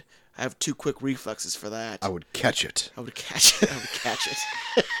head. I have 2 quick reflexes for that. I would catch it. I would catch it. I would catch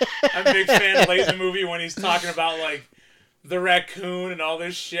it. I'm a big fan late in the movie when he's talking about like the raccoon and all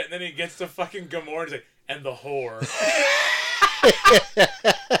this shit, and then he gets to fucking Gamora and he's like, and the whore.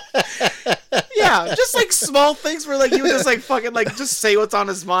 Yeah, just like small things where like he would just like fucking like just say what's on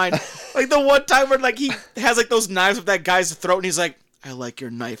his mind. Like the one time where like he has like those knives with that guy's throat and he's like, I like your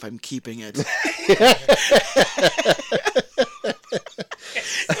knife, I'm keeping it.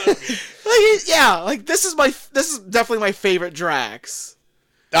 Like, yeah, like this is definitely my favorite Drax.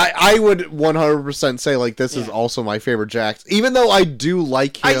 I would 100% say like this is also my favorite Jax, even though I do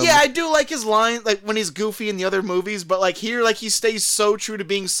like him. I do like his line, like when he's goofy in the other movies, but like here, like he stays so true to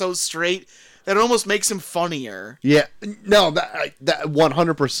being so straight that it almost makes him funnier. Yeah, no, that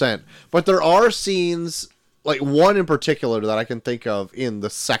 100%. But there are scenes, like one in particular that I can think of in the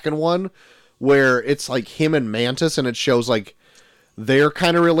second one, where it's like him and Mantis, and it shows like their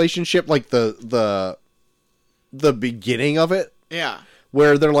kind of relationship, like the beginning of it. Yeah.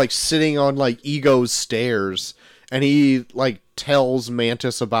 Where they're like sitting on like Ego's stairs, and he like tells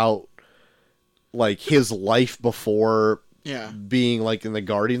Mantis about like his life before being like in the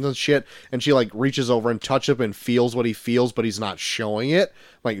Guardians and shit, and she like reaches over and touches him and feels what he feels, but he's not showing it.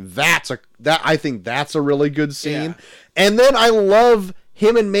 Like I think that's a really good scene. Yeah. And then I love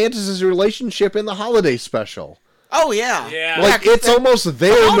him and Mantis' relationship in the holiday special. Oh yeah. Yeah. Like it's almost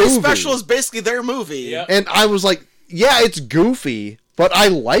their the holiday movie. special is basically their movie. Yep. And I was like, yeah, it's goofy, but I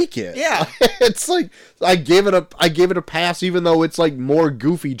like it. Yeah. It's like I gave it a pass, even though it's like more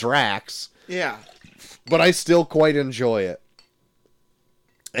goofy Drax. Yeah. But I still quite enjoy it.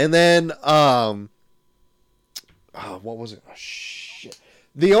 And then what was it? Oh, shit.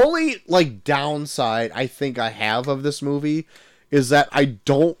 The only like downside I think I have of this movie is that I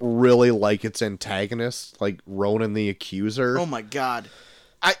don't really like its antagonist, like Ronan the Accuser. Oh my god.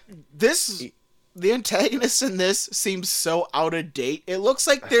 The antagonists in this seems so out of date. It looks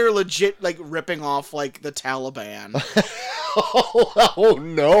like they're legit like ripping off like the Taliban. Oh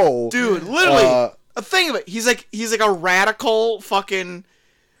no. Dude, literally. A thing of it. He's like a radical fucking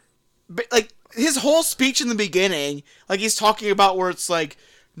like his whole speech in the beginning, like he's talking about where it's like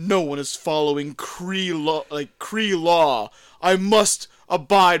no one is following Kree law. I must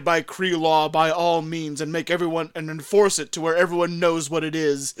abide by Kree law by all means and make everyone and enforce it to where everyone knows what it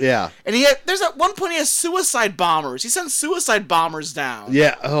is. Yeah. And there's at one point he has suicide bombers. He sends suicide bombers down.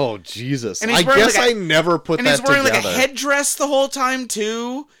 Yeah. Oh Jesus. And I he's wearing, guess like, I never put And that he's wearing together. like a headdress the whole time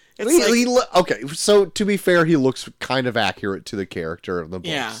too. It's Okay, so to be fair, he looks kind of accurate to the character of the books.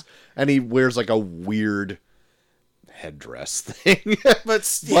 Yeah. And he wears like a weird headdress thing.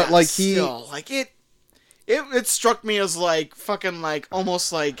 But like, still, like it struck me as like fucking like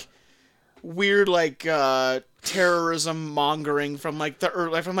almost like weird like terrorism mongering from like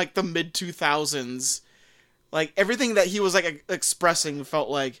the mid 2000s. Like everything that he was like expressing felt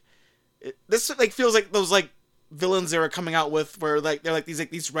like this like feels like those like villains they were coming out with where like they're like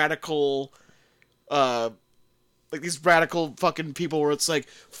these radical like these radical fucking people where it's like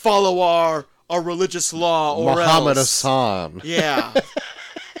follow our religious law or Muhammad else. Hassan. Yeah.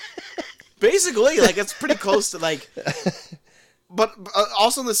 Basically, like it's pretty close to like, but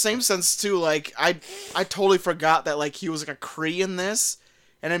also in the same sense too. Like I totally forgot that like he was like a Kree in this,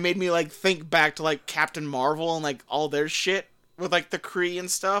 and it made me like think back to like Captain Marvel and like all their shit with like the Kree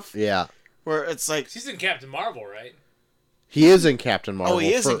and stuff. Yeah. Where it's like He's in Captain Marvel, right? He is in Captain Marvel. Oh,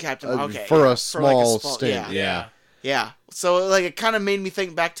 he is in Captain Marvel. Okay, for yeah. a small stint. Yeah. Yeah. Yeah. So like it kind of made me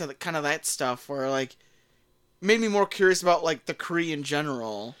think back to the kind of that stuff where like made me more curious about like the Kree in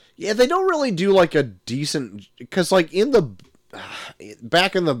general. Yeah, they don't really do like a decent because like in the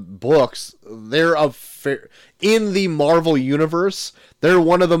back in the books, they're in the Marvel universe, they're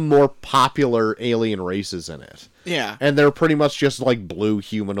one of the more popular alien races in it. Yeah. And they're pretty much just like blue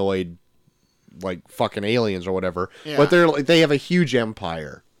humanoid like fucking aliens or whatever. Yeah. But they have a huge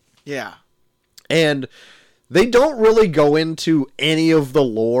empire. Yeah. And they don't really go into any of the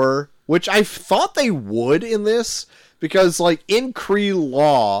lore, which I thought they would in this, because like in Kree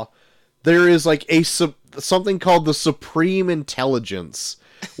law, there is like something called the Supreme Intelligence,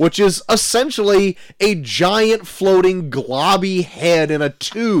 which is essentially a giant floating globby head in a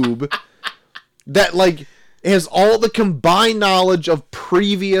tube that like has all the combined knowledge of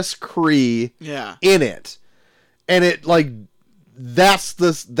previous Kree in it. And it like that's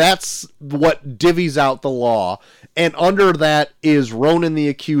what divvies out the law. And under that is Ronan the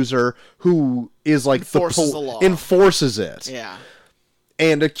Accuser, who is like enforces the law. Enforces it. Yeah.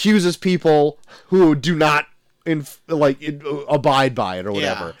 And accuses people who do not abide by it or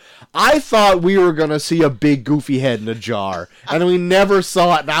whatever. Yeah. I thought we were gonna see a big goofy head in a jar, and we never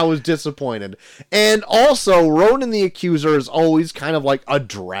saw it, and I was disappointed. And also, Ronan the Accuser is always kind of like a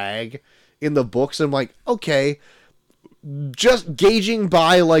drag in the books. I'm like, okay, just gauging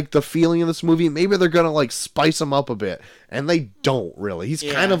by like the feeling of this movie, maybe they're gonna like spice him up a bit, and they don't really. He's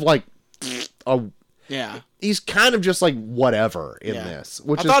kind of like he's kind of just like whatever in this.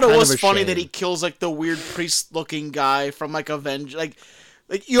 Which I thought is it was kind of a funny shame. that he kills like the weird priest-looking guy from like Avengers. Like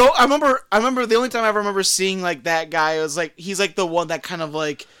you know, I remember the only time I ever remember seeing like that guy was like he's like the one that kind of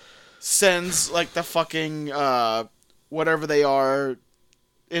like sends like the fucking whatever they are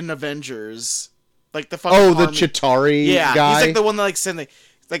in Avengers, like the fucking the Chitauri guy. He's like the one that like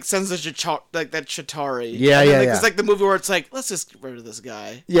sends the Chitauri. Yeah. It's like the movie where it's like, let's just get rid of this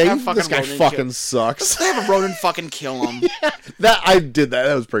guy. Yeah, Have this guy Ronan fucking sucks. Let's have Ronan fucking kill him. I did that.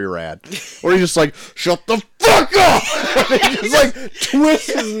 That was pretty rad. Where he's just like, shut the fuck up! And he just like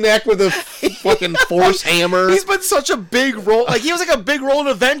twists his neck with a fucking force hammer. He's been such a big role. Like he was like a big role in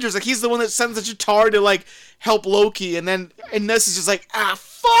Avengers. Like he's the one that sends the Chitauri to like help Loki, and then this is just like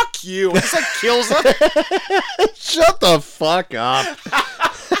fuck you. And just like kills him. Shut the fuck up.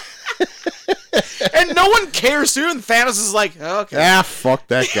 And no one cares too. And Thanos is like, okay. Fuck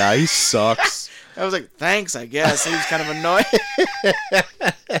that guy. He sucks. I was like, thanks, I guess. He was kind of annoying.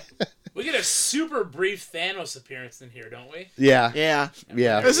 We get a super brief Thanos appearance in here, don't we? Yeah.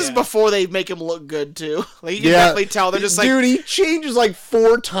 Yeah. This is before they make him look good too. Like you can definitely tell they're just like, dude, he changes like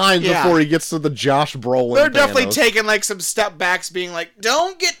 4 times before he gets to the Josh Brolin. They're definitely Thanos. taking like some step backs, being like,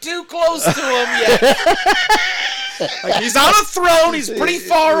 don't get too close to him yet. Like he's on a throne, he's pretty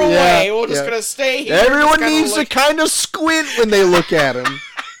far away. We're just gonna stay here. Everyone needs to kind of squint when they look at him.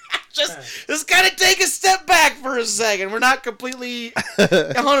 just gotta take a step back for a second. We're not completely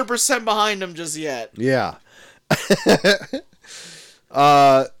 100% behind him just yet. Yeah.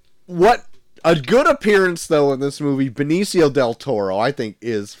 What a good appearance though in this movie. Benicio del Toro, I think,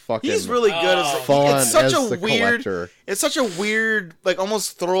 is fucking. He's really good as fun. It's such as a the weird. collector. It's such a weird, like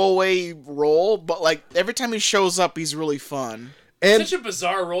almost throwaway role, but like every time he shows up, he's really fun. And such a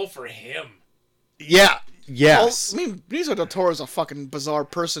bizarre role for him. Yeah. Yes. Well, I mean, Benicio del Toro is a fucking bizarre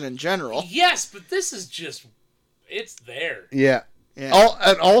person in general. Yes, but this is just, it's there. Yeah. Yeah.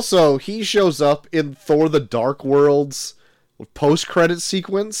 And also, he shows up in Thor: The Dark World's post-credit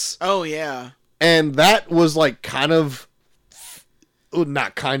sequence. Oh yeah. And that was like kind of,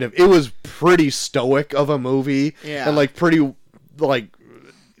 not kind of, it was pretty stoic of a movie. Yeah. And like pretty, like,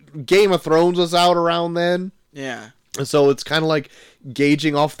 Game of Thrones was out around then. Yeah. And so it's kind of like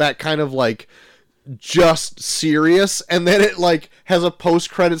gauging off that kind of like just serious, and then it like has a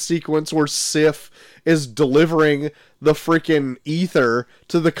post-credit sequence where Sif is delivering the freaking ether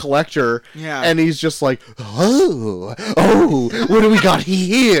to the collector, and he's just like, oh, what do we got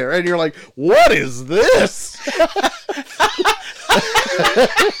here? And you're like, what is this?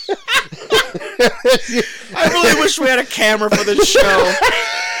 I really wish we had a camera for this show.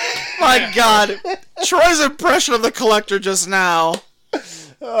 My God, Troy's impression of the collector just now.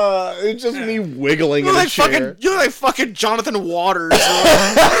 It's just me wiggling in You're a like chair. you're like fucking Jonathan Waters.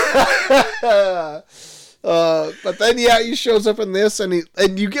 But then he shows up in this, and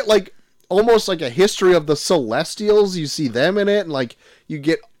you get like almost like a history of the Celestials. You see them in it, and like you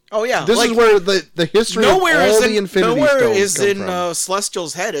get. Oh yeah, this like, is where the history of all the Infinity Stones is come in from.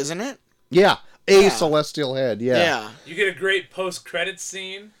 Celestial's head, isn't it? Yeah, Celestial head. Yeah. You get a great post-credit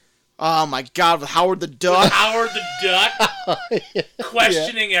scene. Oh my God, with Howard the Duck. Howard the Duck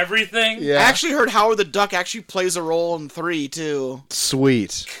questioning everything. Yeah. I actually heard Howard the Duck actually plays a role in 3 too.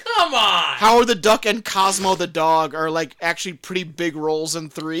 Sweet. Come on. Howard the Duck and Cosmo the dog are like actually pretty big roles in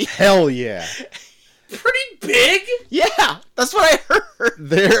 3. Hell yeah. Pretty big? Yeah, that's what I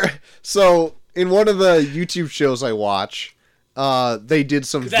heard. So in one of the YouTube shows I watch, they did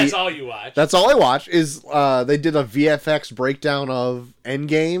some. That's all you watch. That's all I watch. Is they did a VFX breakdown of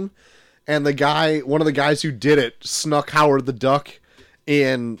Endgame, and one of the guys who did it, snuck Howard the Duck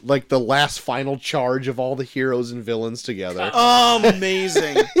in like the last final charge of all the heroes and villains together.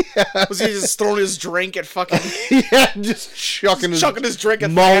 Amazing. Was he just throwing his drink at fucking... Yeah, just chucking his drink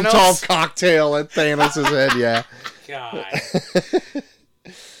at Molotov Thanos? cocktail at Thanos' head, yeah. God.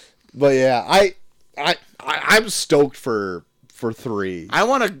 But yeah, I'm stoked for 3.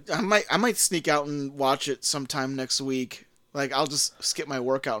 I might sneak out and watch it sometime next week. Like, I'll just skip my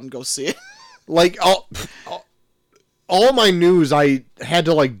workout and go see it. Like, all my news, I had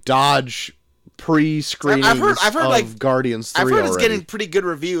to like dodge pre-screenings I've heard of like Guardians 3 I've heard it's already. getting pretty good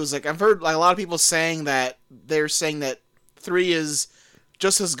reviews. Like, I've heard like a lot of people saying that 3 is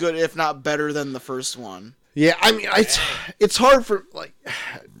just as good, if not better, than the first one. Yeah, I mean, it's hard for like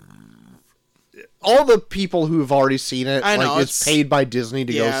all the people who have already seen it. I know, like, it's paid by Disney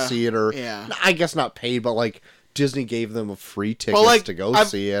to go see it, or I guess not paid, but like Disney gave them a free ticket to go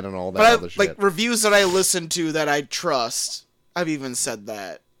see it and all that other shit. Like, reviews that I listen to that I trust, I've even said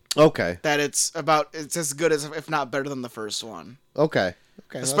that. Okay. That it's as good as, if not better than the first one. Okay.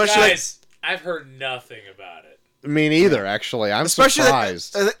 Especially Guys, I've heard nothing about it. Me neither, actually. I'm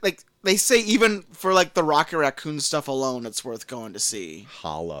surprised. Like they say, even for like the Rocket Raccoon stuff alone, it's worth going to see.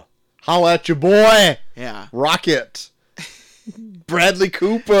 Holla at your boy. Yeah. Rocket. Bradley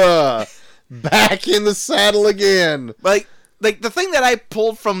Cooper. Back in the saddle again. Like the thing that I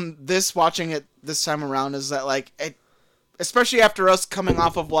pulled from this, watching it this time around, is that like especially after us coming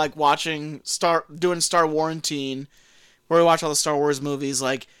off of like doing Star Warrantine, where we watch all the Star Wars movies,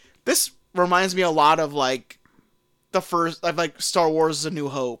 like this reminds me a lot of like the first of like Star Wars: A New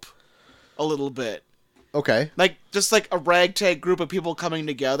Hope, a little bit. Okay. Like just like a ragtag group of people coming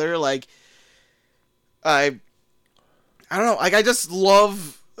together. Like I don't know. Like I just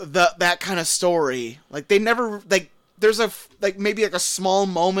love that kind of story. Like they never like. There's maybe like a small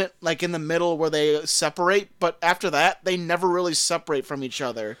moment like in the middle where they separate, but after that they never really separate from each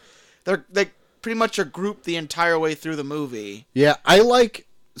other. They're pretty much a group the entire way through the movie. Yeah,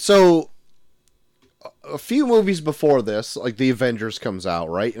 so a few movies before this, like the Avengers comes out,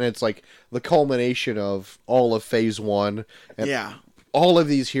 right? And it's like the culmination of all of Phase 1 and all of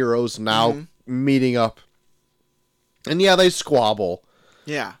these heroes now meeting up. And yeah, they squabble.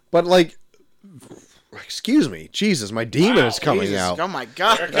 Yeah. But like, excuse me, Jesus, my demon is coming out. Oh my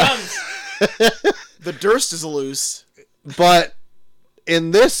God. Here it comes. The Durst is loose. But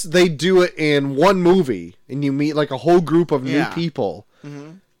in this, they do it in one movie, and you meet like a whole group of new people.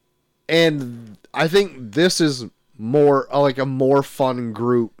 Mm-hmm. And I think this is more like a more fun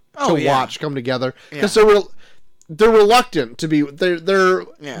group to watch come together, because they're reluctant to be.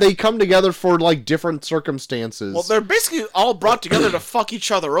 They come together for like different circumstances. Well, they're basically all brought together to fuck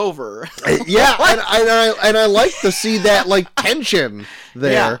each other over. Yeah, and I like to see that like tension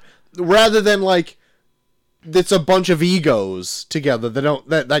there, rather than like it's a bunch of egos together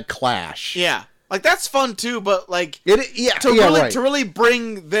that clash. Yeah, like that's fun too, but like to really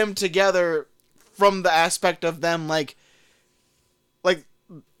bring them together from the aspect of them like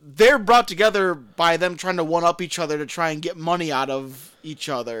they're brought together by them trying to one-up each other to try and get money out of each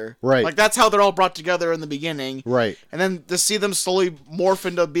other. Right. Like, that's how they're all brought together in the beginning. Right. And then to see them slowly morph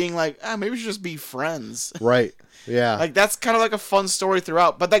into being like, maybe we should just be friends. Right. Yeah. Like, that's kind of like a fun story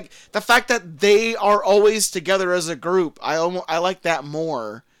throughout. But, like, the fact that they are always together as a group, I like that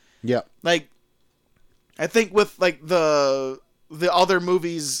more. Yep. Like, I think with like the other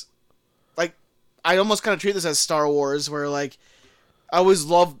movies, like I almost kind of treat this as Star Wars, where like I always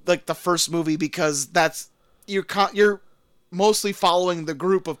loved like the first movie because that's you're mostly following the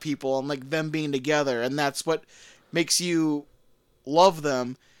group of people and like them being together, and that's what makes you love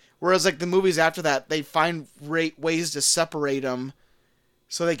them. Whereas like the movies after that, they find ways to separate them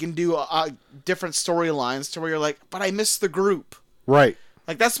so they can do different storylines to where you're like, but I miss the group. Right.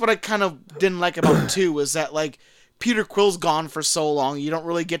 Like, that's what I kind of didn't like about 2, is that, like, Peter Quill's gone for so long, you don't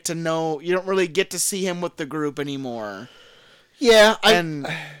really get to see him with the group anymore. Yeah, I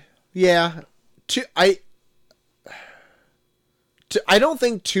don't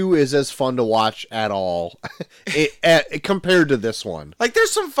think 2 is as fun to watch at all compared to this one. Like,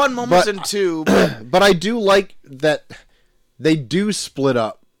 there's some fun moments in 2, but I do like that they do split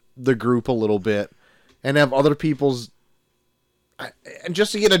up the group a little bit and have other people's, and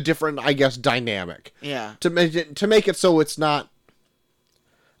just to get a different, I guess, dynamic. Yeah. To make it so it's not,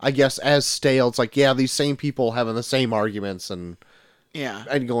 I guess, as stale. It's like, yeah, these same people having the same arguments and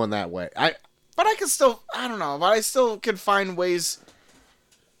going that way. But I can still, I don't know, but I still can find ways.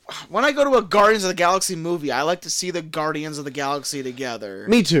 When I go to a Guardians of the Galaxy movie, I like to see the Guardians of the Galaxy together.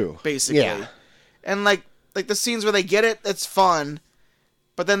 Me too. Basically. Yeah. And like the scenes where they get it, it's fun.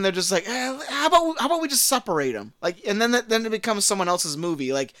 But then they're just like, how about we just separate them? Like, and then it becomes someone else's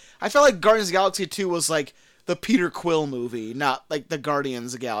movie. Like, I felt like Guardians of the Galaxy 2 was like the Peter Quill movie, not like the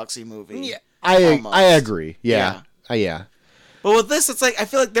Guardians of the Galaxy movie. Yeah, I agree. Yeah. Yeah. But with this, it's like I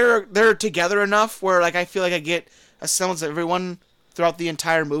feel like they're together enough where like I feel like I get a semblance of everyone throughout the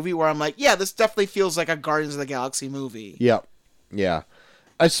entire movie. Where I'm like, yeah, this definitely feels like a Guardians of the Galaxy movie. Yep. Yeah.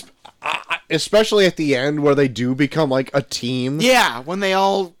 Especially at the end where they do become like a team. Yeah, when they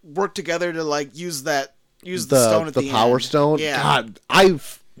all work together to like use the stone at the Power end. Stone. Yeah. God,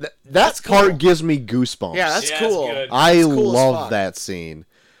 that part gives me goosebumps. Yeah, that's cool. I cool love that scene.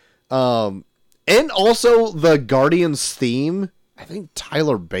 And also the Guardians theme. I think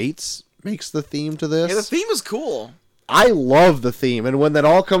Tyler Bates makes the theme to this. Yeah, the theme is cool. I love the theme, and when that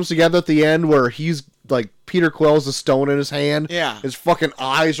all comes together at the end, where he's like Peter Quill's a stone in his hand, his fucking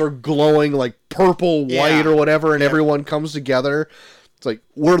eyes are glowing like purple, white, or whatever, and everyone comes together. It's like,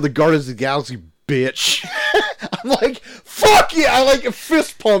 we're the Guardians of the Galaxy, bitch. I'm like, fuck yeah! I like a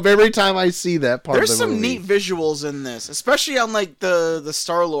fist pump every time I see that part. There's of the some movie. neat visuals in this, especially on like the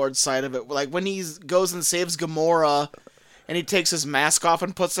Star-Lord side of it. Like when he goes and saves Gamora. And he takes his mask off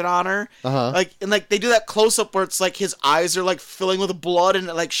and puts it on her. Like, and like they do that close up where it's like his eyes are like filling with blood and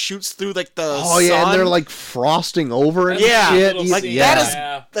it like shoots through like the sun. Yeah, and they're like frosting over and shit. Like that is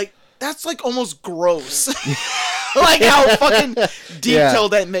like that's like almost gross. Like how fucking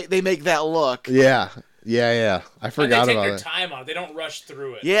detailed they make that look. Yeah. I forgot about it. They take their time on it. They don't rush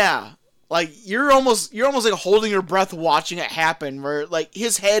through it. Yeah. Like you're almost like holding your breath watching it happen, where like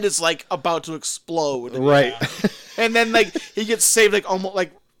his head is like about to explode, right? And then like he gets saved like almost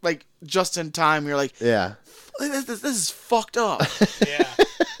like just in time. You're like, yeah, this is fucked up. Yeah.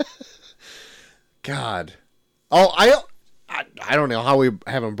 God. Oh, I don't know how we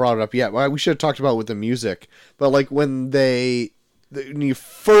haven't brought it up yet. Well, we should have talked about it with the music, but like when you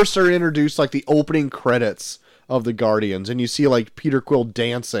first are introduced, like the opening credits of the Guardians, and you see like Peter Quill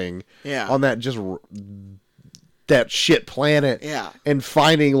dancing on that that shit planet, and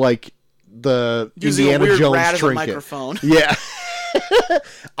finding like the using Indiana a weird Jones rat trinket. as a microphone. Yeah.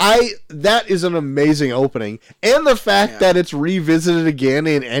 That is an amazing opening, and the fact that it's revisited again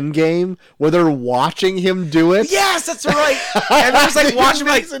in Endgame where they're watching him do it. Yes, that's right. And there's like watching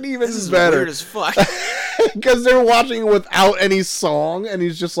like it even this is better. weird as fuck. Because they're watching without any song, and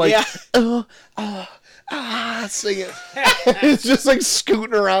he's just like, singing. He's just like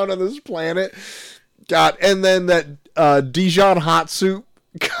scooting around on this planet. God, and then that Dijon hot soup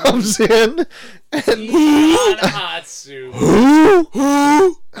comes in. And Dijon hot soup. Who?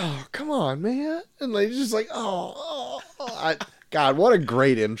 Oh, come on, man. And like, just like, God, what a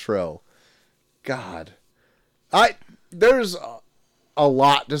great intro. God. There's a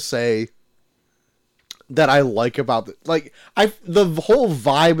lot to say that I like about the whole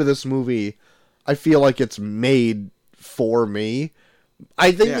vibe of this movie. I feel like it's made for me.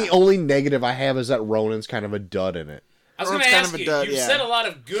 I think the only negative I have is that Ronan's kind of a dud in it. I was going to ask you, you've said a lot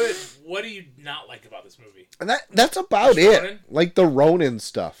of good. What do you not like about this movie? And that's about it. Ronan? Like the Ronan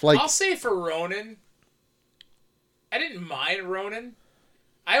stuff. Like, I'll say for Ronan, I didn't mind Ronan.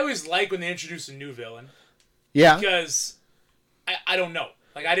 I always like when they introduce a new villain. Yeah. Because I don't know.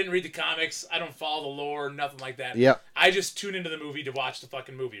 Like, I didn't read the comics. I don't follow the lore, nothing like that. Yep. I just tune into the movie to watch the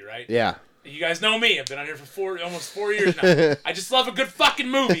fucking movie, right? Yeah. You guys know me. I've been on here for almost 4 years now. I just love a good fucking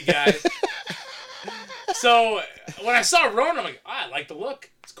movie, guys. So when I saw Ronan, I'm like, I like the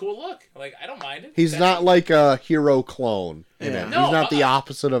look. It's a cool look. Like, I don't mind it. He's not like a hero clone in Yeah. it. No, He's not the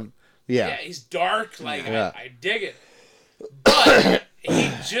opposite of... Yeah, he's dark. Like, Yeah. I dig it. But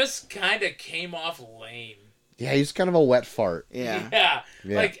he just kind of came off lame. Yeah, he's kind of a wet fart. Yeah.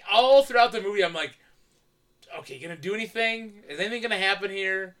 Yeah. Like, all throughout the movie, I'm like, okay, gonna do anything? Is anything gonna happen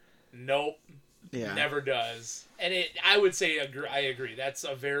here? Nope. Yeah. Never does. And I would say I agree. That's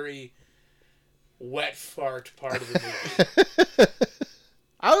a very wet fart part of the movie.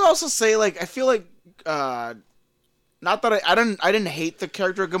 I would also say, like, I feel like, not that I didn't hate the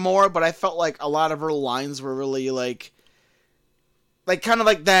character of Gamora, but I felt like a lot of her lines were really, like kind of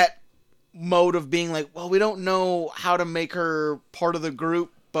like that mode of being like, well, we don't know how to make her part of the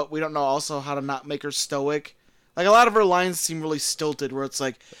group, but we don't know also how to not make her stoic. Like, a lot of her lines seem really stilted, where it's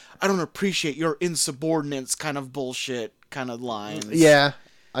like, I don't appreciate your insubordinates kind of bullshit kind of lines. Yeah,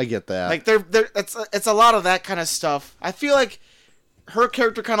 I get that. Like, it's a lot of that kind of stuff. I feel like her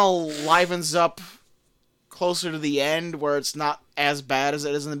character kind of livens up closer to the end, where it's not as bad as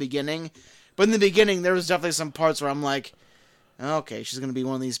it is in the beginning. But in the beginning, there was definitely some parts where I'm like, okay, she's gonna be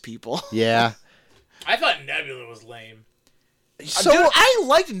one of these people. Yeah. I thought Nebula was lame. So Dude, I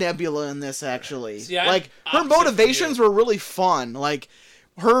liked Nebula in this, actually. See, I'm like, her opposite from motivations you. were really fun. Like,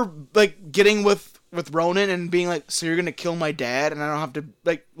 her, like, getting with Ronan and being like, so you're gonna kill my dad, and I don't have to,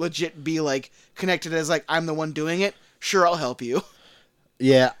 like, legit be, like, connected as, like, I'm the one doing it? Sure, I'll help you.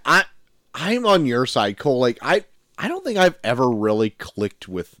 yeah, I'm on your side, Cole. Like, I don't think I've ever really clicked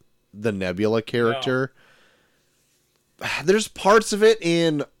with the Nebula character. There's parts of it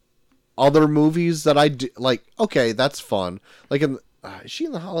in other movies that I do, like, okay, that's fun. Like, is she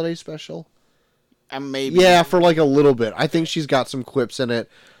in the holiday special? Maybe. Yeah, for like a little bit. I think she's got some quips in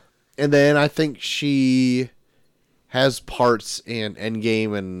it. And then I think she has parts in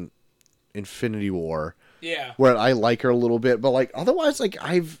Endgame and Infinity War Yeah. where I like her a little bit, but like otherwise, like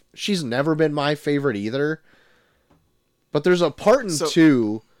she's never been my favorite either. But there's a part in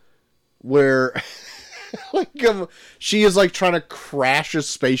 2 where like she is like trying to crash a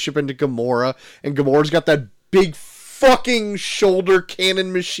spaceship into Gamora, and Gamora's got that big fucking shoulder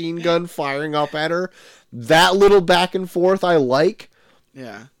cannon machine gun firing up at her. That little back and forth I like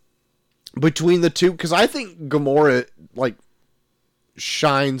Yeah. between the two, because I think Gamora like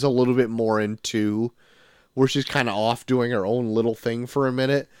shines a little bit more in 2, where she's kind of off doing her own little thing for a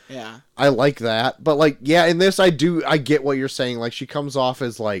minute. Yeah. I like that, but like, yeah, in this I get what you're saying. Like, she comes off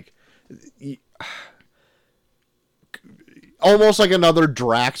as like almost like another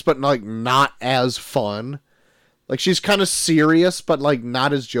Drax, but like not as fun. Like, she's kind of serious, but like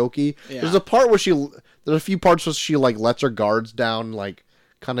not as jokey. Yeah. There's a part where there's a few parts where she like lets her guards down, like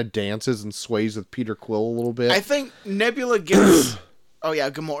kind of dances and sways with Peter Quill a little bit. I think Nebula gets... oh, yeah,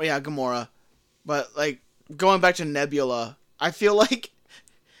 Gamora. Yeah, Gamora. But, like, going back to Nebula, I feel like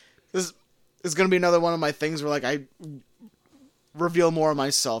this is going to be another one of my things where, like, I reveal more of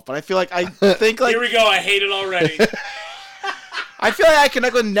myself. But I feel like I think, like... Here we go. I hate it already. I feel like I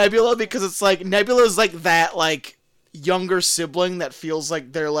connect with Nebula because it's, like, Nebula's, like, that, like, younger sibling that feels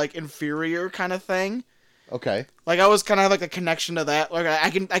like they're, like, inferior kind of thing. Okay. Like, I was kind of like a connection to that. Like,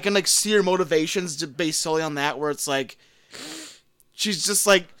 I can like see her motivations based solely on that, where it's like she's just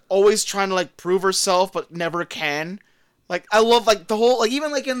like always trying to like prove herself, but never can. Like, I love like the whole, like,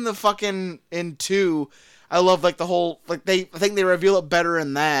 even like in the fucking in 2, I love like the whole, like, I think they reveal it better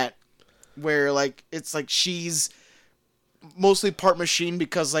in that, where like it's like she's mostly part machine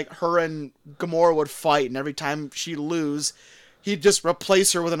because like her and Gamora would fight, and every time she'd lose, he'd just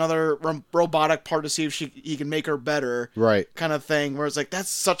replace her with another robotic part to see if he can make her better. Right. Kind of thing. Where it's like,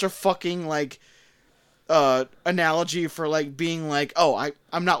 that's such a fucking, like, analogy for, like, being like, oh,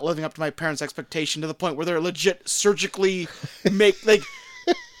 I'm not living up to my parents' expectation, to the point where they're legit surgically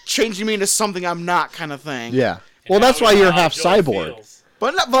changing me into something I'm not, kind of thing. Yeah. Well, that's why you're half cyborg.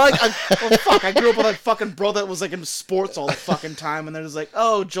 But like, I grew up with a fucking bro that was, like, in sports all the fucking time, and they're just like,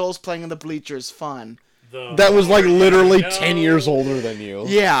 oh, Joel's playing in the bleachers, fun. That was like literally 10 years older than you.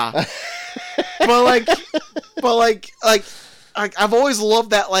 Yeah. but like I've always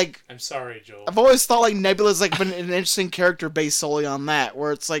loved that, like, I'm sorry, Joel. I've always thought like Nebula's like been an interesting character based solely on that,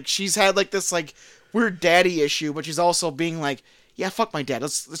 where it's like she's had like this like weird daddy issue, but she's also being like, yeah, fuck my dad,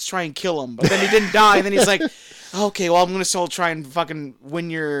 let's try and kill him. But then he didn't die, and then he's like, okay, well, I'm gonna still try and fucking win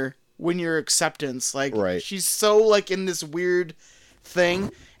your acceptance. Like, right. She's so like in this weird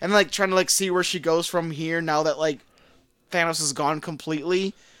thing, and like trying to like see where she goes from here now that like Thanos is gone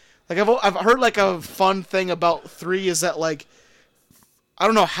completely. Like, I've heard like a fun thing about 3 is that like, I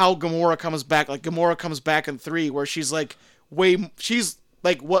don't know how Gamora comes back. Like, Gamora comes back in 3 where she's like she's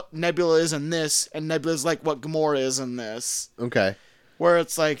like what Nebula is in this, and Nebula's like what Gamora is in this. Okay. Where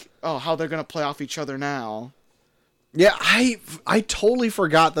it's like, oh, how they're gonna play off each other now. Yeah, I totally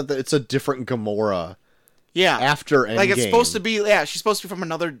forgot that it's a different Gamora. Yeah. After Endgame. Like it's supposed to be, she's supposed to be from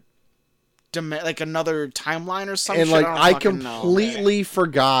another another timeline or something. And shit. like I completely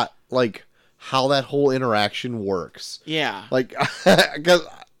forgot like how that whole interaction works. Yeah. Like because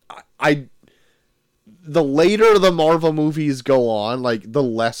the later the Marvel movies go on, like the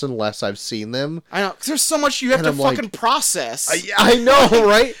less and less I've seen them. I know, because there's so much you have to fucking process. I know,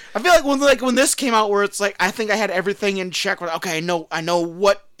 right? I feel like when this came out, where it's like I think I had everything in check. Okay, I know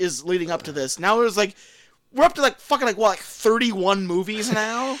what is leading up to this. Now it's like we're up to like fucking like 31 movies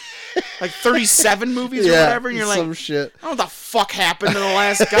now, like 37 movies or whatever. And you're like, some shit. I don't know what the fuck happened in the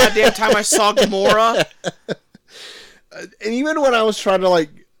last goddamn time I saw Gamora. And even when I was trying to like,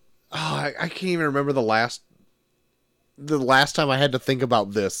 I can't even remember the last time I had to think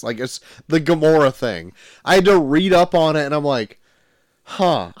about this. Like, it's the Gamora thing. I had to read up on it, and I'm like,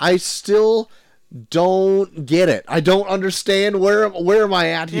 I still don't get it. I don't understand where am I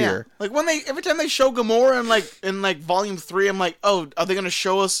at here? Like every time they show Gamora in like volume 3, I'm like, oh, are they gonna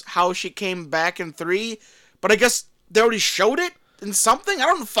show us how she came back in 3? But I guess they already showed it in something. I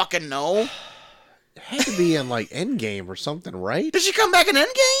don't fucking know. It had to be in like Endgame or something, right? Did she come back in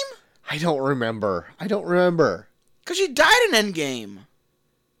Endgame? I don't remember. Because she died in Endgame.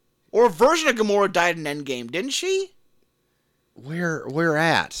 Or a version of Gamora died in Endgame, didn't she? Where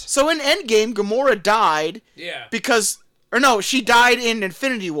at? So in Endgame, Gamora died. Yeah. She died in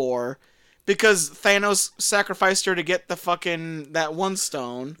Infinity War because Thanos sacrificed her to get that one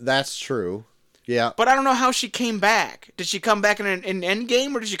stone. That's true. Yeah. But I don't know how she came back. Did she come back in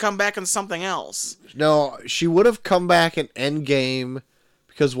Endgame, or did she come back in something else? No, she would have come back in Endgame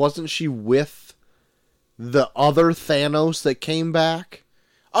because wasn't she with the other Thanos that came back?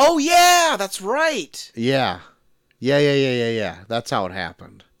 Oh, yeah, that's right. Yeah. That's how it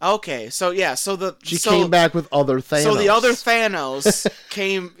happened. Okay, so she came back with other Thanos. So the other Thanos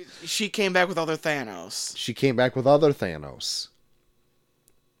she came back with other Thanos. She came back with other Thanos.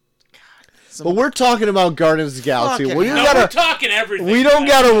 But we're talking about Guardians of the Galaxy. We're talking everything. We don't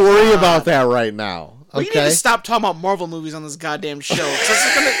gotta worry about that right now. Okay? We need to stop talking about Marvel movies on this goddamn show.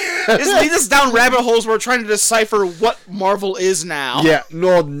 This leads us down rabbit holes where we're trying to decipher what Marvel is now. Yeah,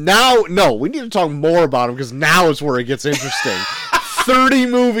 no, we need to talk more about them because now is where it gets interesting. 30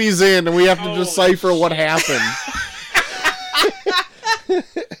 movies in and we have to decipher what happened.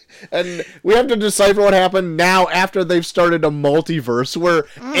 And we have to decipher what happened now after they've started a multiverse where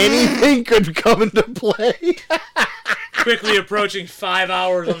anything could come into play. Quickly approaching 5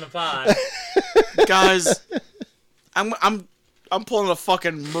 hours on the pod. Guys, I'm pulling a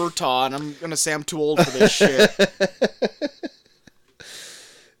fucking Murtaugh and I'm gonna say I'm too old for this shit.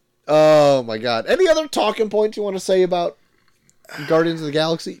 Oh my god. Any other talking points you want to say about Guardians of the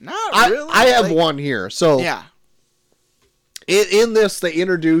Galaxy? Not really. I have one here. So yeah. In this, they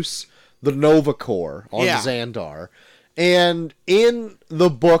introduce the Nova Corps on Xandar, and in the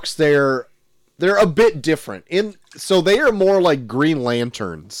books, they're a bit different. So they are more like Green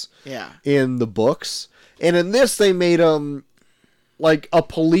Lanterns. Yeah. In the books, and in this, they made them like a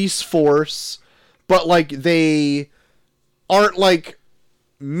police force, but like they aren't like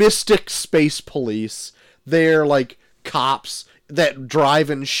mystic space police. They're like cops that drive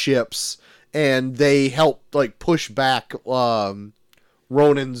in ships. And they help, like, push back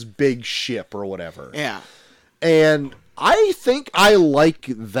Ronan's big ship or whatever. Yeah. And I think I like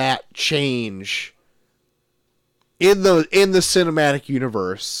that change in the cinematic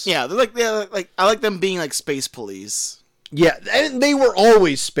universe. Yeah, they're like I like them being like space police. Yeah, and they were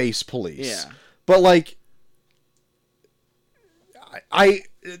always space police. Yeah. But, like,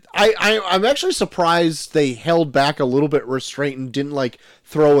 I'm actually surprised they held back a little bit restraint and didn't like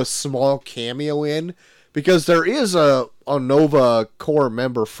throw a small cameo in, because there is a Nova Corps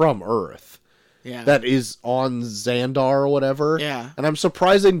member from Earth that is on Xandar or whatever. Yeah. And I'm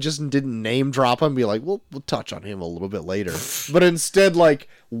surprised they just didn't name drop him and be like, we'll touch on him a little bit later. But instead, like,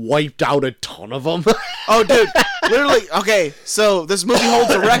 wiped out a ton of them. Oh, dude. Literally, okay, so this movie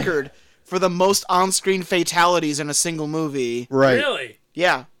holds a record for the most on-screen fatalities in a single movie. Right. Really?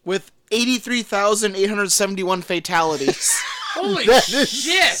 Yeah, with 83,871 fatalities. Holy That shit!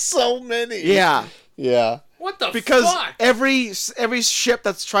 is so many. Yeah. Yeah. What the Because fuck? every ship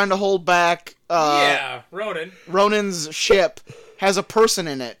that's trying to hold back Ronan's ship has a person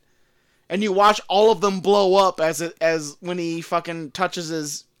in it. And you watch all of them blow up as when he fucking touches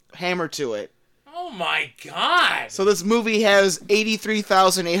his hammer to it. Oh Oh my god! So this movie has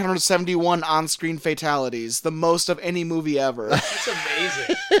 83,871 on-screen fatalities, the most of any movie ever. That's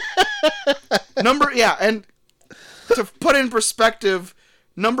amazing. And to put in perspective,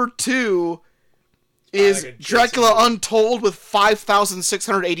 number 2 is like a Dracula Untold with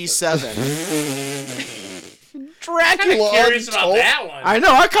 5,687. Dracula Curious about Untold. that one. I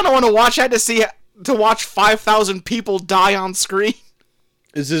know. I kind of want to watch that to watch 5,000 people die on screen.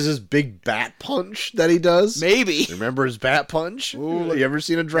 Is this his big bat punch that he does? Maybe. Remember his bat punch? Ooh, you ever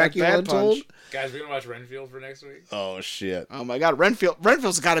seen a Dracula bat Untold? punch. Guys, we're gonna watch Renfield for next week. Oh shit! Oh my God,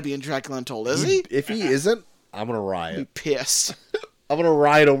 Renfield's got to be in Dracula Untold, is he? If he isn't, I'm gonna Be riot. pissed. I'm gonna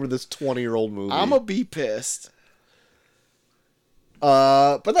riot over this 20-year-old movie. I'm gonna be pissed.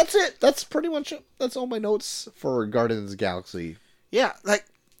 But that's it. That's pretty much it. That's all my notes for Guardians of the Galaxy. Yeah,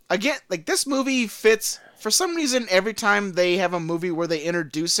 this movie fits. For some reason, every time they have a movie where they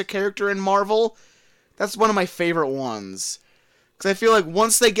introduce a character in Marvel, that's one of my favorite ones. Because I feel like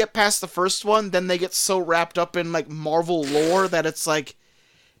once they get past the first one, then they get so wrapped up in like Marvel lore that it's like,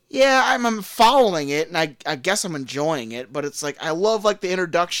 yeah, I'm following it, and I guess I'm enjoying it, but it's like, I love like the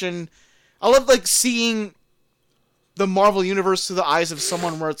introduction. I love like seeing the Marvel Universe through the eyes of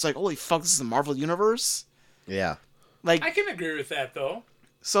someone where it's like, holy fuck, this is the Marvel Universe? Yeah. Like, I can agree with that though.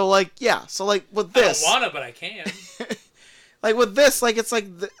 So with this, I don't wanna, but I can. like with this, like it's like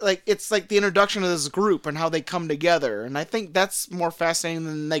the introduction of this group and how they come together, and I think that's more fascinating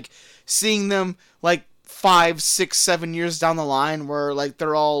than like seeing them like 5, 6, 7 years down the line where like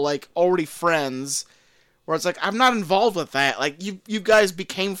they're all like already friends. Where it's like, I'm not involved with that. Like you guys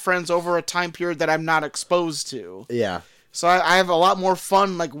became friends over a time period that I'm not exposed to. Yeah. So I have a lot more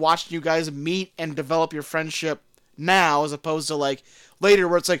fun like watching you guys meet and develop your friendship now as opposed to like later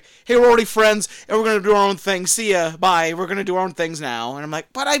where it's like, hey, we're already friends and we're gonna do our own thing. See ya, bye. We're gonna do our own things now. And I'm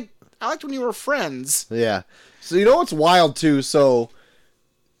like, but I liked when you were friends. Yeah. So you know what's wild too? So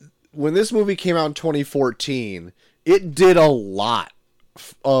when this movie came out in 2014, it did a lot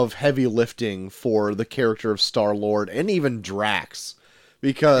of heavy lifting for the character of Star-Lord and even Drax,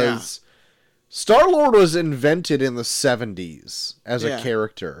 because Star-Lord was invented in the 70s as a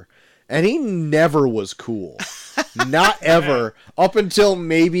character, and he never was cool. Not ever. Up until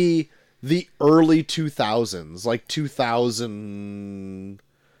maybe the early 2000s, like 2000,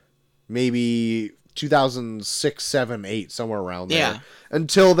 maybe 2006, 7, 8, somewhere around there. Yeah.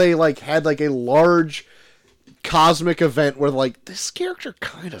 Until they like had like a large cosmic event where like, this character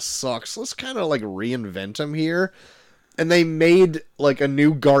kind of sucks. Let's kind of like reinvent him here. And they made like a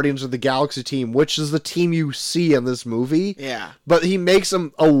new Guardians of the Galaxy team, which is the team you see in this movie. Yeah. But he makes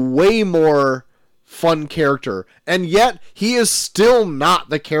him a way more fun character. And yet, he is still not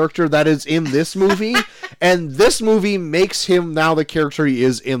the character that is in this movie. And this movie makes him now the character he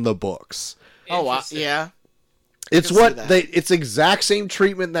is in the books. Oh, wow. Yeah. It's it's exact same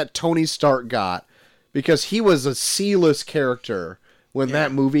treatment that Tony Stark got. Because he was a C-list character when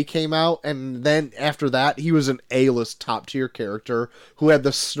that movie came out, and then after that, he was an A-list top-tier character who had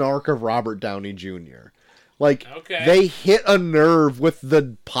the snark of Robert Downey Jr. Like, they hit a nerve with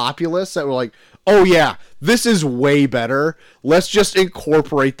the populace that were like, oh yeah, this is way better. Let's just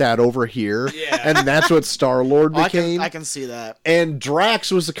incorporate that over here. Yeah. And that's what Star-Lord became. I can see that. And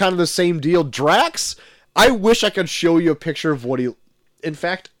Drax was kind of the same deal. Drax, I wish I could show you a picture of what he... In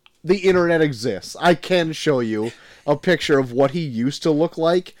fact, the internet exists. I can show you a picture of what he used to look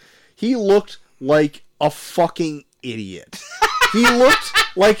like. He looked like a fucking idiot. He looked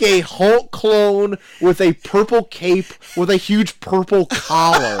like a Hulk clone with a purple cape with a huge purple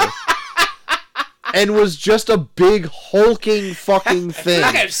collar. And was just a big hulking fucking thing. I feel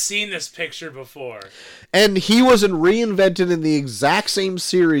like I've seen this picture before. And he wasn't reinvented in the exact same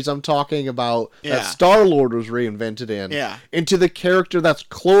series I'm talking about that Star-Lord was reinvented in. Yeah. Into the character that's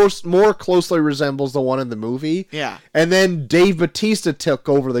more closely resembles the one in the movie. Yeah. And then Dave Bautista took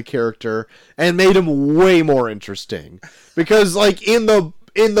over the character and made him way more interesting. Because like in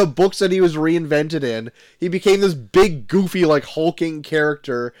the books that he was reinvented in, he became this big goofy like hulking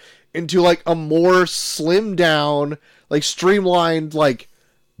character into like a more slimmed down, like streamlined, like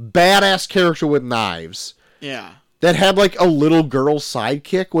badass character with knives. Yeah. That had like a little girl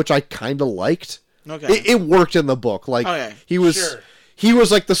sidekick, which I kind of liked. Okay. It worked in the book. Like he was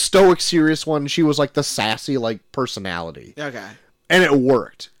like the stoic serious one. She was like the sassy like personality. Okay. And it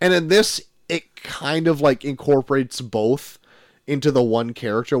worked. And in this, it kind of like incorporates both into the one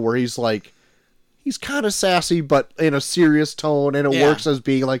character where he's like, he's kind of sassy, but in a serious tone, and it works as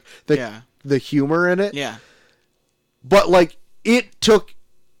being like the humor in it. Yeah. But like it took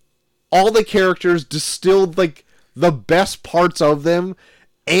all the characters, distilled like the best parts of them,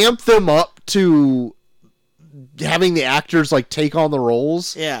 amped them up to having the actors like take on the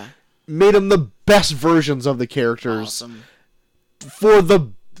roles, Yeah. made them the best versions of the characters Awesome. for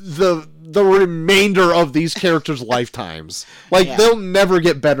the remainder of these characters' lifetimes. Like, Yeah. they'll never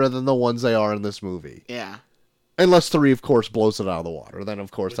get better than the ones they are in this movie. Yeah. Unless 3, of course, blows it out of the water. Then, of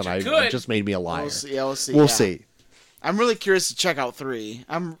course, Which then it it could. just made me a liar. We'll see. Yeah, we'll see. We'll yeah. see. I'm really curious to check out 3.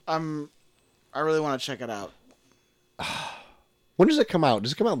 I really want to check it out When does it come out?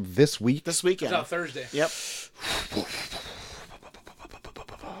 Does it come out this week? this It's weekend. out Thursday. Yep.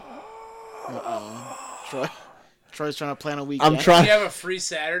 Troy's trying to plan a weekend. I'm trying. You have a free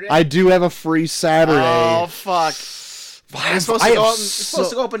Saturday? I do have a free Saturday. Oh fuck! You're supposed, I to am go, you're so- supposed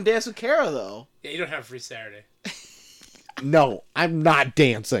to go up and dance with Kara though. Yeah, you don't have a free Saturday. No, I'm not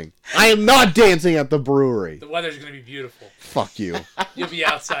dancing. I am not dancing at the brewery. The weather's going to be beautiful. Fuck you. You'll be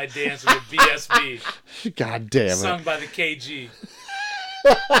outside dancing with BSB, God damn sung it. by the KG.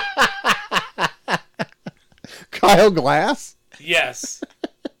 Kyle Glass? Yes.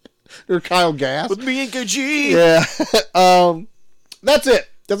 Or Kyle Gass? With me and G. Yeah. That's it.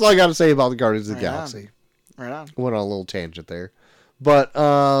 That's all I got to say about the Guardians of the Right on. Galaxy. Right on. Went on a little tangent there. But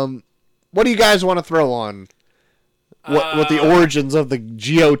what do you guys want to throw on what the origins of the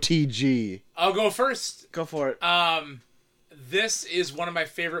GOTG? I'll go first. Go for it. This is one of my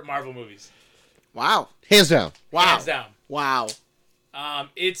favorite Marvel movies. Wow. Hands down. Wow. Hands down. Wow.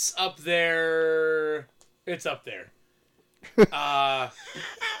 It's up there. It's up there.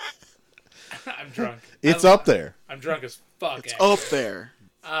 I'm drunk. It's up there. I'm drunk as fuck. It's actually. up there.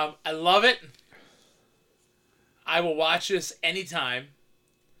 I love it. I will watch this anytime.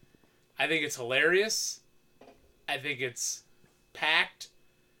 I think it's hilarious. I think it's packed.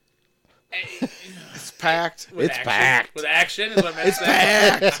 It's packed. With It's action. packed. With action is what I meant It's to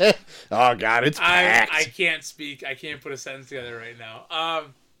say. packed. Oh, God, it's packed. I can't speak. I can't put a sentence together right now.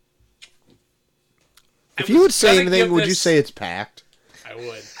 If you would say anything, would you say it's packed? I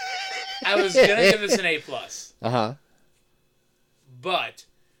would. I was gonna give this an A+. Uh-huh. But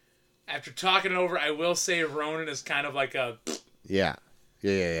after talking it over, I will say Ronan is kind of like a Yeah.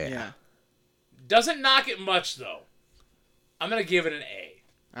 Yeah. Yeah. doesn't knock it much though. I'm gonna give it an A.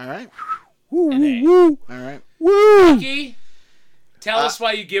 All right. Woo, An A. woo, All right. woo. Key, tell us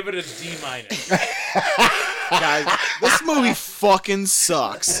why you give it a D-. Guys, this movie fucking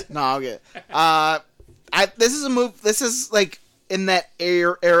sucks. No, I'll get. This is a movie. This is like in that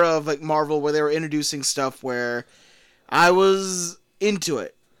era of like Marvel where they were introducing stuff where I was into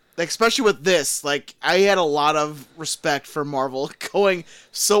it. Like especially with this, like I had a lot of respect for Marvel going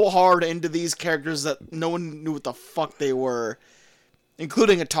so hard into these characters that no one knew what the fuck they were,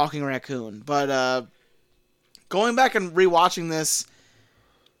 including a talking raccoon. But going back and rewatching this,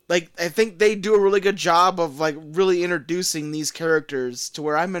 like I think they do a really good job of like really introducing these characters to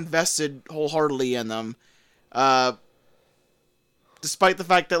where I'm invested wholeheartedly in them. Despite the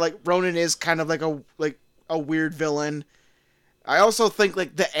fact that like Ronan is kind of like a weird villain. I also think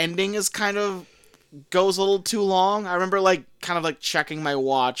like the ending is kind of goes a little too long. I remember like kind of like checking my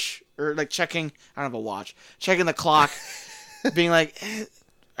watch or like checking I don't have a watch. Checking the clock being like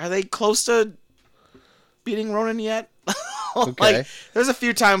are they close to beating Ronan yet? Okay. Like there's a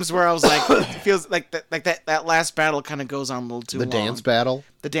few times where I was like it feels like that last battle kind of goes on a little too long. The dance battle?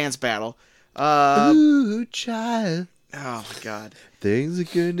 The dance battle. Ooh, child. Oh my god. Things are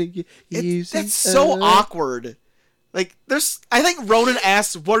gonna get easy. That's so awkward. Like, I think Ronan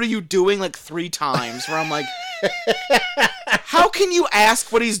asks, "What are you doing?" like 3 times. Where I'm like, how can you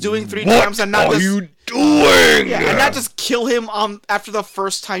ask what he's doing 3 times and not just doing? yeah, and not just kill him after the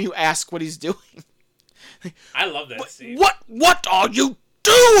first time you ask what he's doing? I love that scene. What are you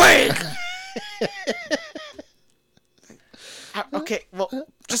doing? Okay, well,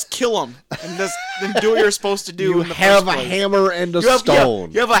 just kill him and then do what you're supposed to do. You in the have first a place. hammer and a You have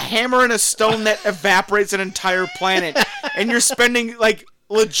stone. You have a hammer and a stone that evaporates an entire planet, and you're spending like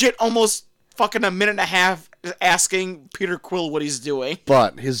legit almost fucking a minute and a half asking Peter Quill what he's doing.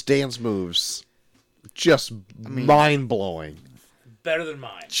 But his dance moves, just mind-blowing. Better than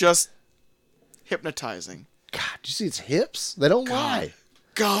mine. Just hypnotizing. God, do you see its hips? They don't lie.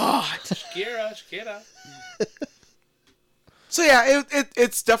 God. Shakira. So yeah,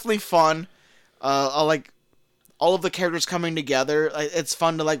 it's definitely fun. I like all of the characters coming together. It's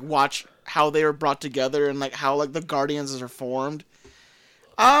fun to like watch how they were brought together and like how like the Guardians are formed.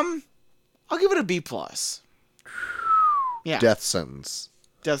 I'll give it a B+. Yeah. Death sentence.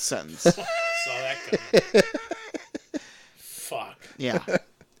 Death sentence. Saw that coming. Fuck. Yeah.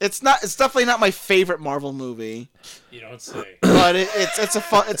 It's definitely not my favorite Marvel movie, You don't say. but it's a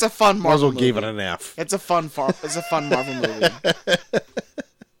fun Might as Marvel well movie. give it an F. It's a fun Marvel movie.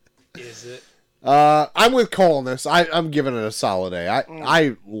 Is Is it? I'm with Cole on this. I'm giving it a solid A.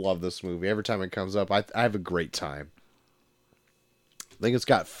 I love this movie. Every time it comes up, I have a great time. I think it's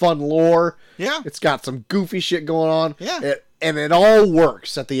got fun lore. Yeah. It's got some goofy shit going on. Yeah. And it all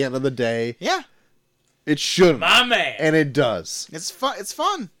works at the end of the day. Yeah. It shouldn't. My man. And it does. It's fun. It's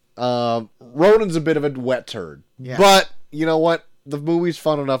fun. Ronan's a bit of a wet turd. Yeah. But, you know what? The movie's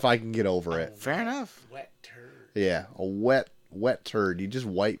fun enough I can get over it. Fair enough. Wet turd. Yeah. A wet turd. You just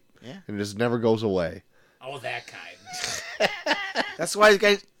wipe. Yeah. And it just never goes away. Oh, that kind. That's why you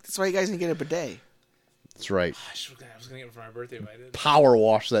guys need to get a bidet. That's right. Gosh, I was going to get it for my birthday, but I didn't. Power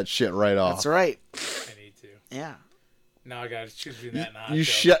wash that shit right off. That's right. I need to. Yeah. Now I got to choose between that and a hot You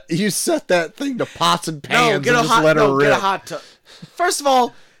tub. You set that thing to pots and No, pans get and a just hot. let her No, rip. get a hot tub. First of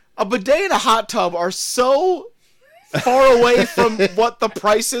all, a bidet and a hot tub are so far away from what the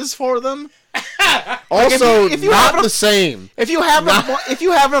price is for them. Also, if you not have the same. If you have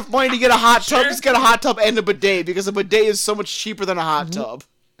enough money to get a hot tub, just get a hot tub and a bidet because a bidet is so much cheaper than a hot tub.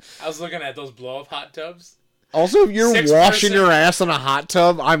 I was looking at those blow-up hot tubs. Also, if you're 6 washing person- your ass in a hot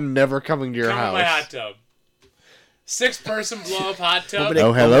tub, I'm never coming to your Come in house. my hot tub. 6-person blow-up hot tub.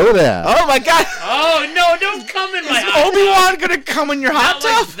 Oh, hello there. Oh my god! Oh, no, don't come in my Is hot Obi-Wan gonna come in your tub. hot Not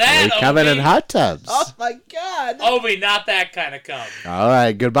tub? like that, They coming in Obi. hot tubs. Oh my god! Obi, not that kind of cum. All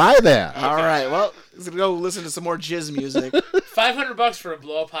right, goodbye there. All right, well, let's go listen to some more jizz music. $500 for a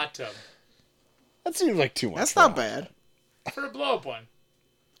blow-up hot tub. That seems like too much. That's not bad. For a blow-up one.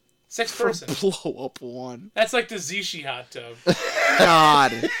 For 6-person. a blow up one. That's like the Zishi hot tub.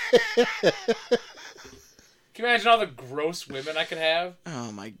 God. Can you imagine all the gross women I could have?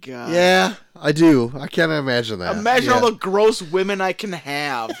 Oh my god. Yeah, I do. I can't imagine that. Imagine Yeah. all the gross women I can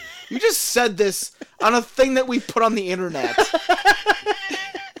have. You just said this on a thing that we put on the internet.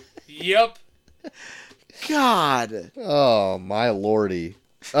 Yep. God. Oh, my lordy.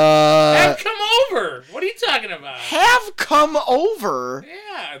 Have come over. What are you talking about? Have come over.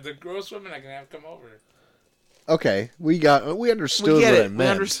 Yeah, the gross women I can have come over. Okay, we understood We get what it. I We meant.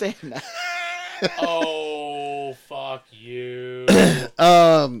 understand that. Oh, fuck you.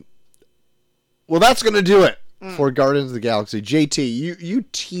 Well, that's gonna do it for Guardians of the Galaxy. JT, you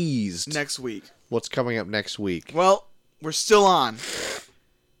teased Next week. what's coming up next week. Well, we're still on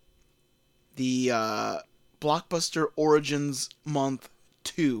the Blockbuster Origins Month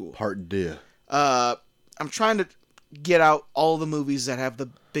 2. Part 2. I'm trying to get out all the movies that have the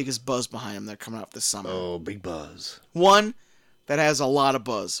biggest buzz behind them that are coming out this summer. Oh, big buzz. One that has a lot of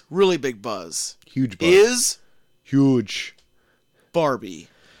buzz, really big buzz, Huge buzz. is Huge. Barbie.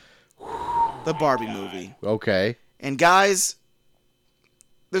 The Barbie movie. Okay. And guys,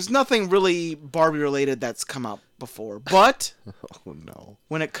 there's nothing really Barbie related that's come out before. But Oh, no.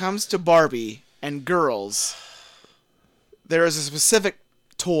 when it comes to Barbie and girls, there is a specific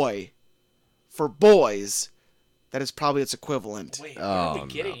toy for boys that is probably its equivalent. Wait, what are Oh, we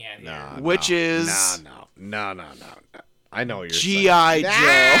getting at here? no, Which no, is- No. I know what you're G.I.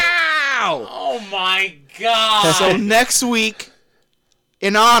 Joe. Oh my god. So next week,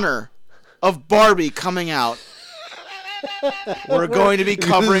 in honor of Barbie coming out, we're going to be saying.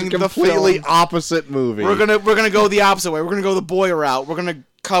 covering This is the completely film. opposite movie. We're gonna go the opposite way. We're gonna go the boy route. We're gonna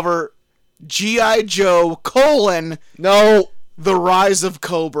cover G.I. Joe : No. The Rise of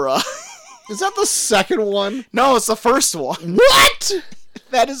Cobra. Is that the second one? No, it's the first one. What?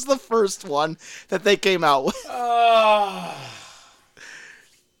 That is the first one that they came out with.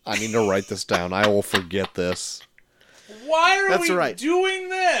 I need to write this down. I will forget this. Why are That's we right. doing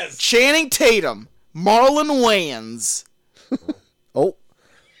this? Channing Tatum, Marlon Wayans, Oh,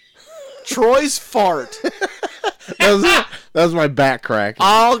 Troy's fart. that was my back crack.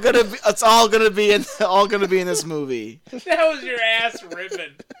 It's all gonna be in this movie. That was your ass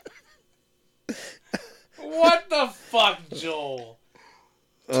ripping. What the fuck, Joel?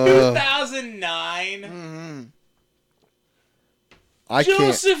 2009? I can't.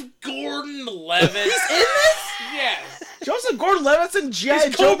 Joseph Gordon-Levitt. He's in this? Yes. Joseph Gordon-Levitt's in G.I.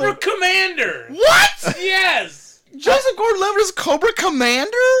 He's Joe. Cobra Commander. What? Yes. Joseph Gordon-Levitt is Cobra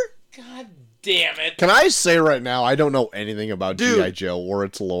Commander? God damn it. Can I say right now, I don't know anything about Dude. G.I. Joe or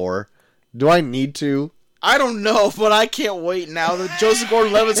its lore. Do I need to? I don't know, but I can't wait now that Joseph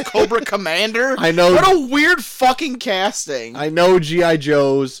Gordon-Levitt's Cobra Commander. I know. What a weird fucking casting. I know G.I.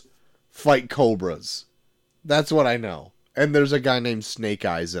 Joes fight cobras. That's what I know. And there's a guy named Snake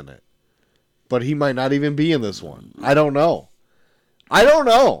Eyes in it. But he might not even be in this one. I don't know. I don't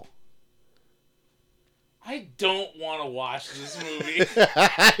know. I don't want to watch this movie.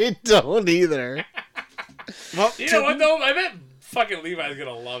 I don't either. Well, You know what, though? I bet fucking Levi's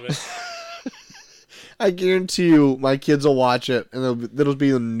gonna love it. I guarantee you, my kids will watch it, and it'll be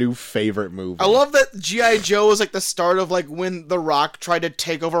a new favorite movie. I love that G.I. Joe was like the start of like when The Rock tried to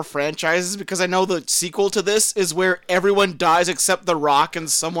take over franchises, because I know the sequel to this is where everyone dies except The Rock and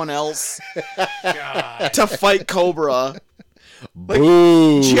someone else God. to fight Cobra.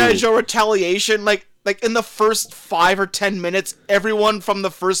 Boo! G.I. Joe Retaliation, like in the first 5 or 10 minutes, everyone from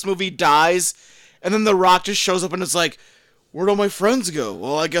the first movie dies, and then The Rock just shows up and is like, "Where'd all my friends go?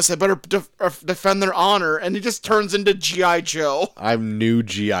 Well, I guess I better defend their honor," and he just turns into G.I. Joe. I'm new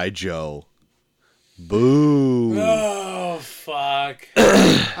G.I. Joe. Boo! Oh, fuck.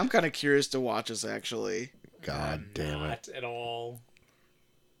 I'm kind of curious to watch this, actually. God damn it. Not at all.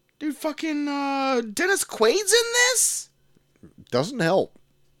 Dude, fucking Dennis Quaid's in this? Doesn't help.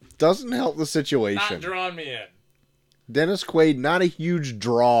 Doesn't help the situation. Not drawing me in. Dennis Quaid, not a huge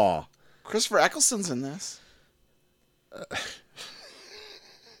draw. Christopher Eccleston's in this.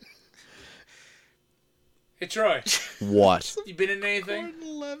 Hey, Troy. What? You been in anything?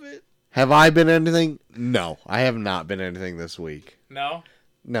 Gordon Levitt. Have I been anything? No, I have not been anything this week. No?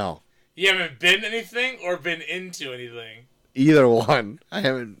 No. You haven't been anything or been into anything? Either one. I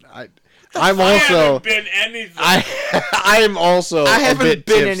haven't. I'm I also. haven't been anything. I am also. I a haven't bit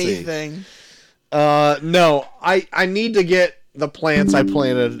been tipsy. anything. No. I need to get the plants I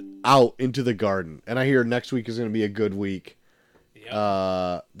planted out into the garden, and I hear next week is going to be a good week.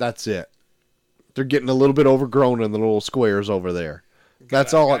 Yep. That's it. They're getting a little bit overgrown in the little squares over there.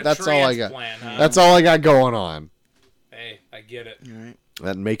 That's all. That's all I got. Transplant, huh? That's all I got going on. Hey, I get it. All right.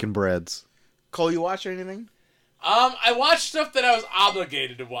 And making breads. Cole, you watch anything? I watched stuff that I was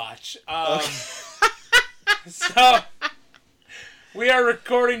obligated to watch. So, we are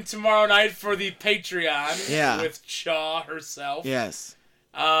recording tomorrow night for the Patreon with Chaw herself. Yes.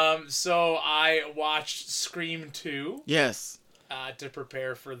 So I watched Scream 2 Yes. to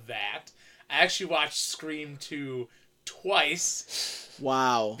prepare for that. I actually watched Scream 2 twice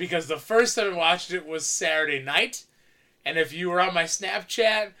Wow. because the first time I watched it was Saturday night. And if you were on my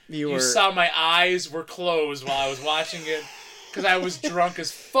Snapchat, you saw my eyes were closed while I was watching it because I was drunk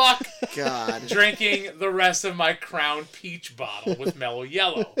as fuck. God. Drinking the rest of my Crown Peach bottle with Mellow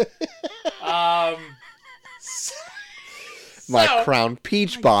Yellow. My Crown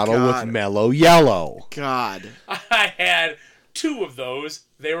Peach bottle God. with Mellow Yellow. God. I had 2 of those.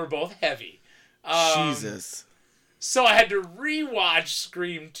 They were both heavy. Jesus. So I had to rewatch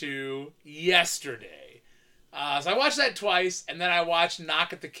Scream 2 yesterday. So I watched that twice, and then I watched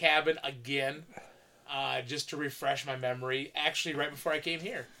Knock at the Cabin again, just to refresh my memory, actually right before I came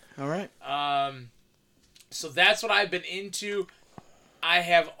here. All right. So that's what I've been into. I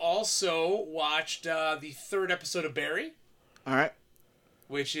have also watched the 3rd episode of Barry, All right.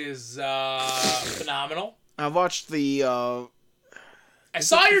 which is phenomenal. I've watched the. I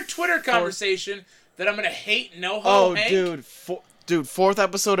saw your Twitter conversation that I'm going to hate NoHo Oh, Hank. dude, 4th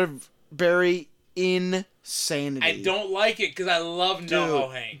episode of Barry. Insanity. I don't like it because I love NoHo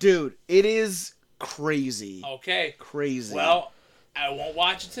Hank. Dude, it is crazy. Okay. Crazy. Well, I won't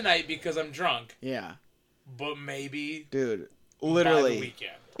watch it tonight because I'm drunk. Yeah. But maybe Dude, by literally. the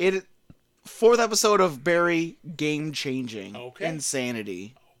weekend. 4th episode of Barry, game changing. Okay.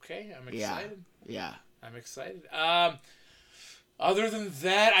 Insanity. Okay, I'm Yeah. excited. Yeah. I'm excited. Other than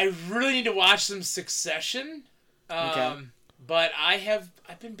that, I really need to watch some Succession. Okay. But I've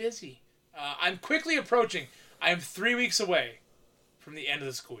been busy. I'm quickly approaching. I am 3 weeks away from the end of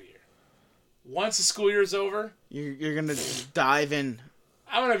the school year. Once the school year is over, You're gonna dive in.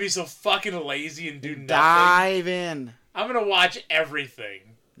 I'm gonna be so fucking lazy and do nothing. Dive in. I'm gonna watch everything.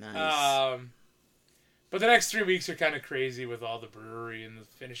 Nice. But the next 3 weeks are kind of crazy with all the brewery and the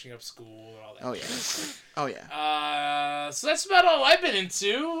finishing up school and all that. Oh yeah. Oh yeah. So that's about all I've been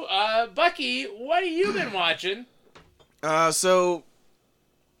into. Bucky, what have you been watching? So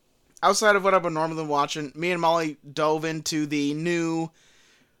outside of what I've been normally watching, me and Molly dove into the new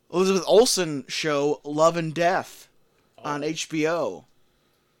Elizabeth Olsen show, Love and Death, on HBO.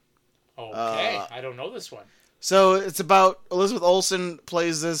 Okay, I don't know this one. So it's about Elizabeth Olsen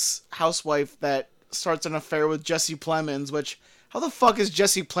plays this housewife that starts an affair with Jesse Plemons, which, how the fuck is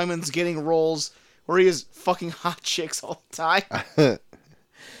Jesse Plemons getting roles where he is fucking hot chicks all the time?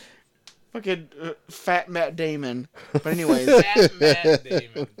 Fucking fat Matt Damon. But anyways. Fat Matt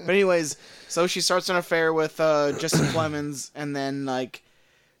Damon. But anyways, so she starts an affair with Jesse Plemons, and then, like,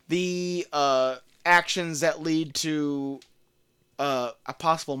 the actions that lead to a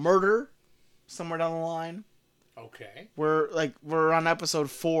possible murder somewhere down the line. Okay. We're on episode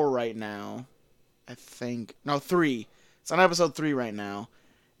 4 right now, I think. No, 3. It's on episode 3 right now,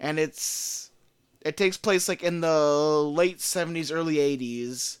 and it takes place like in the late 70s, early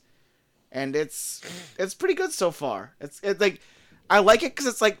 80s, and it's pretty good so far. It's like I like it because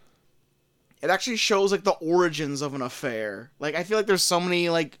it's like it actually shows like the origins of an affair. Like I feel like there's so many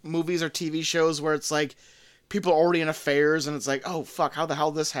like movies or TV shows where it's like people are already in affairs and it's like, oh fuck, how the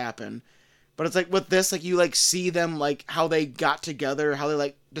hell did this happen? But it's like with this, like you like see them like how they got together, how they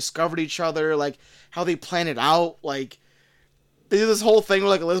like discovered each other, like how they planned it out. Like they do this whole thing where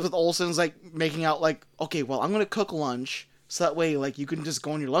like Elizabeth Olsen's like making out like, okay, well I'm gonna cook lunch so that way like you can just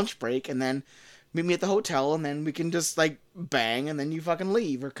go on your lunch break and then meet me at the hotel and then we can just like bang and then you fucking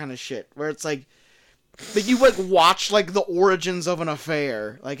leave or kind of shit. Where it's like you like watch like the origins of an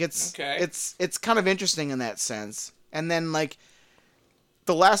affair. Like it's kind of interesting in that sense. And then like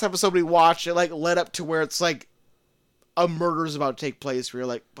the last episode we watched, it like led up to where it's like a murder's about to take place where you're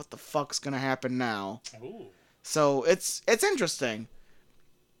like, what the fuck's gonna happen now? Ooh. So it's interesting.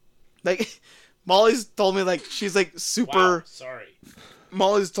 Like Molly's told me like she's like super Wow, sorry.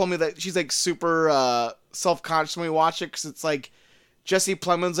 Molly's told me that she's like super self-conscious when we watch it because it's like Jesse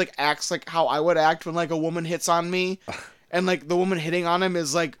Plemons like acts like how I would act when like a woman hits on me, and like the woman hitting on him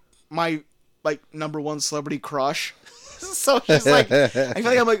is like my like number one celebrity crush. So she's like, I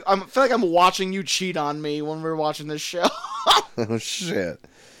feel like I'm watching you cheat on me when we're watching this show. Oh shit!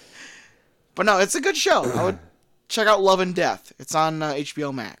 But no, it's a good show. I would check out Love and Death. It's on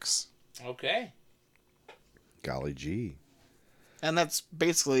HBO Max. Okay. Golly gee. And that's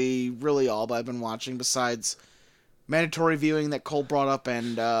basically really all that I've been watching besides mandatory viewing that Cole brought up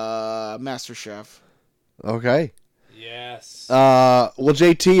and MasterChef. Okay. Yes. Well,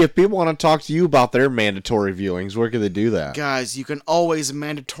 JT, if people want to talk to you about their mandatory viewings, where can they do that? Guys, you can always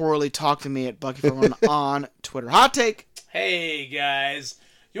mandatorily talk to me at Bucky41 on Twitter. Hot take. Hey, guys.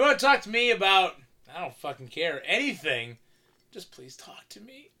 You want to talk to me about, I don't fucking care, anything, just please talk to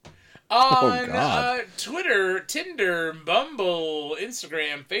me. On Twitter, Tinder, Bumble,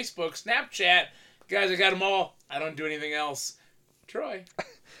 Instagram, Facebook, Snapchat. Guys, I got them all. I don't do anything else. Troy. You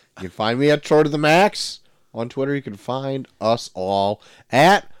can find me at Troy to the Max. On Twitter, you can find us all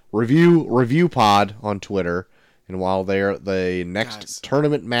at Review Pod on Twitter. And while they're the next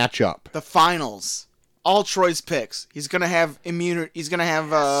tournament matchup, the finals, all Troy's picks. He's gonna have immunity. He's gonna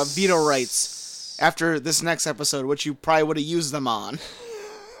have veto rights after this next episode, which you probably would have used them on.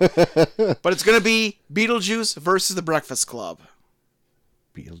 But it's gonna be Beetlejuice versus the Breakfast Club.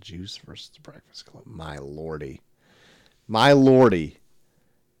 Beetlejuice versus the Breakfast Club. My lordy.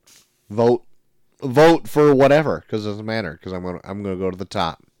 Vote for whatever, because it doesn't matter. Because I'm gonna go to the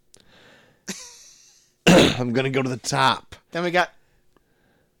top. I'm gonna go to the top. Then we got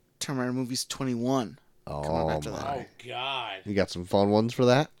Terminator Movies 21. Oh my! Oh God! You got some fun ones for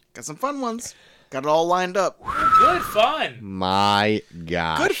that? Got some fun ones. Got it all lined up. Good fun. My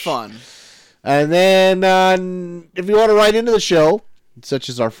gosh! Good fun. And then if you want to write into the show, such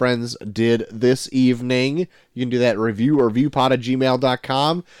as our friends did this evening, you can do that at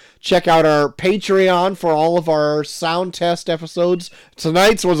reviewpod@gmail.com. Check out our Patreon for all of our sound test episodes.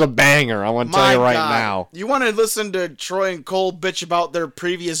 Tonight's was a banger, I want to tell you right now. You want to listen to Troy and Cole bitch about their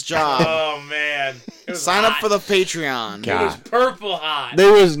previous job. Oh, man. Sign up for the Patreon. God. It was purple hot.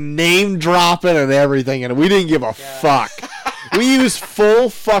 There was name dropping and everything, and we didn't give a fuck. We used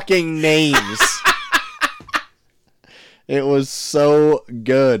full fucking names. It was so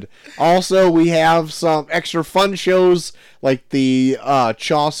good. Also, we have some extra fun shows like the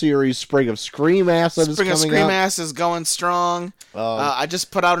Chaw series Spring of Scream Ass that is coming up. Spring of Scream Ass is going strong. I just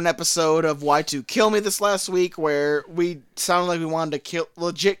put out an episode of Y2 Kill Me this last week where we sounded like we wanted to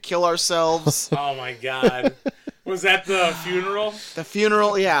legit kill ourselves. Oh my God. Was that the funeral? The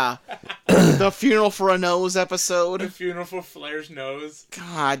funeral, yeah. The funeral for a nose episode. The funeral for Flair's nose.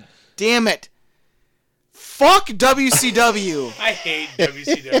 God damn it. Fuck WCW. I hate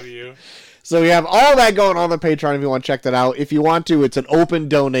WCW. So we have all that going on the Patreon if you want to check that out. If you want to, it's an open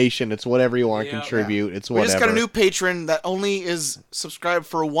donation. It's whatever you want to contribute. It's whatever. We just got a new patron that only is subscribed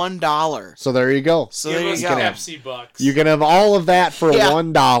for $1. So there you go. So Give there us you go. Pepsi bucks. You can have all of that for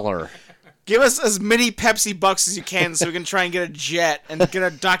 $1. Give us as many Pepsi bucks as you can so we can try and get a jet and get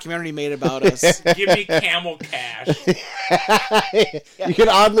a documentary made about us. Give me camel cash. You can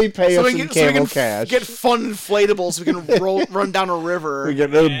oddly pay us in camel so cash. Get fun inflatables so we can run down a river. We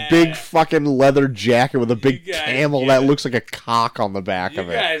get a big fucking leather jacket with a big camel that looks like a cock on the back of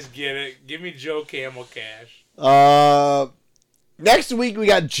it. You guys get it. Give me Joe Camel cash. Next week we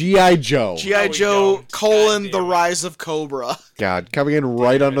got G.I. Joe. G.I. Joe, God The Rise of Cobra. God, coming in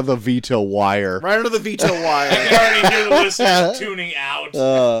right under the veto wire. Right under the veto I wire. can already hear the listeners tuning out.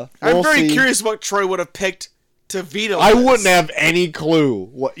 I'm We'll very see. curious what Troy would have picked to veto I this. wouldn't have any clue.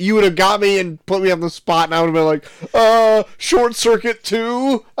 What you would have got me and put me on the spot, and I would have been like, Short Circuit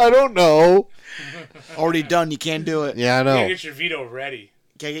 2? I don't know. Already done. You can't do it. Yeah, I You know. gotta get your veto ready.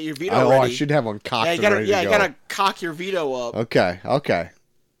 Can't get your veto Oh, ready. I should have one cocked Yeah, and you gotta. ready Yeah, to you go. gotta cock your veto up. Okay.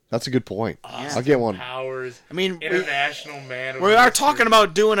 That's a good point. I'll get one. Powers. I mean, International man. of we are mystery. talking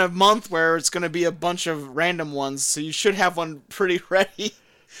about doing a month where it's going to be a bunch of random ones, so you should have one pretty ready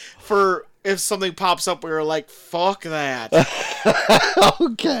for if something pops up where you're like, fuck that.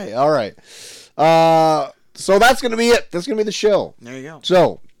 Okay, all right. So that's going to be it. That's going to be the show. There you go.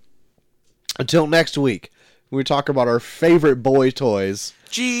 So, until next week, we talk about our favorite boy toys.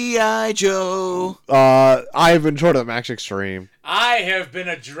 G.I. Joe. I've enjoyed it, Max Extreme. I have been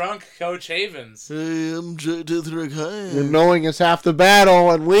a drunk Coach Havens. I'm Knowing is half the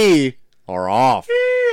battle, and we are off.